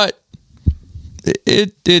right, but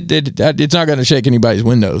it's not going to shake anybody's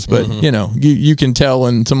windows. But you can tell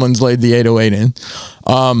when someone's laid the 808 in.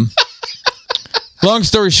 Long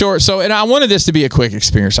story short, and I wanted this to be a quick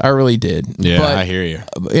experience. I really did. Yeah, but, I hear you.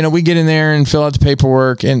 We get in there and fill out the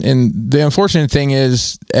paperwork, and the unfortunate thing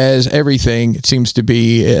is, as everything, it seems to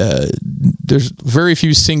be, there's very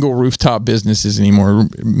few single rooftop businesses anymore,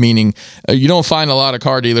 meaning you don't find a lot of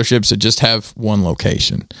car dealerships that just have one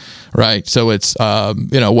location, right? So it's,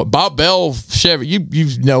 what Bob Bell, Chevy,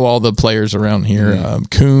 you know all the players around here,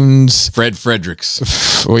 Coons. Fred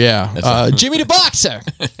Fredericks. Oh, yeah. Jimmy the Boxer.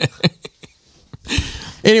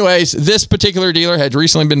 Anyways, this particular dealer had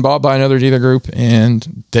recently been bought by another dealer group,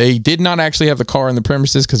 and they did not actually have the car in the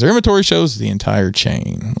premises because their inventory shows the entire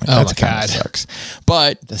chain. Oh my God, sucks.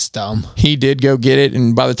 But that's dumb. He did go get it,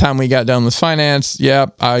 and by the time we got done with finance,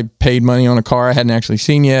 I paid money on a car I hadn't actually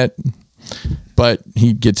seen yet. But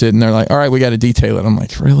he gets it, and they're like, "All right, we got to detail it." I'm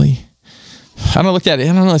like, "Really?" I don't look at it.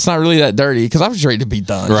 I don't know. It's not really that dirty because I was ready to be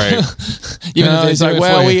done. Right. He's like,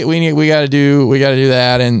 well, we got to do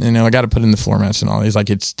that, and I got to put in the floor mats and all. He's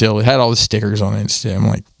like, it had all the stickers on it. I'm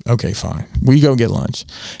like, okay, fine. We go get lunch,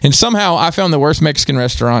 and somehow I found the worst Mexican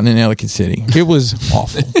restaurant in Ellicott City. It was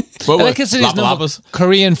awful. Ellicott City is known for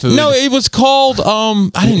Korean food. No, it was called.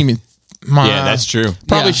 I didn't even. Yeah, that's true.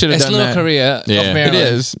 Probably should have done Little that. Korea. Yeah, it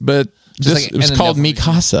is, but it was called Mi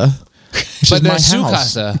Casa. But there's Su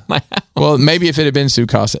Casa. Well, maybe if it had been Su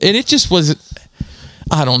Casa. And it just was,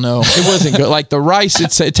 I don't know. It wasn't good. Like the rice,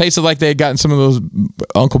 it tasted like they had gotten some of those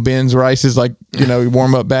Uncle Ben's rices, like,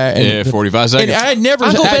 warm up bag. And 45 seconds. And I had never.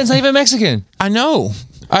 Uncle Ben's not even Mexican. I know.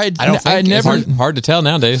 I never. It's hard to tell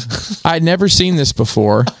nowadays. I'd never seen this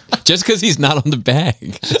before. Just because he's not on the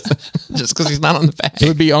bag. Just because he's not on the bag. It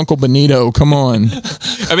would be Uncle Benito. Come on.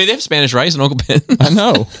 I mean, they have Spanish rice and Uncle Ben. I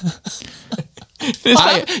know.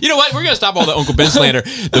 You know what? We're going to stop all the Uncle Ben slander.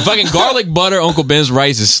 The fucking garlic butter Uncle Ben's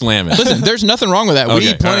rice is slamming. Listen, there's nothing wrong with that. We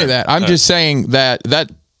eat plenty of that. I'm just saying that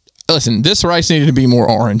listen, this rice needed to be more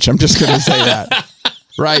orange. I'm just going to say that.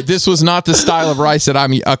 Right? This was not the style of rice that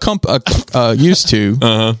I'm used to,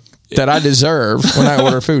 that I deserve when I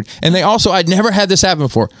order food. And I'd never had this happen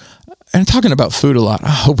before. And talking about food a lot, I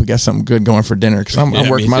hope we got something good going for dinner because I'm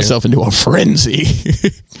working myself into a frenzy.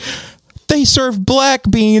 They serve black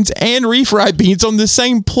beans and refried beans on the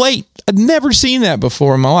same plate. I've never seen that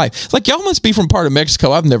before in my life. Like, y'all must be from part of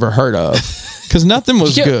Mexico I've never heard of because nothing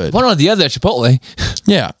was good. One or the other at Chipotle.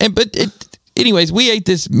 Yeah. Anyways, we ate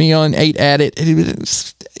this meal and ate at it.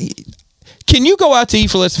 Can you go out to eat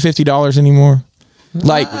for less than $50 anymore?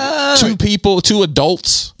 Like 2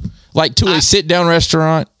 adults, like to a sit-down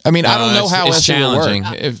restaurant. I mean, I don't know how it's challenging.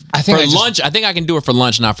 Lunch, I think I can do it for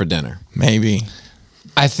lunch, not for dinner. Maybe.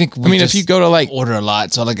 I think. If you go to order a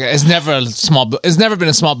lot, so it's never been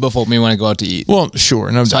a small bill for me when I go out to eat. Well,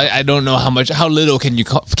 sure, no. So I don't know how little can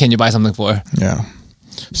you buy something for? Yeah.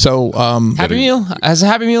 So Happy Meal? Has a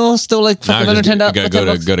Happy Meal still like fucking under $10? You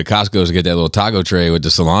gotta go to Costco to get that little taco tray with the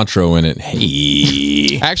cilantro in it.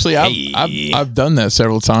 Hey, actually, I've done that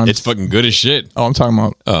several times. It's fucking good as shit. Oh, I'm talking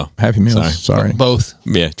about Happy Meals. Sorry. Both.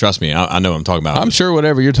 Yeah, trust me, I know what I'm talking about. I'm sure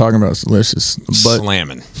whatever you're talking about is delicious. But,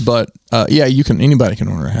 slamming. But anybody can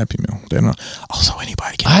order a Happy Meal. They're not. Also,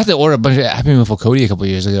 anybody can. I had to order a bunch of Happy Meal for Cody a couple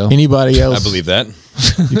years ago. Anybody else? I believe that.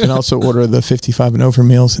 You can also order the 55 and over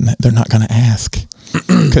meals, and they're not going to ask.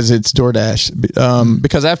 Because it's DoorDash.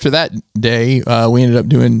 Because after that day, we ended up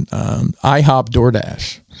doing IHOP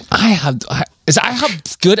DoorDash. Is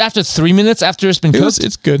IHOP good after 3 minutes after it's been cooked?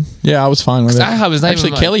 It's good. Yeah, I was fine with it. IHOP is not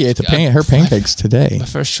actually Kelly ate her pancakes today. My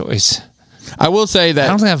first choice. I will say that I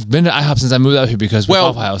don't think I've been to IHOP since I moved out here because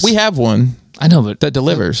Waffle House. We have one. I know, but that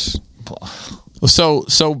delivers. So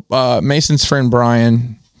Mason's friend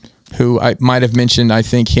Brian, who I might have mentioned, I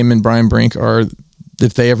think him and Brian Brink are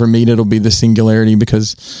if they ever meet, it'll be the Singularity,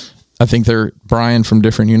 because I think they're Brian from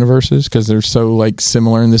different universes, because they're so like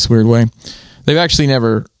similar in this weird way. They've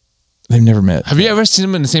never met. Have you ever seen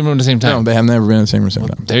them in the same room at the same time? No, they have never been in the same room at the same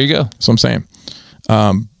time. There you go. So I'm saying,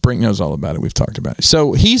 Brink knows all about it. We've talked about it.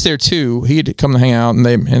 So he's there too. He had come to hang out, and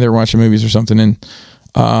they're watching movies or something, and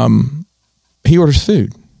he orders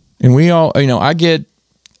food, and we all, I get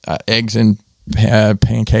eggs and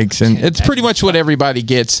pancakes, and it's pretty much what everybody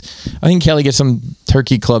gets. I think Kelly gets some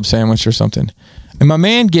turkey club sandwich or something, and my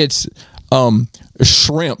man gets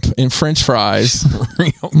shrimp and French fries.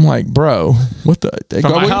 I'm like, bro, what the?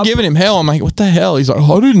 I wasn't giving him hell. I'm like, what the hell? He's like,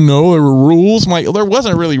 I didn't know there were rules. I'm like, there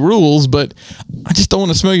wasn't really rules, but I just don't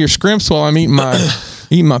want to smell your scrimps while I'm eating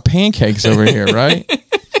my pancakes over here, right?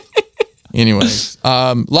 Anyways,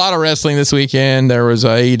 a lot of wrestling this weekend. There was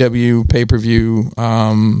a AEW pay-per-view.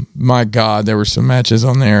 My God, there were some matches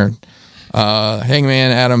on there.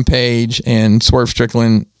 Hangman Adam Page and Swerve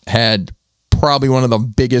Strickland had probably one of the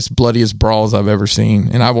biggest, bloodiest brawls I've ever seen.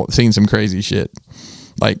 And I've seen some crazy shit.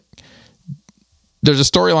 Like, there's a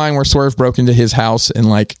storyline where Swerve broke into his house and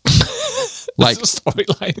like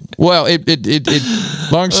storyline. Well, it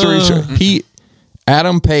long story short,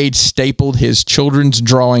 Adam Page stapled his children's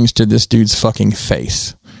drawings to this dude's fucking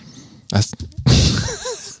face.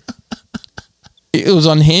 It was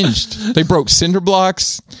unhinged. They broke cinder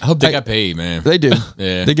blocks. I hope they got paid, man. They do.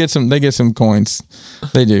 Yeah. They get some coins.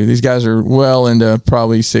 They do. These guys are well into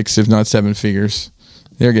probably 6, if not 7 figures.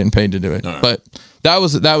 They're getting paid to do it. Right. But that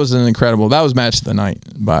was an incredible. That was match of the night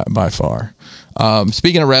by far.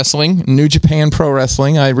 Speaking of wrestling, New Japan Pro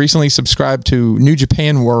Wrestling. I recently subscribed to New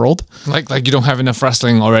Japan World. Like you don't have enough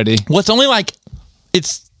wrestling already. Well, it's only like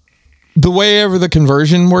it's the way ever the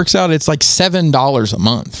conversion works out. It's like $7 a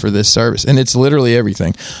month for this service, and it's literally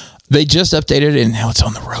everything. They just updated it, and now it's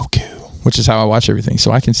on the Roku, which is how I watch everything.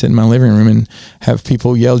 So I can sit in my living room and have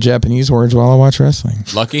people yell Japanese words while I watch wrestling.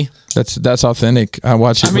 Lucky. That's authentic. I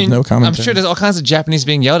watch it with no commentary. I'm sure there's all kinds of Japanese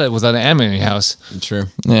being yelled at without an anime in your house. True.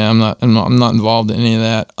 Yeah, I'm not involved in any of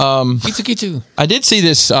that. Kitsu. I did see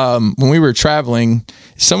this when we were traveling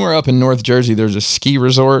somewhere up in North Jersey. There's a ski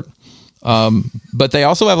resort, but they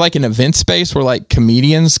also have like an event space where like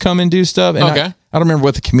comedians come and do stuff. And Okay. I don't remember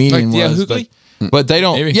what the comedian Like was, but they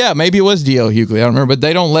don't. Maybe. Yeah, maybe it was D.L. Hughley. I don't remember, but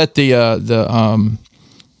they don't let the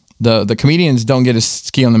comedians don't get to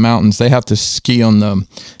ski on the mountains. They have to ski on the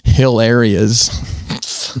hill areas.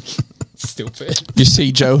 Stupid. You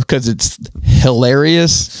see, Joe, because it's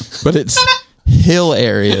hilarious, but it's hill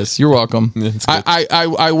areas. You're welcome.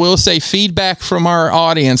 I will say feedback from our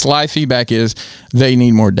audience, live feedback is they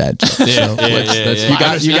need more dad jokes.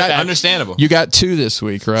 You got understandable. You got 2 this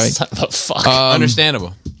week, right? Son of a fuck.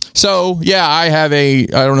 Understandable. So yeah, I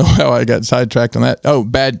don't know how I got sidetracked on that. Oh,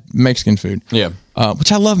 bad Mexican food. Yeah.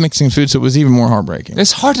 Which I love Mexican food, so it was even more heartbreaking.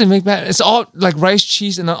 It's hard to make bad. It's all like rice,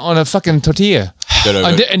 cheese, and on a fucking tortilla.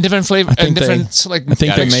 And different flavor and different I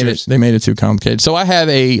think textures. they made it too complicated. So I have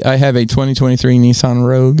a 2023 Nissan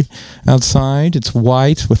Rogue outside. It's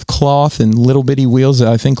white with cloth and little bitty wheels that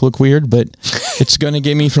I think look weird, but it's going to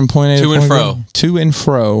get me from point A to point B. To and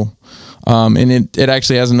fro. And it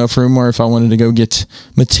actually has enough room where if I wanted to go get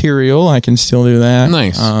material, I can still do that.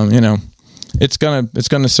 Nice. It's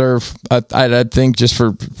gonna serve. I think just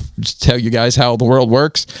to tell you guys how the world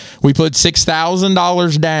works. We put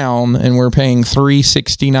 $6,000 down, and we're paying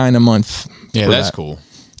 $369 a month. Yeah, that's cool.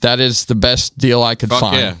 That is the best deal I could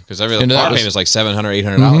find. Yeah, because every car payment is like $700,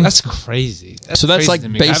 $800. That's crazy. So that's like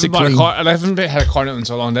basically. I haven't had a car note in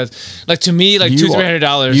so long. That's like to me like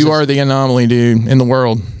 $200-$300. You are the anomaly, dude, in the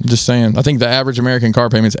world. Just saying. I think the average American car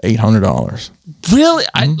payment is $800. Really?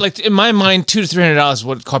 Like in my mind, $200 to $300 is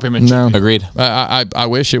what car payment should be. Agreed. I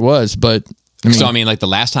wish it was, but like the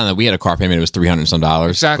last time that we had a car payment, it was $300 some.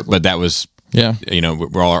 Exactly. But that was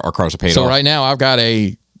where all our cars are paid off. So right now I've got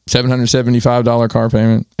a $775 car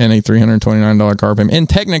payment and a $329 car payment, and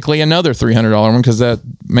technically another $300 one because that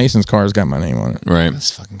Mason's car has got my name on it. Right.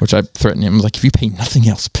 That's fucking Which I threatened him. I was like, if you pay nothing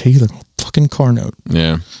else, pay the fucking car note.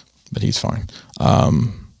 Yeah. But he's fine.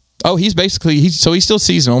 He's still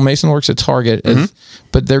seasonal. Mason works at Target,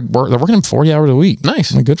 but they're working him 40 hours a week.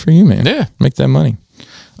 Nice. Good for you, man. Yeah. Make that money.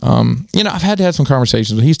 I've had to have some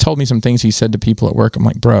conversations, but he's told me some things he said to people at work. I'm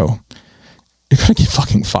like, bro, you're going to get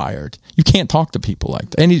fucking fired. You can't talk to people like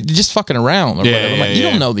that. And you're just fucking around. Or whatever. I'm like, you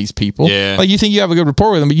don't know these people. Yeah. Like, you think you have a good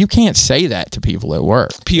rapport with them, but you can't say that to people at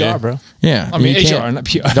work. PR, bro. Yeah, I mean, you HR, can't- not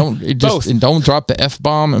PR. Both. And don't drop the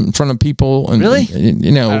F-bomb in front of people. And, Really?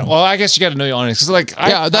 you know. Well, I guess you got to know your audience. 'Cause, like,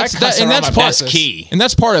 Yeah, that's part. That's key. And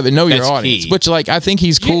that's part of it. Know your That's audience. key. Which, like, I think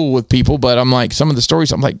he's cool with people, but I'm like, some of the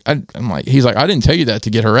stories, I'm like, he's like, I didn't tell you that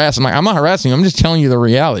to get harassed. I'm like, I'm not harassing you. I'm just telling you the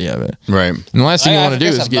reality of it. Right. And the last thing you want to do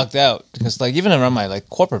is I'm get. lucked out because, like, even around my like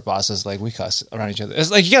corporate bosses, like we cuss around each other.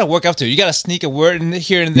 It's like you got to work up to it. You got to sneak a word in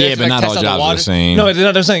here and there. Yeah, to, but like, not all test out the jobs are water. the same. No, they're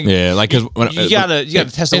not. I'm saying. Yeah, like because You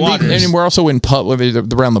gotta test the And, waters. and we're also in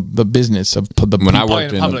around the business of the when I people.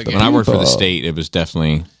 worked in public, when I worked for the people. state, it was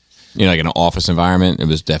definitely like in an office environment. It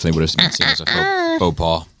was definitely would have been seen as a faux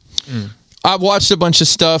pas. I've watched a bunch of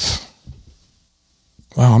stuff.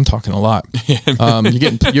 Wow, I'm talking a lot.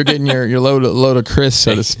 You're getting your load of Chris,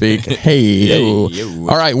 so to speak. Hey, yo. yo.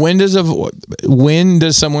 All right. When does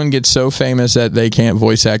someone get so famous that they can't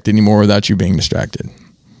voice act anymore without you being distracted?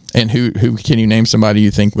 And who can you name somebody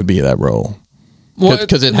you think would be that role?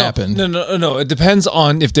 Because it happened. No. It depends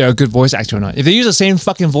on if they're a good voice actor or not. If they use the same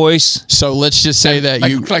fucking voice, So let's just say that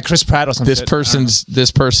like Chris Pratt or something. this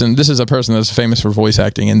is a person that's famous for voice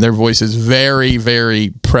acting, and their voice is very,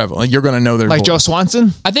 very prevalent. You're going to know their like voice. Joe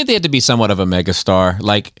Swanson. I think they had to be somewhat of a megastar,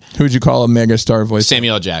 like Who would you call a megastar voice?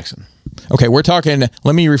 Samuel L. Jackson. Okay, we're talking.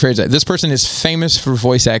 Let me rephrase that. This person is famous for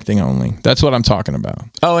voice acting only. That's what I'm talking about.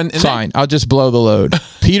 Oh, and Fine, I'll just blow the load.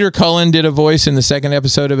 Peter Cullen did a voice in the second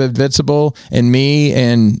episode of Invincible, and me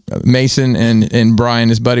and Mason and Brian,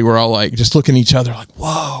 his buddy, were all like just looking at each other like,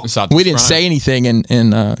 "Whoa!" It's Optimus We didn't Prime. say anything, and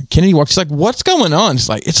Kennedy walked. She's like, "What's going on?" She's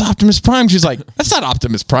like, "It's Optimus Prime." She's like, "That's not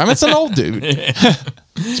Optimus Prime. It's an old dude."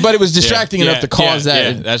 But it was distracting enough to cause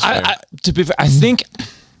that. Yeah, that's fair. To be fair,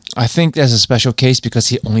 I think there's a special case because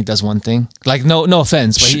he only does one thing. Like no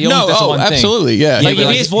offense, but he only does one thing. absolutely, yeah. Like Yeah, if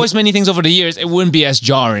but he has voiced many things over the years, it wouldn't be as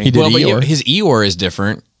jarring. He did. well, but Eeyore. his Eeyore is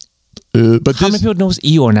different. but How many people knows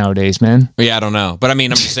Eeyore nowadays, man? Yeah, I don't know, but I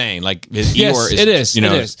mean, I'm just saying, like his Yes, Eeyore is. it is. You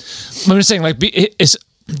know, it is. I'm just saying, like, it's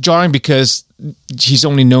jarring because he's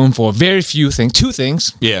only known for very few things, 2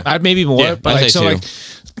 things. Yeah. Maybe more. Yeah, but I'd like, say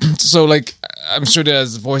so like, I'm sure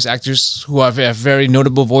there's voice actors who have very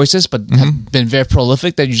notable voices, but have been very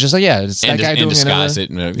prolific. That you just like, yeah, it's that and, guy doing disguise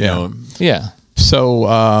another. it. You know, Yeah. So,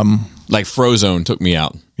 like Frozone took me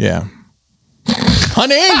out. yeah.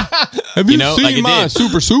 Honey, have you, You know, seen like it my did.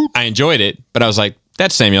 super suit? I enjoyed it, but I was like,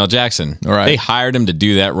 that's Samuel L. Jackson. All right. They hired him to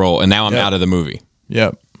do that role, and now I'm Yeah. out of the movie.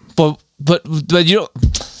 Yep. But you know,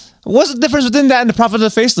 what's the difference between that and the Prophet of the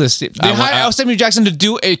Faceless? They hire Samuel Jackson to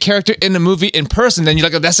do a character in the movie in person. Then you're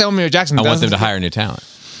like, oh, that's Samuel Jackson. I want them to hire new talent.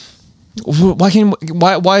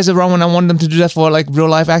 Why is it wrong when I want them to do that for like real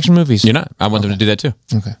life action movies? You know, I want them to do that too.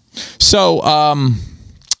 Okay. So,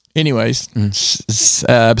 anyways,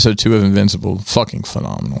 episode 2 of Invincible, fucking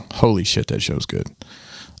phenomenal. Holy shit, that show's good.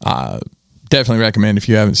 Definitely recommend if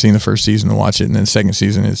you haven't seen the first season to watch it, and then the second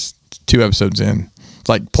season is 2 episodes in. It's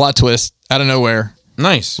like plot twist out of nowhere.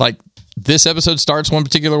 Nice. Like this episode starts one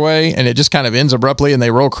particular way, and it just kind of ends abruptly, and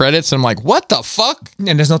they roll credits, and I'm like, what the fuck?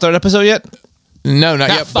 And there's no 3rd episode yet? No, not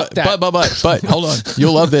yet. fuck But, that. but hold on.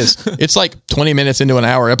 You'll love this. It's like 20 minutes into an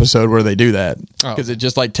hour episode where they do that because it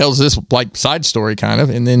just like tells this like side story kind of,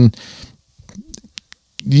 and then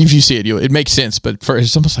if you see it, it makes sense. But for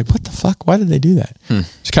it's almost like, what the fuck? Why did they do that?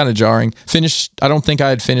 It's kind of jarring. I don't think I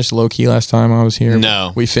had finished Low Key last time I was here.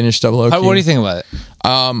 No. We finished up Low Key. What do you think about it?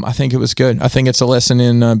 I think it was good. I think it's a lesson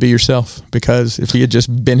in be yourself, because if he had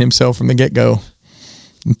just been himself from the get go,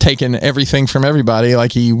 taken everything from everybody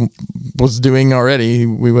like he was doing already,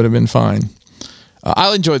 we would have been fine.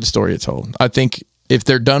 I enjoyed the story it told. I think if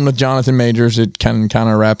they're done with Jonathan Majors, it can kind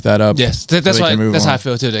of wrap that up. Yes, so that's they why. can move That's how I on.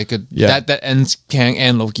 feel too. They could. Yeah. That ends Kang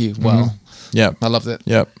and Loki well. Yep. I loved it.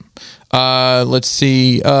 Yep. Let's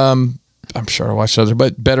see. I'm sure I watched other,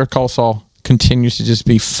 but Better Call Saul continues to just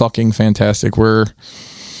be fucking fantastic. We're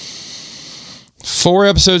 4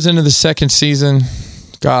 episodes into the second season.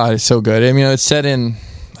 God, it's so good. I mean, I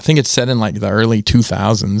think it's set in like the early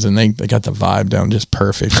 2000s, and they got the vibe down just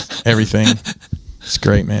perfect. Everything. It's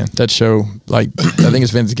great, man. That show, like, I think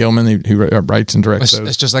it's Vince Gilman who writes and directs those.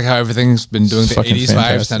 It's just like how everything's been doing the Fucking 80s vibes.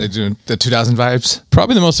 fantastic. Now they're doing the 2000 vibes.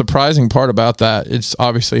 Probably the most surprising part about that, it's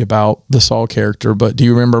obviously about the Saul character, but do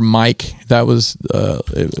you remember Mike? That was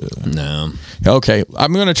No. okay.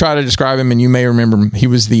 I'm going to try to describe him, and you may remember him. He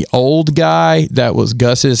was the old guy that was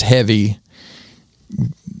Gus's heavy.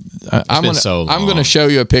 I'm been so long. going to show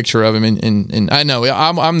you a picture of him, and I know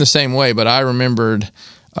I'm the same way, but I remembered.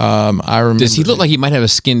 Does he look like he might have a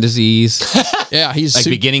skin disease? Yeah, he's Like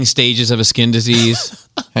beginning stages of a skin disease?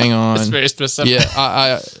 hang on. It's very specific.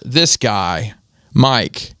 Yeah, this guy,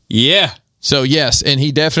 Mike. Yeah. So yes, and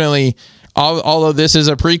he definitely. Although this is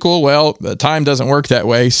a prequel, well, time doesn't work that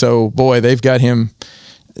way. So boy, they've got him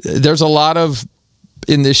there's a lot of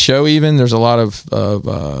in this show. Even there's a lot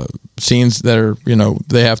of scenes that are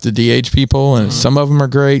they have to DH people, and some of them are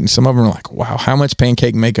great, and some of them are like, wow, how much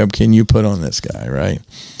pancake makeup can you put on this guy, right?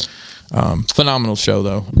 Phenomenal show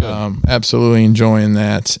though. Absolutely enjoying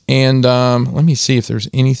that. And let me see if there's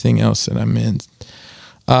anything else that I meant.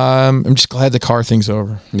 I'm just glad the car thing's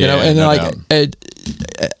over. And no like doubt.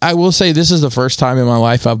 I will say this is the first time in my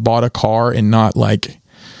life I've bought a car and not like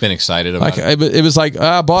been excited about it. It was like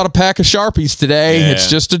I bought a pack of Sharpies today. Yeah. It's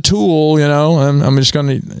just a tool, I'm just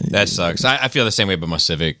going to. That sucks. I feel the same way about my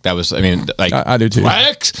Civic. That was, I mean, like I do too.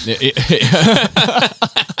 Rex.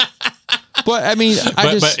 But I mean,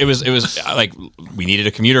 but it was like we needed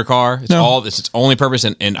a commuter car. It's its only purpose,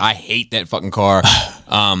 and I hate that fucking car.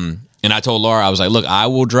 And I told Laura, I was like, look, I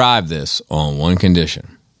will drive this on one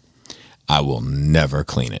condition: I will never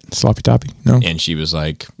clean it. Sloppy toppy, no. And she was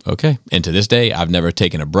like, okay. And to this day, I've never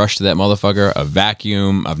taken a brush to that motherfucker, a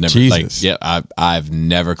vacuum. I've never I've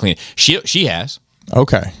never cleaned it. She has.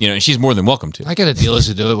 Okay. And she's more than welcome to. I get a dealer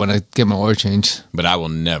to do it when I get my oil change. But I will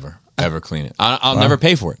never ever clean it. I'll never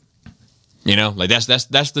pay for it. Like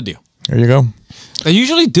that's the deal. There you go. They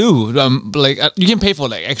usually do. You can pay for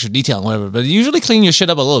like extra detail and whatever, but they usually clean your shit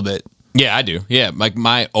up a little bit. Yeah, I do. Yeah, like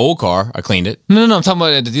my old car, I cleaned it. No, I'm talking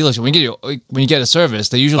about at the dealership. When you get a service,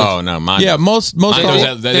 they usually. Oh no, mine. Yeah, most Mine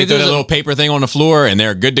cars, they throw that little paper thing on the floor, and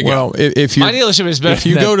they're good to go. Well, if you my dealership is better. if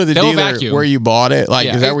you go to the dealer where you bought it, like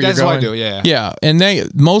is that where that's you're what going? I do. Yeah, yeah, and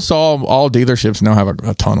all dealerships now have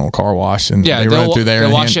a tunnel car wash, and they run it through there they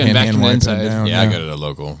and wash it and vacuum wipe inside. it down. I go to the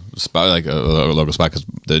local spot, like a local spot,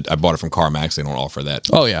 because I bought it from CarMax. They don't offer that.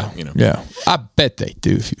 Oh yeah, yeah. I bet they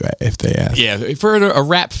do if they ask. Yeah, for a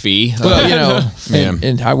wrap fee. Well,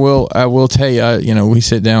 and I will tell you, we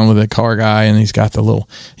sit down with a car guy and he's got the little,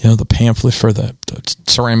 the pamphlet for the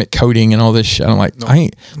ceramic coating and all this shit. I'm like,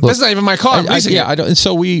 that's not even my car. I don't. And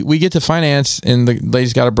so we get to finance, and the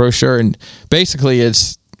lady's got a brochure, and basically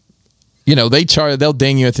it's, they'll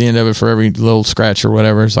ding you at the end of it for every little scratch or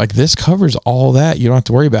whatever. It's like, this covers all that. You don't have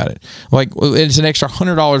to worry about it. Like, it's an extra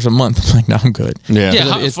 $100 a month. I'm like, no, I'm good. Yeah.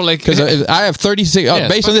 Because I have 36.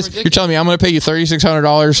 Based on this, ridiculous. You're telling me I'm going to pay you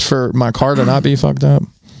 $3,600 for my car to not be fucked up.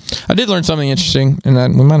 I did learn something interesting, and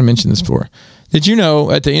we might have mentioned this before. Did you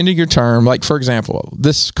know at the end of your term, like for example,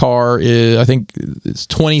 this car is, I think it's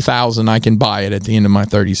 $20,000. I can buy it at the end of my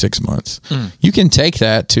 36 months. You can take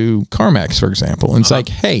that to CarMax, for example, and it's like,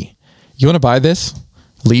 hey, you want to buy this?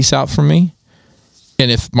 Lease out from me,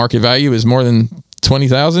 and if market value is more than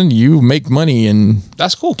 $20,000, you make money, and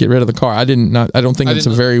that's cool. Get rid of the car. I don't think it's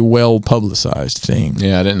a very well publicized thing.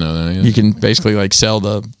 Yeah, I didn't know that. Yeah. You can basically like sell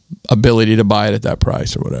the ability to buy it at that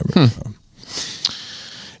price or whatever.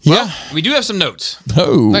 Well, we do have some notes.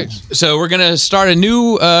 Oh, nice. So we're going to start a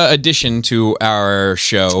new addition to our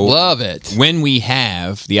show. Love it. When we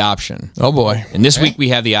have the option. Oh, boy. And this week we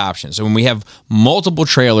have the option. So when we have multiple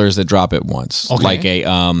trailers that drop at once, like a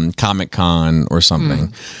Comic-Con or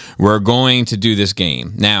something, we're going to do this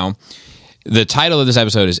game. Now, the title of this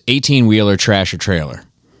episode is 18-Wheeler Trash or Trailer.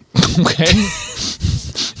 Okay.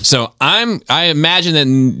 So I imagine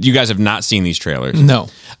that you guys have not seen these trailers. No.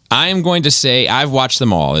 I am going to say, I've watched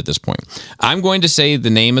them all at this point. I'm going to say the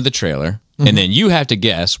name of the trailer, and then you have to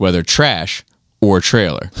guess whether trash or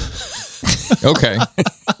trailer. Okay.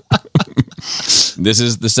 This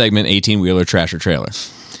is the segment 18-Wheeler Trash or Trailer.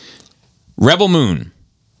 Rebel Moon,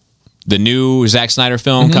 the new Zack Snyder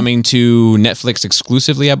film coming to Netflix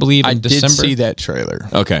exclusively, I believe, in December. I did see that trailer.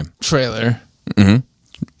 Okay. Trailer.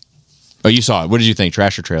 Oh, you saw it. What did you think,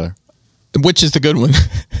 trash or trailer? Which is the good one?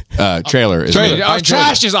 Trailer. Is Trailer. good.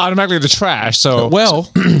 Trash is automatically the trash. So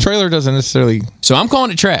trailer doesn't necessarily. So I'm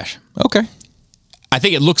calling it trash. Okay. I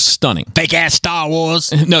think it looks stunning. Fake ass Star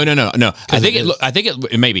Wars. No. I think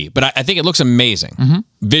it maybe, but I think it looks amazing.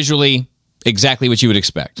 Visually, exactly what you would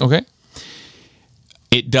expect. Okay.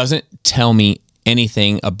 It doesn't tell me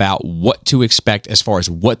anything about what to expect as far as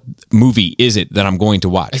what movie is it that I'm going to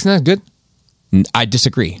watch. Isn't that good? I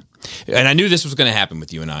disagree. And I knew this was going to happen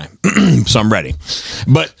with you and I, so I'm ready.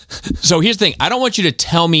 But so here's the thing: I don't want you to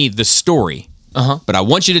tell me the story, but I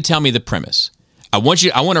want you to tell me the premise. I want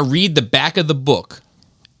to read the back of the book,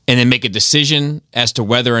 and then make a decision as to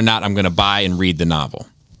whether or not I'm going to buy and read the novel.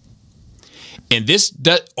 And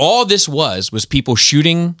all this was people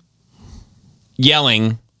shooting,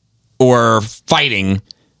 yelling, or fighting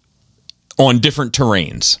on different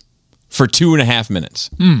terrains for 2.5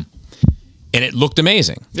 minutes. And it looked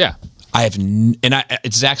amazing. Yeah.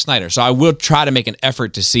 It's Zack Snyder, so I will try to make an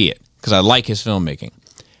effort to see it because I like his filmmaking.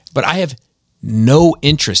 But I have no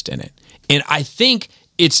interest in it. And I think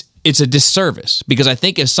it's a disservice because I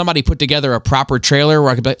think if somebody put together a proper trailer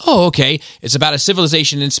where I could be like, oh, okay, it's about a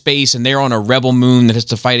civilization in space and they're on a rebel moon that has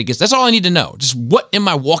to fight against. That's all I need to know. Just what am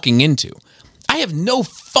I walking into? I have no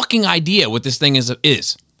fucking idea what this thing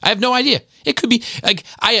is. I have no idea. It could be like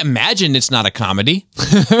I imagine it's not a comedy,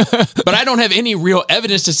 but I don't have any real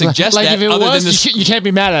evidence to suggest like that. if it other was, than this, you can't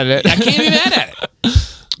be mad at it. I can't be mad at it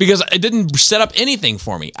because it didn't set up anything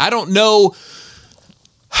for me. I don't know.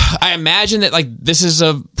 I imagine that like this is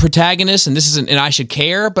a protagonist and and I should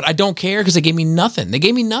care, but I don't care because they gave me nothing. They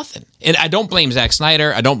gave me nothing. And I don't blame Zack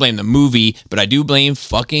Snyder. I don't blame the movie, but I do blame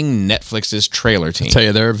fucking Netflix's trailer team. I tell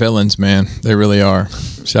you, they're villains, man. They really are.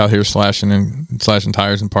 Just out here slashing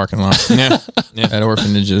tires in parking lots. Yeah. At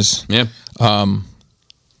orphanages. Yeah.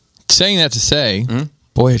 Saying that to say,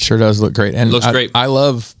 boy, it sure does look great. And Looks great. I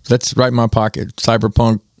love, that's right in my pocket.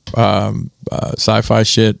 Cyberpunk, sci-fi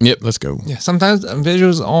shit. Yep. Let's go. Yeah, sometimes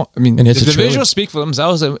visuals. And it's if a the trilogy. visuals speak for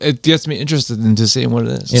themselves, it gets me interested into seeing what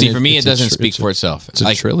it is. See, And for me, it it's a doesn't tr- speak it's a- for itself. It's a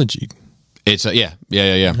Like, trilogy. it's a, yeah.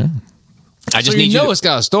 I just So need you know to, it's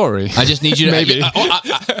got a story. I just need you to Maybe.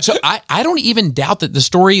 I don't even doubt that the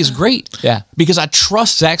story is great. Yeah. Because I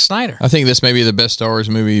trust Zack Snyder. I think this may be the best Star Wars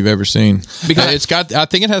movie you've ever seen. Because- I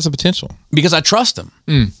think it has the potential. Because I trust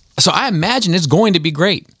him. So I imagine it's going to be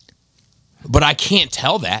great. But I can't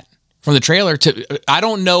tell that from the trailer. I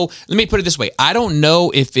don't know. Let me put it this way. I don't know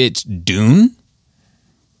if it's Dune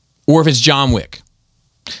or if it's John Wick.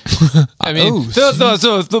 I mean,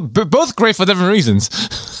 they're both great for different reasons.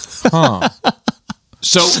 Huh.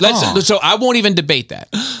 So so I won't even debate that,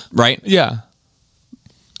 right? Yeah,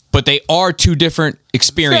 But they are two different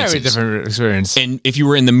experiences. very different experience. And if you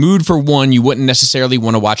were in the mood for one, you wouldn't necessarily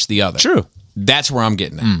want to watch the other. True. That's where I'm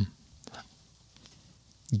getting at.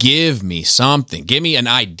 Give me something. Give me an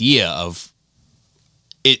idea of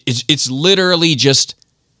it. It's literally just.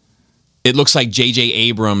 It looks like J.J.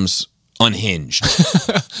 Abrams unhinged.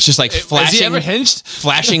 It's just like flashing. Has he ever hinged?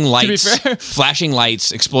 Flashing lights. Flashing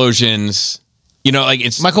lights. Explosions. You know, like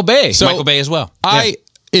it's Michael Bay. Michael Bay as well. I,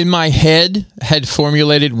 in my head, had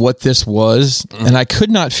formulated what this was, and I could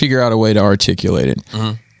not figure out a way to articulate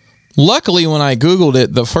it. Luckily, when I Googled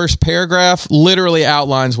it, the first paragraph literally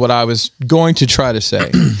outlines what I was going to try to say.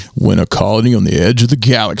 When a colony on the edge of the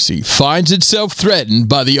galaxy finds itself threatened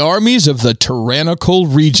by the armies of the tyrannical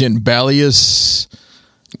regent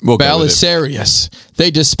Balisarius, they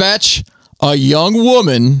dispatch a young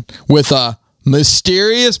woman with a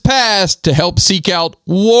mysterious past to help seek out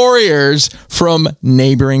warriors from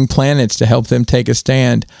neighboring planets to help them take a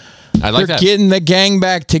stand. I like They're that. getting the gang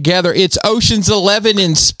back together. It's Ocean's 11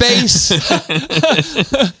 in space.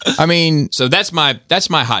 I mean, So that's my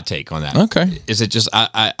hot take on that. Okay. Is it just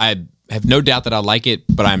I have no doubt that I like it,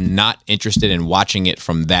 but I'm not interested in watching it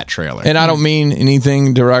from that trailer. and I don't mean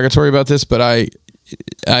anything derogatory about this, but I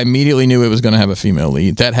immediately knew it was going to have a female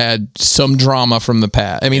lead that had some drama from the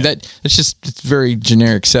past. I mean, it's very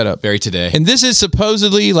generic setup. Very today. And this is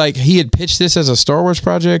supposedly like he had pitched this as a Star Wars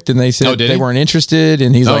project, and they said Oh, did they he? weren't interested,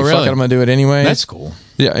 and he's like, really? "Fuck it, I'm going to do it anyway." That's cool.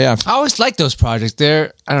 Yeah. I always like those projects. I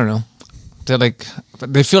don't know.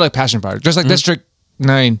 They feel like passion projects, just like District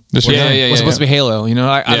 9. District Yeah, 9. yeah, was supposed to be Halo. You know,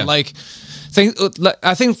 I Yeah. like things.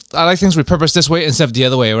 I think I like things repurposed this way instead of the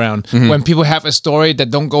other way around. When people have a story that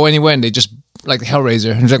don't go anywhere and they just like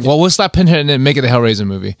Hellraiser, and it's like, well, we'll slap Pinhead and then make it a Hellraiser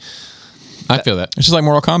movie. I feel that. It's just like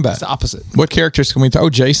Mortal Kombat. It's the opposite. What characters can we throw? Oh,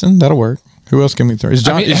 Jason, that'll work. Who else can we throw? Is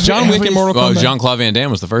John Wick in Mortal Well, Kombat? Jean-Claude Van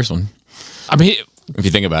Damme was the first one. I mean, If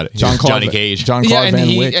you think about it, Jean-Claude- Johnny Cage. Jean-Claude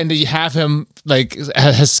Van Wick. and you have him like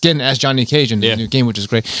his skin as Johnny Cage in the Yeah. new game, which is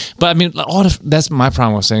great. But I mean, that's my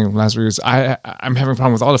problem with saying last week is I'm having a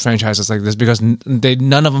problem with all the franchises like this because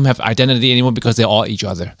none of them have identity anymore because they're all each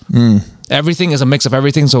other. Everything is a mix of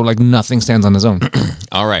everything, so like nothing stands on its own.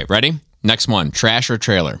 All right, ready? Next one: trash or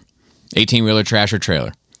trailer? 18-wheeler trash or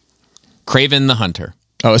trailer? Kraven the Hunter.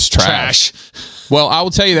 Oh, it's trash. Well, I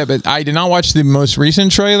will tell you that, but I did not watch the most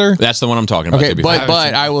recent trailer. That's the one I'm talking about. Okay, to be but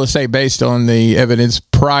fair. I will say, based on the evidence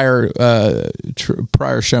prior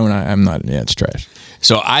shown, I'm not. Yeah, it's trash.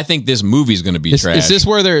 So I think this movie's going to be trash. Is this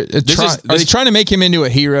where they're are they trying to make him into a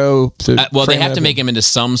hero? well, they have to make him into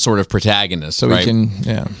some sort of protagonist, so right? we can.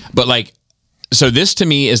 Yeah. But like, so this to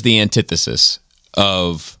me is the antithesis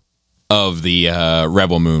of the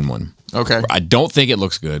Rebel Moon one. Okay. I don't think it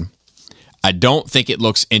looks good. I don't think it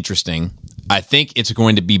looks interesting. I think it's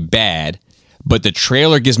going to be bad, but the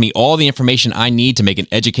trailer gives me all the information I need to make an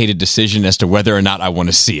educated decision as to whether or not I want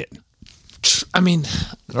to see it. I mean,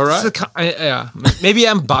 all right, yeah. Maybe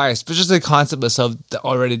I'm biased, but just the concept itself that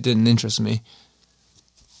already didn't interest me.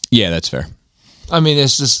 Yeah, that's fair. I mean,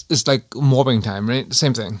 it's like Morbing Time, right? The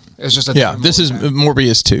same thing. It's just a different This is Morbing Time.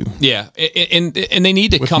 Morbius 2. Yeah, and they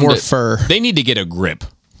need to With come more to fur. They need to get a grip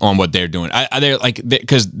on what they're doing. They're like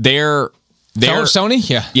because they're Sony,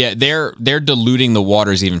 yeah. Yeah, they're diluting the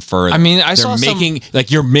waters even further. I mean, they're saw making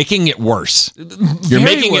you're making it worse. You're Very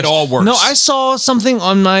making worse. it all worse. No, I saw something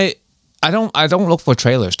on my. I don't look for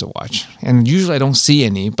trailers to watch, and usually I don't see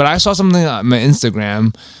any. But I saw something on my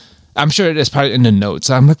Instagram. I'm sure it is probably in the notes.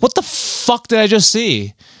 I'm like, what the fuck did I just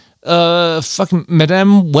see? Fucking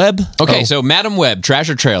Madame Web. Okay, so Madam Web, trash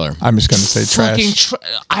or trailer? I'm just going to say trash.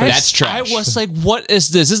 Fucking That's trash. I was like, what is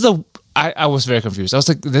this? This is the. I was very confused. I was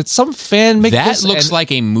like, did some fan make That this? looks And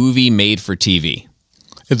like a movie made for TV.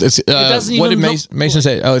 doesn't what did even Mason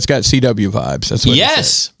say? Oh, it's got CW vibes. That's what he said.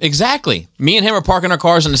 Yes, exactly. Me and him are parking our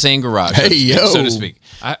cars in the same garage, Hey, yo. so to speak.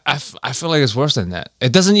 I feel like it's worse than that.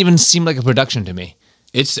 It doesn't even seem like a production to me.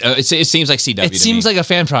 It seems like CW. It seems like a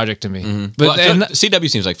fan project to me. but But and, CW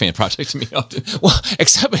seems like fan project to me. well,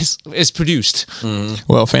 except it's produced.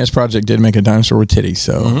 Well, Fans Project did make a dinosaur with titties,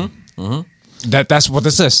 so That's what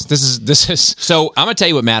this is. This is. So I'm gonna tell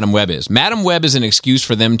you what Madam Web is. Madam Web is an excuse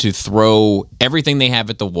for them to throw everything they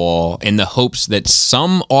have at the wall in the hopes that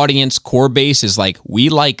some audience core base is like, we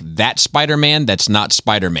like that Spider-Man that's not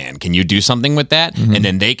Spider-Man. Can you do something with that? And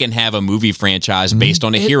then they can have a movie franchise based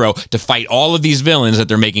on a hero to fight all of these villains that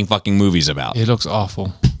they're making fucking movies about. It looks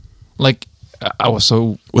awful. Like I was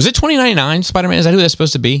so. Was it 2099 Spider-Man? Is that who that's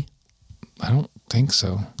supposed to be? I don't think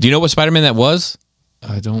so. Do you know what Spider-Man that was?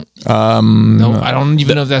 I don't. No, I don't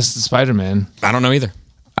even know if that's the Spider-Man. I don't know either.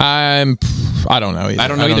 I don't know either. I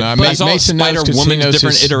don't know either. I But I mean, saw Mason knows 'cause he Spider-Woman, knows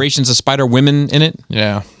different his- iterations of Spider-Women in it.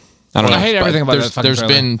 Yeah. I don't know. I hate everything about that. there's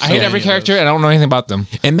been I hate so every many of character, and I don't know anything about them.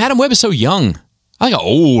 And Madam Web is so young. I like an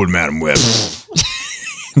old Madam Web.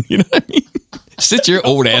 You know what I mean? Sit your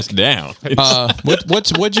old ass down.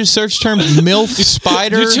 What's your search term? MILF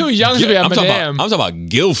Spider? You're too young to be a I'm talking madame. about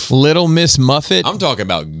Gilf. Little Miss Muffet? I'm talking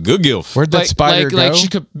about good Gilf. Where'd that spider go? Like she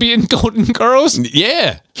could be in Golden Girls.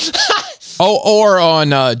 Yeah. or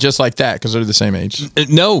on Just Like That, because they're the same age.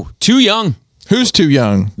 No, too young. Who's too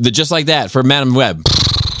young? Just Like That for Madam Web.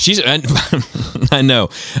 She's. I know.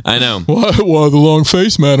 Why the long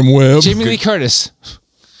face, Madam Web? Jamie Lee Curtis.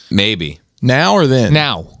 Maybe Now or then?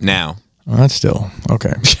 Now. Well, that's still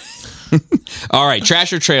okay. All right.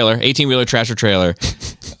 Trash or trailer? 18-wheeler trash or trailer?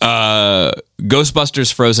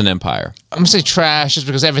 Ghostbusters Frozen Empire. I'm gonna say trash just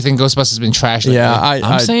because everything Ghostbusters has been trash. Yeah, lately.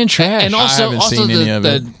 I'm saying trash. and I also haven't seen any of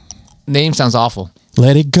the name sounds awful.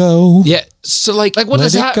 Let it go. Yeah. So like Like what Let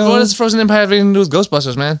does it go. what does Frozen Empire have anything to do with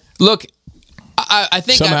Ghostbusters, man? look. I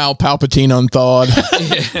think Somehow Palpatine unthawed.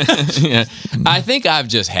 yeah. I think I've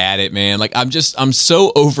just had it, man. Like I'm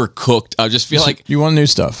so overcooked. I just feel like You want new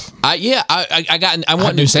stuff. I want I've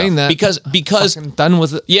new been stuff saying that because Fucking done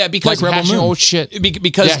with it. yeah, because like hashing old shit.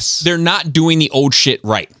 because Yes. they're not doing the old shit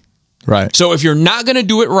right. Right. So if you're not going to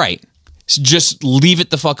do it right, just leave it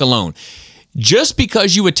the fuck alone. Just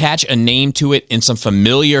because you attach a name to it and some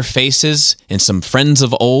familiar faces and some friends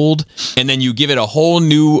of old, and then you give it a whole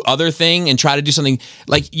new other thing and try to do something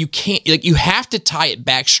like you can't, like you have to tie it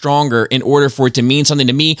back stronger in order for it to mean something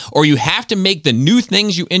to me, or you have to make the new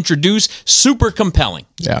things you introduce super compelling.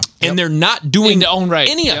 Yeah. And they're not doing In their own right.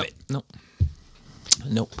 any of Yep. it.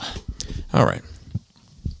 Nope. All right.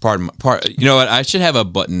 You know what? I should have a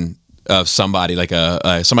button of somebody like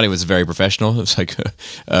somebody was very professional. It's like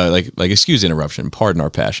excuse the interruption, pardon our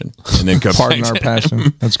passion, and then come Pardon back our to-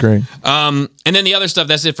 passion. That's great. And then the other stuff.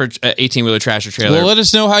 That's it for 18-wheeler trash or trailer. Well, let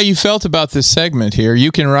us know how you felt about this segment here.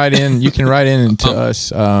 You can write in. You can write in to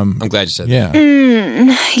us. I'm glad you said that.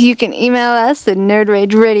 Yeah. You can email us at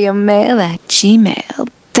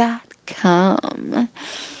nerdrageradiomail@gmail.com.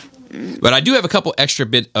 But I do have a couple extra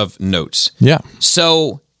bit of notes. Yeah.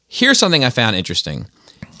 So here's something I found interesting.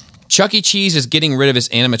 Chuck E. Cheese is getting rid of its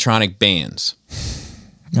animatronic bands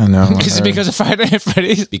I know. Is it because of Friday Night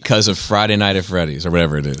Freddy's? because of Friday Night at Freddy's or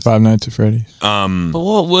whatever it is. Five Nights at Freddy's? But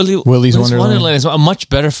Willy's Willy's Wonderland. is a much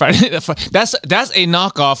better Friday Night. That's a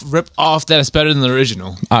knockoff, rip off that is better than the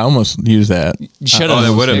original. I almost used that. Should Oh, have.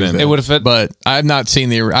 that would have been. It would have fit. But I've not seen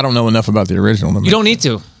I don't know enough about the original. You don't need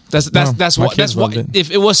to. That's my what. kids That's what. loved it.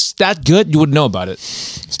 If it was that good, you would know about it.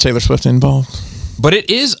 Is Taylor Swift involved? But it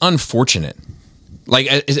is unfortunate. Like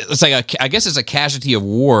it's like I guess it's a casualty of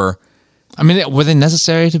war. I mean, were they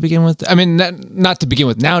necessary to begin with? I mean, not to begin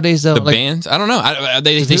with. Nowadays, though, The bands, I don't know.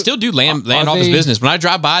 They still do land office they- business. When I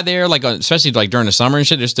drive by there, like especially like during the summer and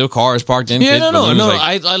shit, there's still cars parked in. Yeah, kids, no. balloons,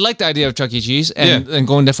 like- I like the idea of Chuck E. Cheese and Yeah.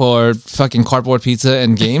 going there for fucking cardboard pizza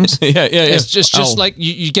and games. Yeah. It's just like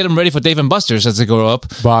you get them ready for Dave and Buster's as they grow up.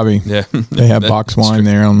 Bobby. Yeah. They have box wine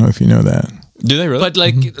there. I don't know if you know that. Do they really? But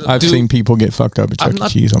like, I've seen people get fucked up at Chuck E.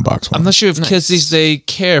 Cheese on box one. I'm not sure if kids these days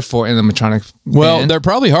care for animatronic. Well, band. they're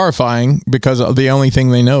probably horrifying because the only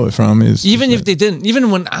thing they know it from is Even if they didn't,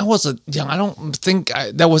 even when I was young, I don't think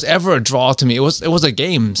that was ever a draw to me. It was a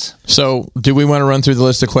games. So, do we want to run through the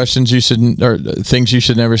list of questions you shouldn't or things you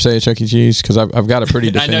should never say at Chuck E. Cheese? Because I've got a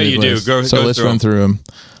pretty definitive I know you do. list. Go let's through run through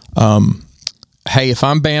them. Hey, if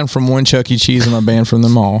I'm banned from one Chuck E. Cheese, am I banned from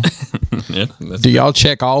them all? Yeah, Do y'all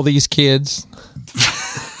check all these kids?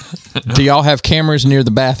 Do y'all have cameras near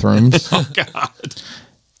the bathrooms? oh God.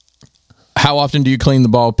 How often do you clean the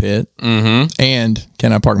ball pit? Mm-hmm. And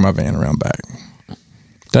can I park my van around back?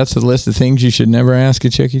 That's the list of things you should never ask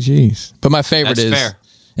at Chuck E. Cheese. But my favorite That's is, fair.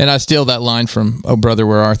 and I steal that line from "Oh Brother,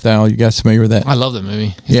 Where Art Thou?" You guys familiar with that? I love that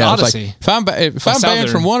movie. It's Yeah, it's Odyssey. like, if I'm Southern. banned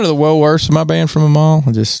from one of the well worst, am I banned from them all?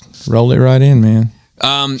 I just roll it right in, man.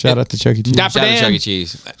 Shout out to Chuck E. Cheese. Dapper Shout out to Dan. Chuck E.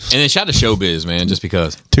 Cheese, and then shout out to Showbiz, man, just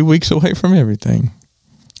because. 2 weeks away from everything.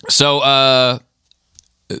 So,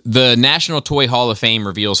 the National Toy Hall of Fame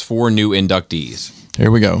reveals 4 new inductees. Here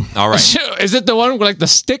we go. All right. Is it the one with like the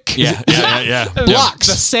stick? Yeah. Blocks.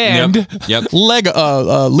 The sand. Yep.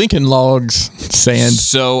 Lego, Lincoln Logs, sand.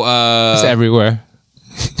 So, It's everywhere.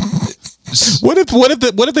 What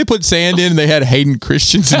if they put sand in and they had Hayden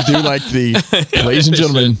Christensen do like the ladies and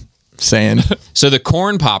gentlemen sand? So the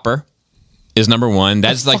corn popper is number 1.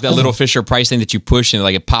 That's like the little Fisher Price thing that you push and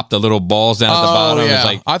like it popped the little balls down at the bottom. It's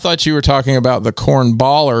like I thought you were talking about the corn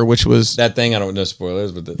baller, which was that thing. I don't know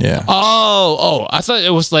spoilers, but yeah. Oh! I thought it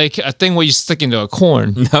was like a thing where you stick into a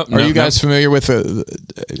corn. Are you guys familiar with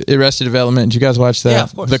Arrested Development? Did you guys watch that? Yeah,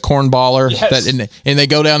 of course. The corn baller. Yes. And they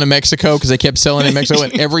go down to Mexico because they kept selling in Mexico,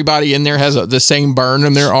 and everybody in there has the same burn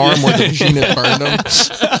in their arm where the machine has burned them.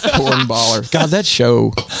 Corn baller. God, that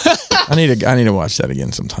show. I need to watch that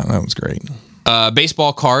again sometime. That was great.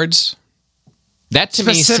 baseball cards? That to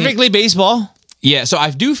Specifically baseball? Yeah, so I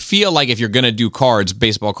do feel like if you're gonna do cards,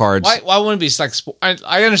 baseball cards, Why wouldn't it be like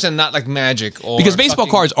I understand not like Magic or because baseball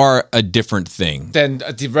fucking- cards are a different thing. than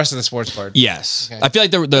the rest of the sports card. Yes, Okay. I feel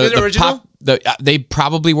like Is it the original? they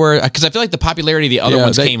probably were because I feel like the popularity of the other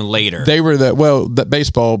ones came later. They were that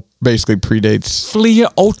baseball basically predates. Fleer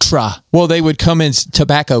Ultra Well, they would come in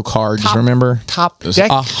tobacco cards. Remember, Top Deck.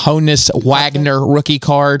 a Honus Wagner rookie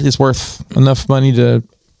card is worth enough money to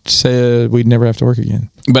say we'd never have to work again.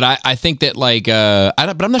 But I think that like but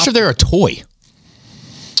I'm not sure they're a toy.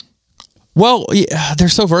 Well, yeah, they're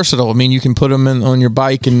so versatile. I mean, you can put them on your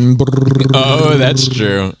bike and. Oh, that's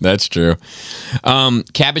true. That's true.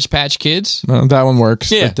 Cabbage Patch Kids. That one works.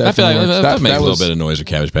 Yeah, That I feel like definitely works. that makes a little was- bit of noise with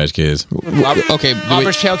Cabbage Patch Kids. Okay,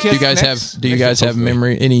 Average Tail do you Kids guys next? have? Do you guys have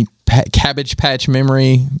memory? Any Cabbage Patch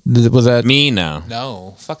memory? Was that? Me, no.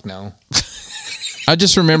 No, fuck no. I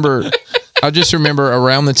just remember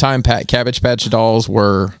around the time Cabbage Patch dolls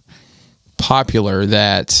were popular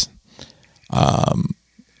that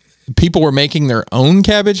people were making their own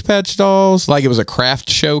Cabbage Patch dolls, like it was a craft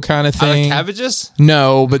show kind of Out of thing. cabbages?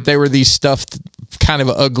 No, but they were these stuffed, kind of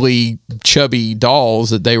ugly, chubby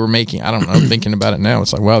dolls that they were making. I don't know. Thinking about it now,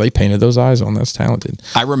 it's like, wow, they painted those eyes on. That's talented.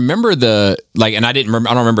 I remember and I don't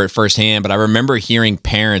remember it firsthand, but I remember hearing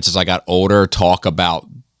parents as I got older talk about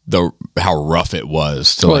how rough it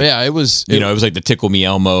was. To Well, yeah, it was. it was like the Tickle Me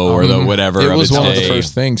Elmo or the whatever. It was its one of the day.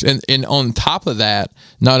 first things, and on top of that,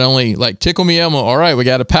 not only like Tickle Me Elmo. All right, we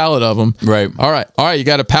got a pallet of them. Right. All right. You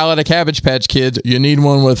got a pallet of Cabbage Patch Kids. You need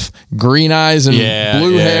one with green eyes and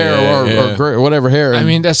blue hair or gray, whatever hair. I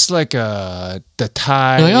mean, that's like the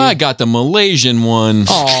tie. Like, I got the Malaysian one.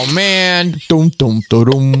 oh man, dum dum dum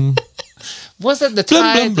dum. What's that? The Blum,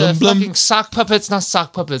 tie, blum, blum, the blum. fucking sock puppets? Not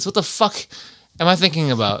sock puppets. What the fuck am I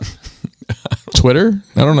thinking about? Twitter?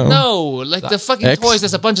 I don't know. No, like the fucking X? toys.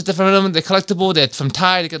 There's a bunch of different of them. They're collectible. They're from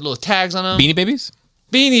Tide. They got little tags on them. Beanie Babies?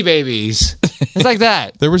 Beanie Babies. It's like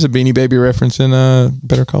that. There was a Beanie Baby reference in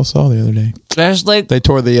Better Call Saul the other day. There's like They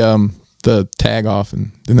tore the tag off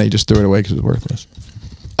and then they just threw it away because it was worthless.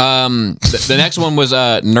 The next one was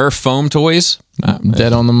Nerf foam toys.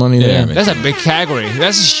 Dead on the money there. man. that's a big category.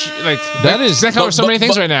 That's like that covers so many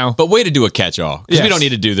things right now. But way to do a catch-all. Because we Yes. don't need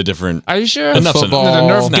to do the different... Are you sure? Enough's Football.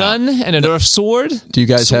 enough. The Nerf gun and a Nerf sword. Do you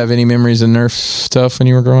guys have any memories of Nerf stuff when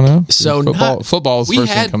you were growing up? Football is the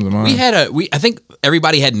first thing that comes to mind. I think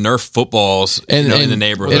everybody had Nerf footballs in the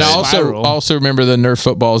neighborhood. And I Spiral. also remember the Nerf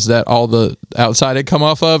footballs that all the outside had come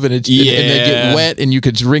off of, and and they get wet, and you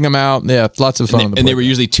could wring them out. Yeah, lots of fun. and they were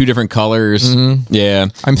usually 2 different colors. Yeah.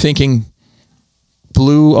 I'm thinking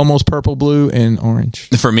blue, almost purple blue, and orange.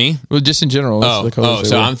 For me? Well, just in general. that's the colors they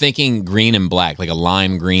So were. I'm thinking green and black, like a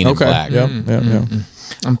lime green and black. Yep.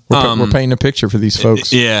 We're painting a picture for these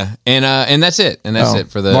folks. Yeah. And that's it. And that's it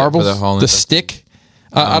for the marbles. for the Hall. The stick.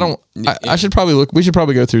 I don't. I should probably look. We should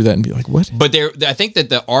probably go through that and be like, what? But I think that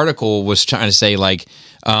the article was trying to say like,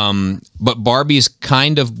 but Barbie's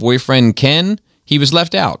kind of boyfriend Ken, he was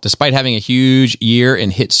left out despite having a huge year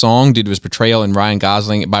and hit song due to his portrayal in Ryan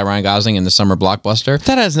Gosling in the summer blockbuster.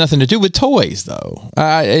 That has nothing to do with toys, though.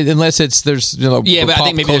 Unless there's yeah, but I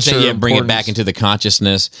think maybe they're saying bring it importance. back into the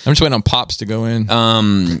consciousness. I'm just waiting on Pops to go in.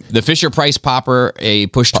 The Fisher Price Popper, a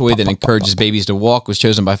push toy that encourages babies to walk, was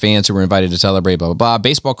chosen by fans who were invited to celebrate. Blah blah blah.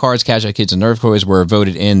 Baseball cards, Cash Out Kids, and Nerf toys were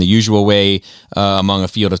voted in the usual way among a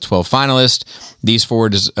field of 12 finalists. These four,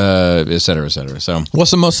 et cetera, et cetera. So,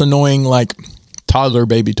 What's the most annoying toddler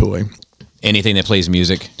baby toy? anything that plays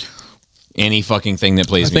music. Any fucking thing that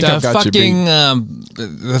plays I think music. I've got you beat.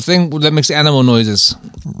 The thing that makes animal noises.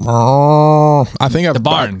 I think I've The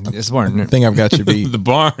barn. It's the barn. I think I've got you beat. The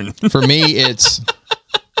barn. For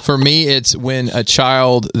me, it's when a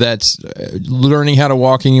child that's learning how to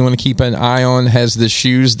walk and you want to keep an eye on has the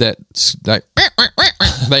shoes that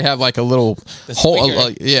they have like a little hole.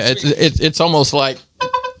 It's almost like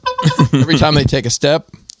every time they take a step,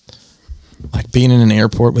 like being in an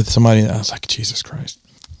airport with somebody. I was like, Jesus Christ.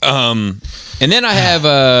 And then I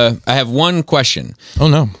have one question. Oh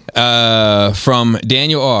no. From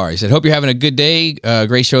Daniel R. He said, "Hope you're having a good day.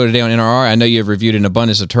 Great show today on NRR. I know you have reviewed an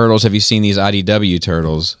abundance of turtles. Have you seen these IDW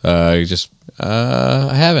turtles?" I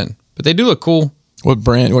haven't, but they do look cool. What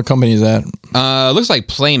brand? What company is that? Looks like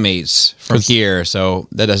Playmates from here, so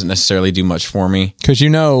that doesn't necessarily do much for me. Because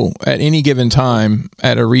at any given time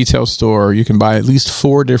at a retail store, you can buy at least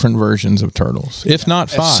 4 different versions of turtles, if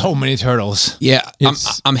not 5. So many turtles. Yeah,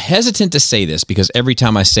 I'm hesitant to say this because every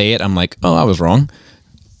time I say it, I'm like, "Oh, I was wrong."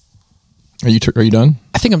 Are you done?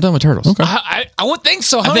 I think I'm done with turtles. Okay. I would think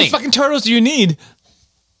so. How many think- fucking turtles do you need?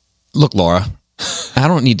 Look, Laura, I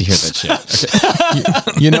don't need to hear that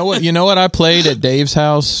shit. You know what I played at Dave's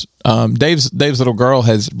house? Dave's little girl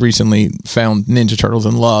has recently found Ninja Turtles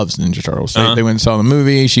and loves Ninja Turtles. They went and saw the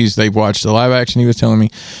movie. They watched the live action. He was telling me.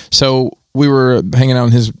 So we were hanging out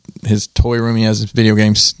in his toy room. He has his video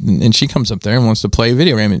games, and she comes up there and wants to play a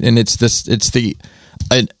video game. And it's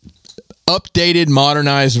an updated,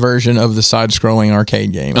 modernized version of the side-scrolling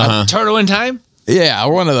arcade game. Turtle in Time? Yeah,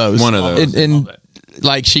 one of those. And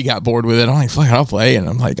like she got bored with it. I'm like, fuck it, I'll play. And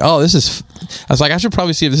I'm like, oh, this is. I was like, I should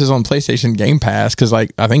probably see if this is on PlayStation Game Pass because I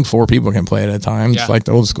think 4 people can play at a time. It's like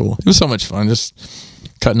the old school. It was so much fun, just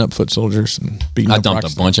cutting up foot soldiers and beating. I up dumped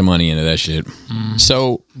a bunch of money into that shit.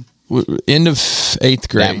 So, end of 8th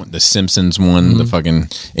grade, That one, the Simpsons one, the fucking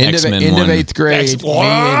X-Men end one. of 8th grade,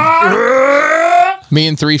 me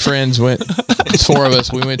and 3 friends went. 4 of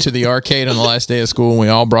us. We went to the arcade on the last day of school, and we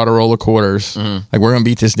all brought a roll of quarters. Like, we're gonna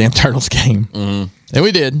beat this damn Turtles game, and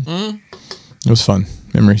we did. It was fun.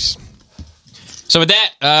 Memories. So with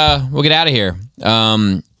that, we'll get out of here.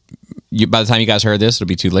 By the time you guys heard this, it'll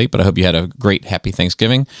be too late. But I hope you had a great, happy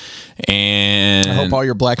Thanksgiving, and I hope all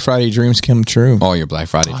your Black Friday dreams come true. all your Black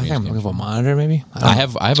Friday I dreams. think I'm looking for a monitor, maybe. I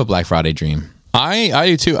have a Black Friday dream. I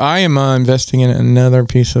do too. I am investing in another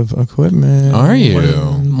piece of equipment. Are you?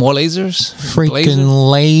 More lasers? Freaking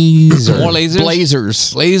laser. More lasers?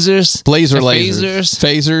 Blazers. Lasers? Blazer The lasers.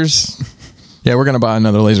 Phasers. Yeah, we're going to buy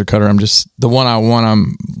another laser cutter. The one I want,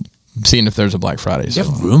 I'm seeing if there's a Black Friday. Do you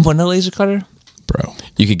have room for another laser cutter? Bro.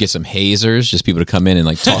 You could get some hazers, just people to come in and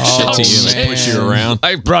like talk shit to you and like, push you around.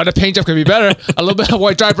 I brought a paint job could be better. A little bit of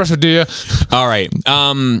white dry brush would do you. All right.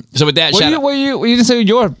 So with that, What you didn't say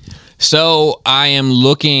your... So I am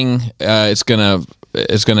looking. It's gonna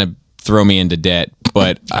throw me into debt,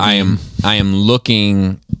 but I am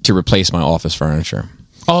looking to replace my office furniture.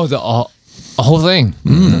 Oh, the whole thing.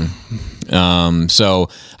 So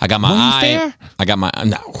I got my Wayfair? I got my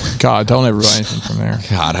no. God, don't ever buy anything from there.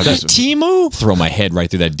 God, I just Temu? throw my head right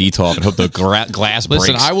through that detolf and hope the glass breaks.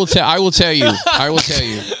 Listen, I will tell you.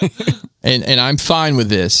 And I'm fine with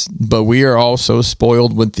this, but we are all so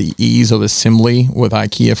spoiled with the ease of assembly with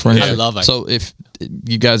IKEA furniture. I love IKEA. So if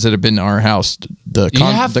you guys that have been to our house, the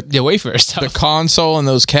Wayfair stuff. the console and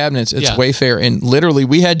those cabinets, it's Yeah. Wayfair, and literally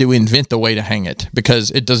we had to invent the way to hang it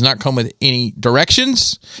because it does not come with any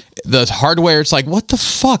directions. The hardware, it's like, what the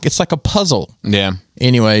fuck? It's like a puzzle. Yeah.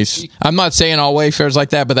 Anyways, I'm not saying all Wayfair's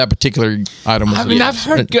like that, but that particular item was. I mean, I've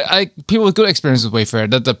heard good, people with good experience with Wayfair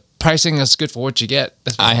that the pricing is good for what you get.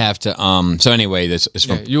 I have to. So anyway, this is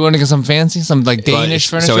from. You want to get some fancy, some like Danish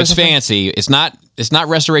furniture? So it's or something? fancy. It's not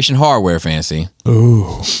Restoration Hardware fancy.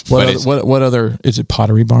 Ooh, But it's- what other is it?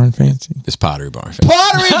 Pottery Barn fancy? It's Pottery Barn fancy.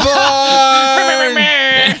 Pottery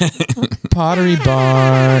Barn. Pottery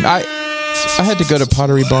Barn. I had to go to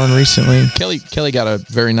Pottery Barn recently. Kelly got a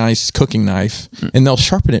very nice cooking knife, and they'll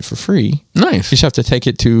sharpen it for free. Nice. You just have to take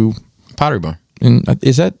it to. Pottery Barn. And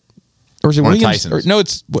is that Or is it One of Williams? Tyson's. No,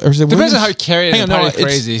 it's or is it Depends Williams? on how you carry it. Hang And on, no, party it's-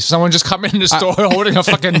 crazy. Someone just come in the store holding a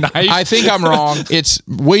fucking knife. I think I'm wrong. It's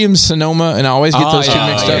Williams Sonoma, and I always get those two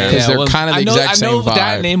mixed up because they're Well, kind of the exact same I know vibe.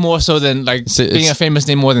 that name more so than like being a famous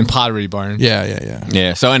name more than Pottery Barn. Yeah.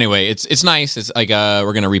 Yeah. So anyway, it's nice. It's like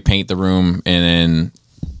we're gonna repaint the room and then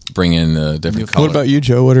bring in the different color. What about you,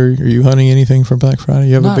 Joe? What are you hunting anything for Black Friday?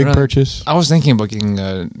 You have a Not big really. purchase? I was thinking about getting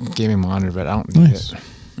a gaming monitor, but I don't need Nice. it.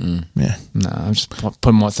 Yeah. No, I'm just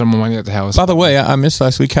putting more thermal money at the house. By the way, I missed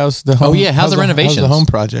last week. How's the home? Oh, yeah, how's the renovations? How's the home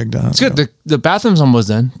project done? It's good. The bathroom's almost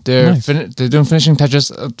done. They're Nice. they're doing finishing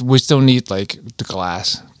touches. We still need like the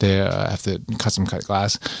glass. They have to custom cut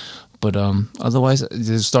glass, but otherwise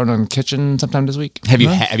they're starting on the kitchen sometime this week. Have you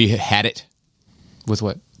had it? With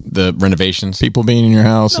what? The renovations? People being in your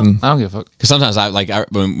house and I don't give a fuck. Because sometimes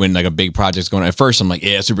when like a big project's going on, at first I'm like,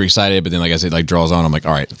 yeah, super excited, but then like as it like draws on, I'm like,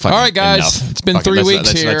 all right, fucking All right, guys, enough. it's been Fucking 3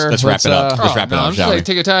 weeks here. Let's wrap it up. Let's, Let's wrap it No, up, I'm just shall we? like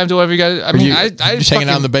take your time, do whatever you got. I mean, you I just hanging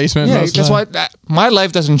out in the basement Yeah, most of that's the why my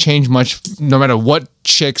life doesn't change much, no matter what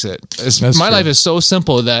shakes it. That's My true. life is so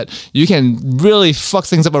simple that you can really fuck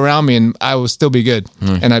things up around me, and I will still be good.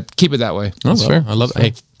 And I keep it that way. That's fair. I love.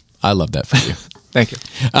 Hey, I love that for you. Thank you.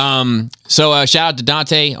 So shout out to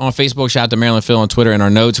Dante on Facebook. Shout out to Marilyn Phil on Twitter and our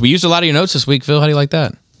notes. We used a lot of your notes this week, Phil. How do you like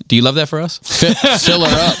that? Do you love that for us? Fill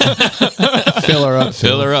her up. Fill her up.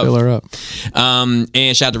 Fill her up. Fill her up.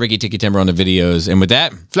 And shout out to Ricky Tiki Timber on the videos. And with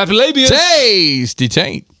that, Flappy labius. Tasty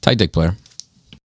taint. tight dick player.